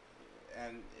 Yeah.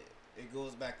 And it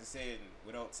goes back to saying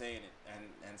without saying it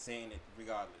and saying it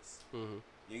regardless. Mm-hmm.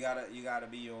 You gotta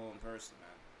be your own person,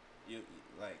 man.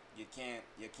 You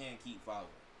can't keep following.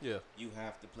 Yeah. You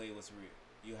have to play what's real.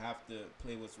 You have to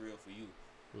play what's real for you.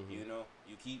 Mm-hmm. You know,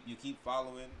 you keep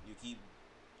following. You keep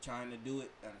trying to do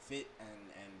it and fit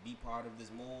and be part of this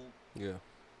mold. Yeah.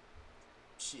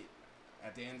 Shit.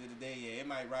 At the end of the day, it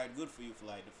might ride good for you for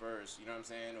like the first, you know what I'm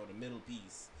saying, or the middle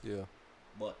piece. Yeah.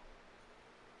 But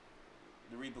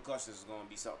the repercussions is gonna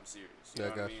be something serious. You know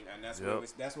what I mean? And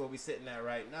that's where we're sitting at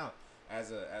right now, as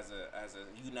a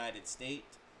United State.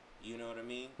 You know what I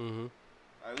mean? Mm-hmm.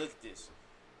 I look at this.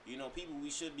 You know, people we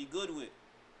should be good with.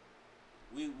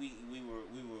 We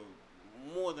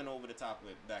were more than over the top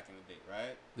with back in the day,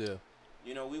 right? Yeah.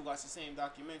 You know, we watch the same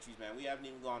documentaries, man. We haven't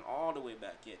even gone all the way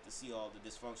back yet to see all the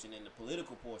dysfunction in the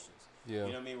political portions. Yeah. You know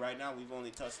what I mean? Right now, we've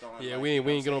only touched on. Yeah, like,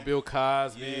 we ain't get on Bill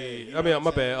Cosby. Yeah, I mean,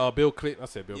 my bad. Bill Clinton. I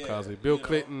said Bill Cosby. Bill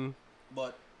Clinton.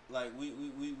 But like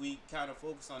we kind of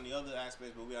focus on the other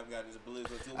aspects, but we haven't gotten into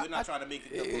political too. We're not trying to make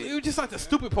it. It was just like the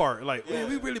stupid part. Like, man,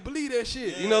 we really believe that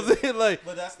shit. Yeah. You know what I'm saying? Like,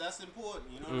 but that's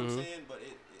important. You know what I'm saying? But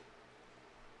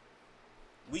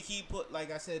we keep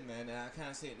like I said, man, and I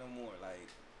can't say it no more. Like,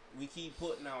 we keep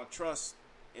putting our trust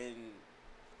in.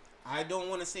 I don't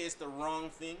want to say it's the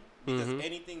wrong thing, because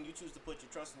anything you choose to put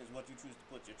your trust in is what you choose to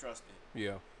put your trust in.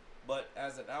 Yeah. But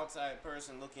as an outside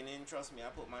person looking in, trust me, I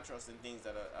put my trust in things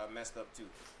that are messed up too.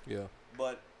 Yeah.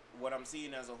 But what I'm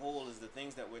seeing as a whole is the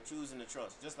things that we're choosing to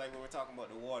trust. Just like when we're talking about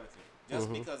the water thing.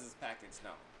 Just because it's packaged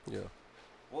now. Yeah.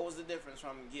 What was the difference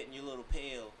from getting your little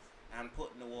pail and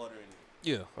putting the water in it?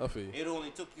 Yeah, I feel you. It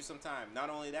only took you some time. Not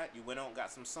only that, you went out and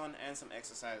got some sun and some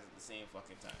exercise at the same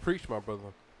fucking time. Preach, my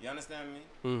brother. You understand me?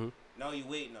 Mm-hmm. Now you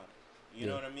waiting on it. You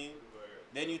know what I mean?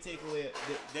 Then you take away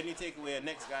a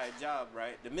next guy's job,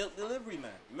 right? The milk delivery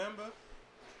man. Remember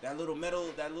that little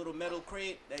metal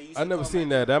crate that you used to I never seen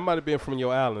that. That might have been from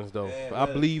your islands though. Yeah, I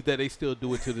believe that they still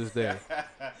do it to this day.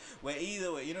 Well,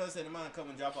 either way, you know what I'm saying? The man come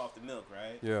and drop off the milk,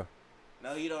 right? Yeah.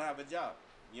 Now you don't have a job.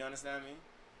 You understand me?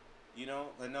 You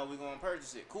know, but no, we're gonna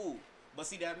purchase it. Cool. But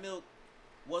see, that milk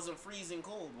wasn't freezing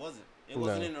cold, was it? It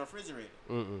wasn't in the refrigerator.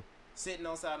 Sitting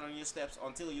outside on your steps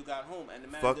until you got home, and the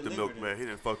man fuck the milkman. He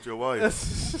didn't fuck your wife.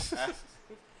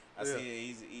 I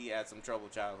see he had some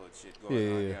troubled childhood shit going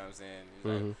on. You know what I'm saying? He's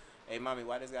like, hey, mommy,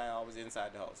 why this guy always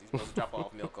inside the house? He's supposed to drop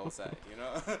off milk outside, you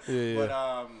know?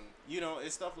 But, you know,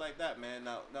 it's stuff like that, man.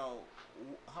 Now,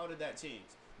 how did that change?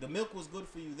 The milk was good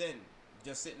for you then,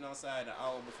 just sitting outside an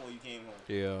hour before you came home.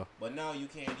 Yeah. But now you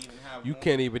can't even have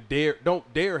can't even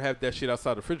don't dare have that shit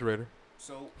outside the refrigerator.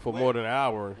 So for more than an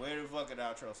hour. Where the fuck did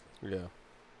I trust him?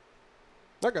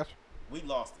 Yeah. I got you. We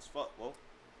lost as fuck, whoa.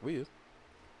 We is.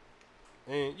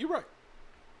 And you're right.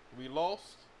 We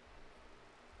lost,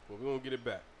 but we're going to get it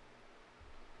back.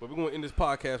 But we're going to end this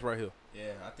podcast right here.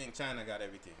 Yeah, I think China got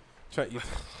everything.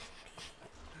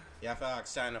 Yeah, I feel like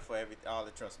China for all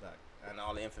the trust back and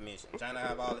all the information. China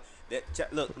have all the...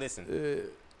 look, listen.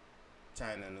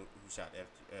 China knew who shot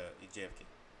JFK.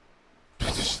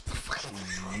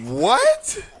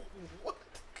 What?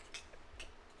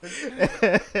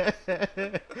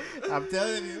 I'm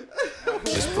telling you.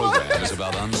 This program is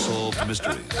about unsolved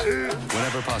mysteries.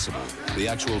 Whenever possible, the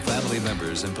actual family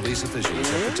members and police officials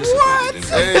have participated in...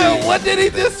 Hey, what did he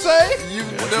just say? You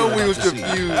know we was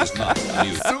confused.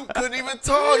 Soup couldn't even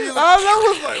talk. I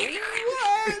was like,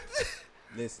 what?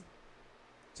 Listen,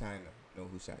 China know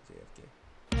who shot JFK.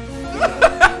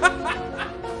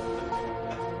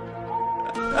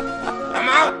 I'm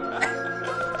out.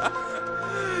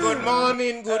 Good morning.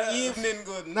 morning, good evening,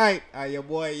 good night. Your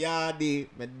boy Yardy,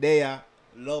 Medea.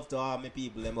 Love to all my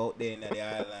people them out there in the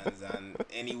islands and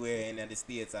anywhere in the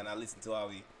States, and I listen to how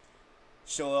we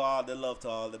show all the love to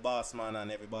all the boss man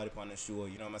and everybody on the show,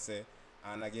 you know what I'm saying?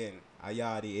 And again,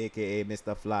 Yardy, aka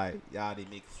Mr. Fly, Yardy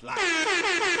make fly.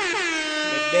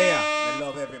 Medea, I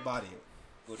love everybody.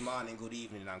 Good morning, good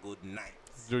evening, and good night.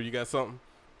 Drew, you got something?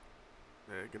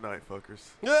 Yeah, good night, fuckers.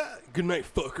 Yeah, good night,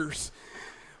 fuckers.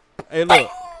 Hey, look.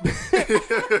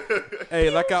 Hey,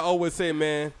 like I always say,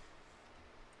 man.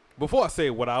 Before I say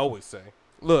what I always say,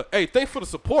 look, hey, thanks for the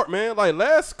support, man. Like,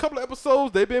 last couple of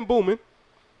episodes, they've been booming,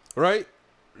 right?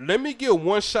 Let me give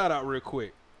one shout out real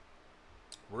quick.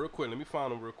 Let me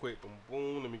find them real quick. Boom,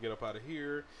 boom. Let me get up out of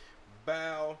here.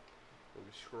 Bow. Let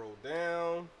me scroll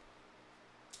down.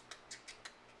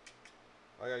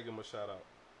 I gotta give him a shout out.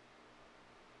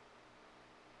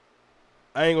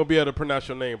 I ain't gonna be able to pronounce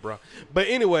your name, bro. But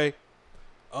anyway,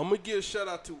 I'm gonna give a shout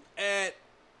out to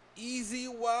Easy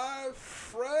Y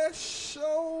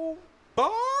Fresho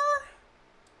Bar.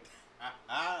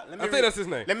 I think that's his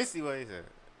name. Let me see what he said.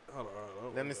 Hold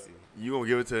on. Let me see. You gonna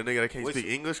give it to a nigga that can't speak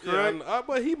English, correct? Yeah,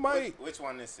 but he might. Which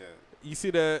one is it? You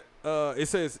see that? It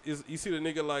says. You see the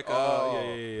nigga like?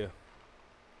 Yeah.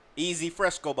 Easy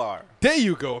Fresco Bar. There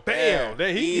you go. Bam. Yeah.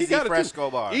 He got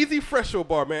Fresco Bar. Easy Fresco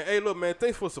Bar, man. Hey, look, man.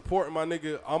 Thanks for supporting my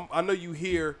nigga. I know you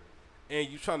here, and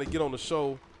you trying to get on the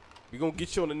show. We gonna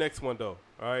get you on the next one though.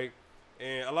 All right.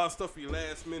 And a lot of stuff for your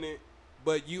last minute,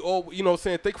 but you know what I'm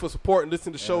saying. Thanks for supporting,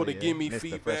 listening to the show to give me Mr.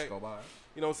 feedback. Fresco Bar.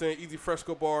 You know what I'm saying? Easy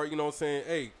Fresco Bar. You know what I'm saying?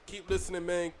 Hey, keep listening,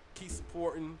 man. Keep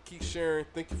supporting. Keep sharing.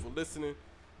 Thank you for listening.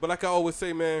 But like I always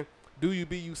say, man, do you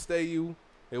be you, stay you.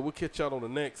 And we'll catch y'all on the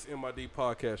next MID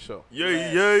podcast show.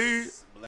 Yay.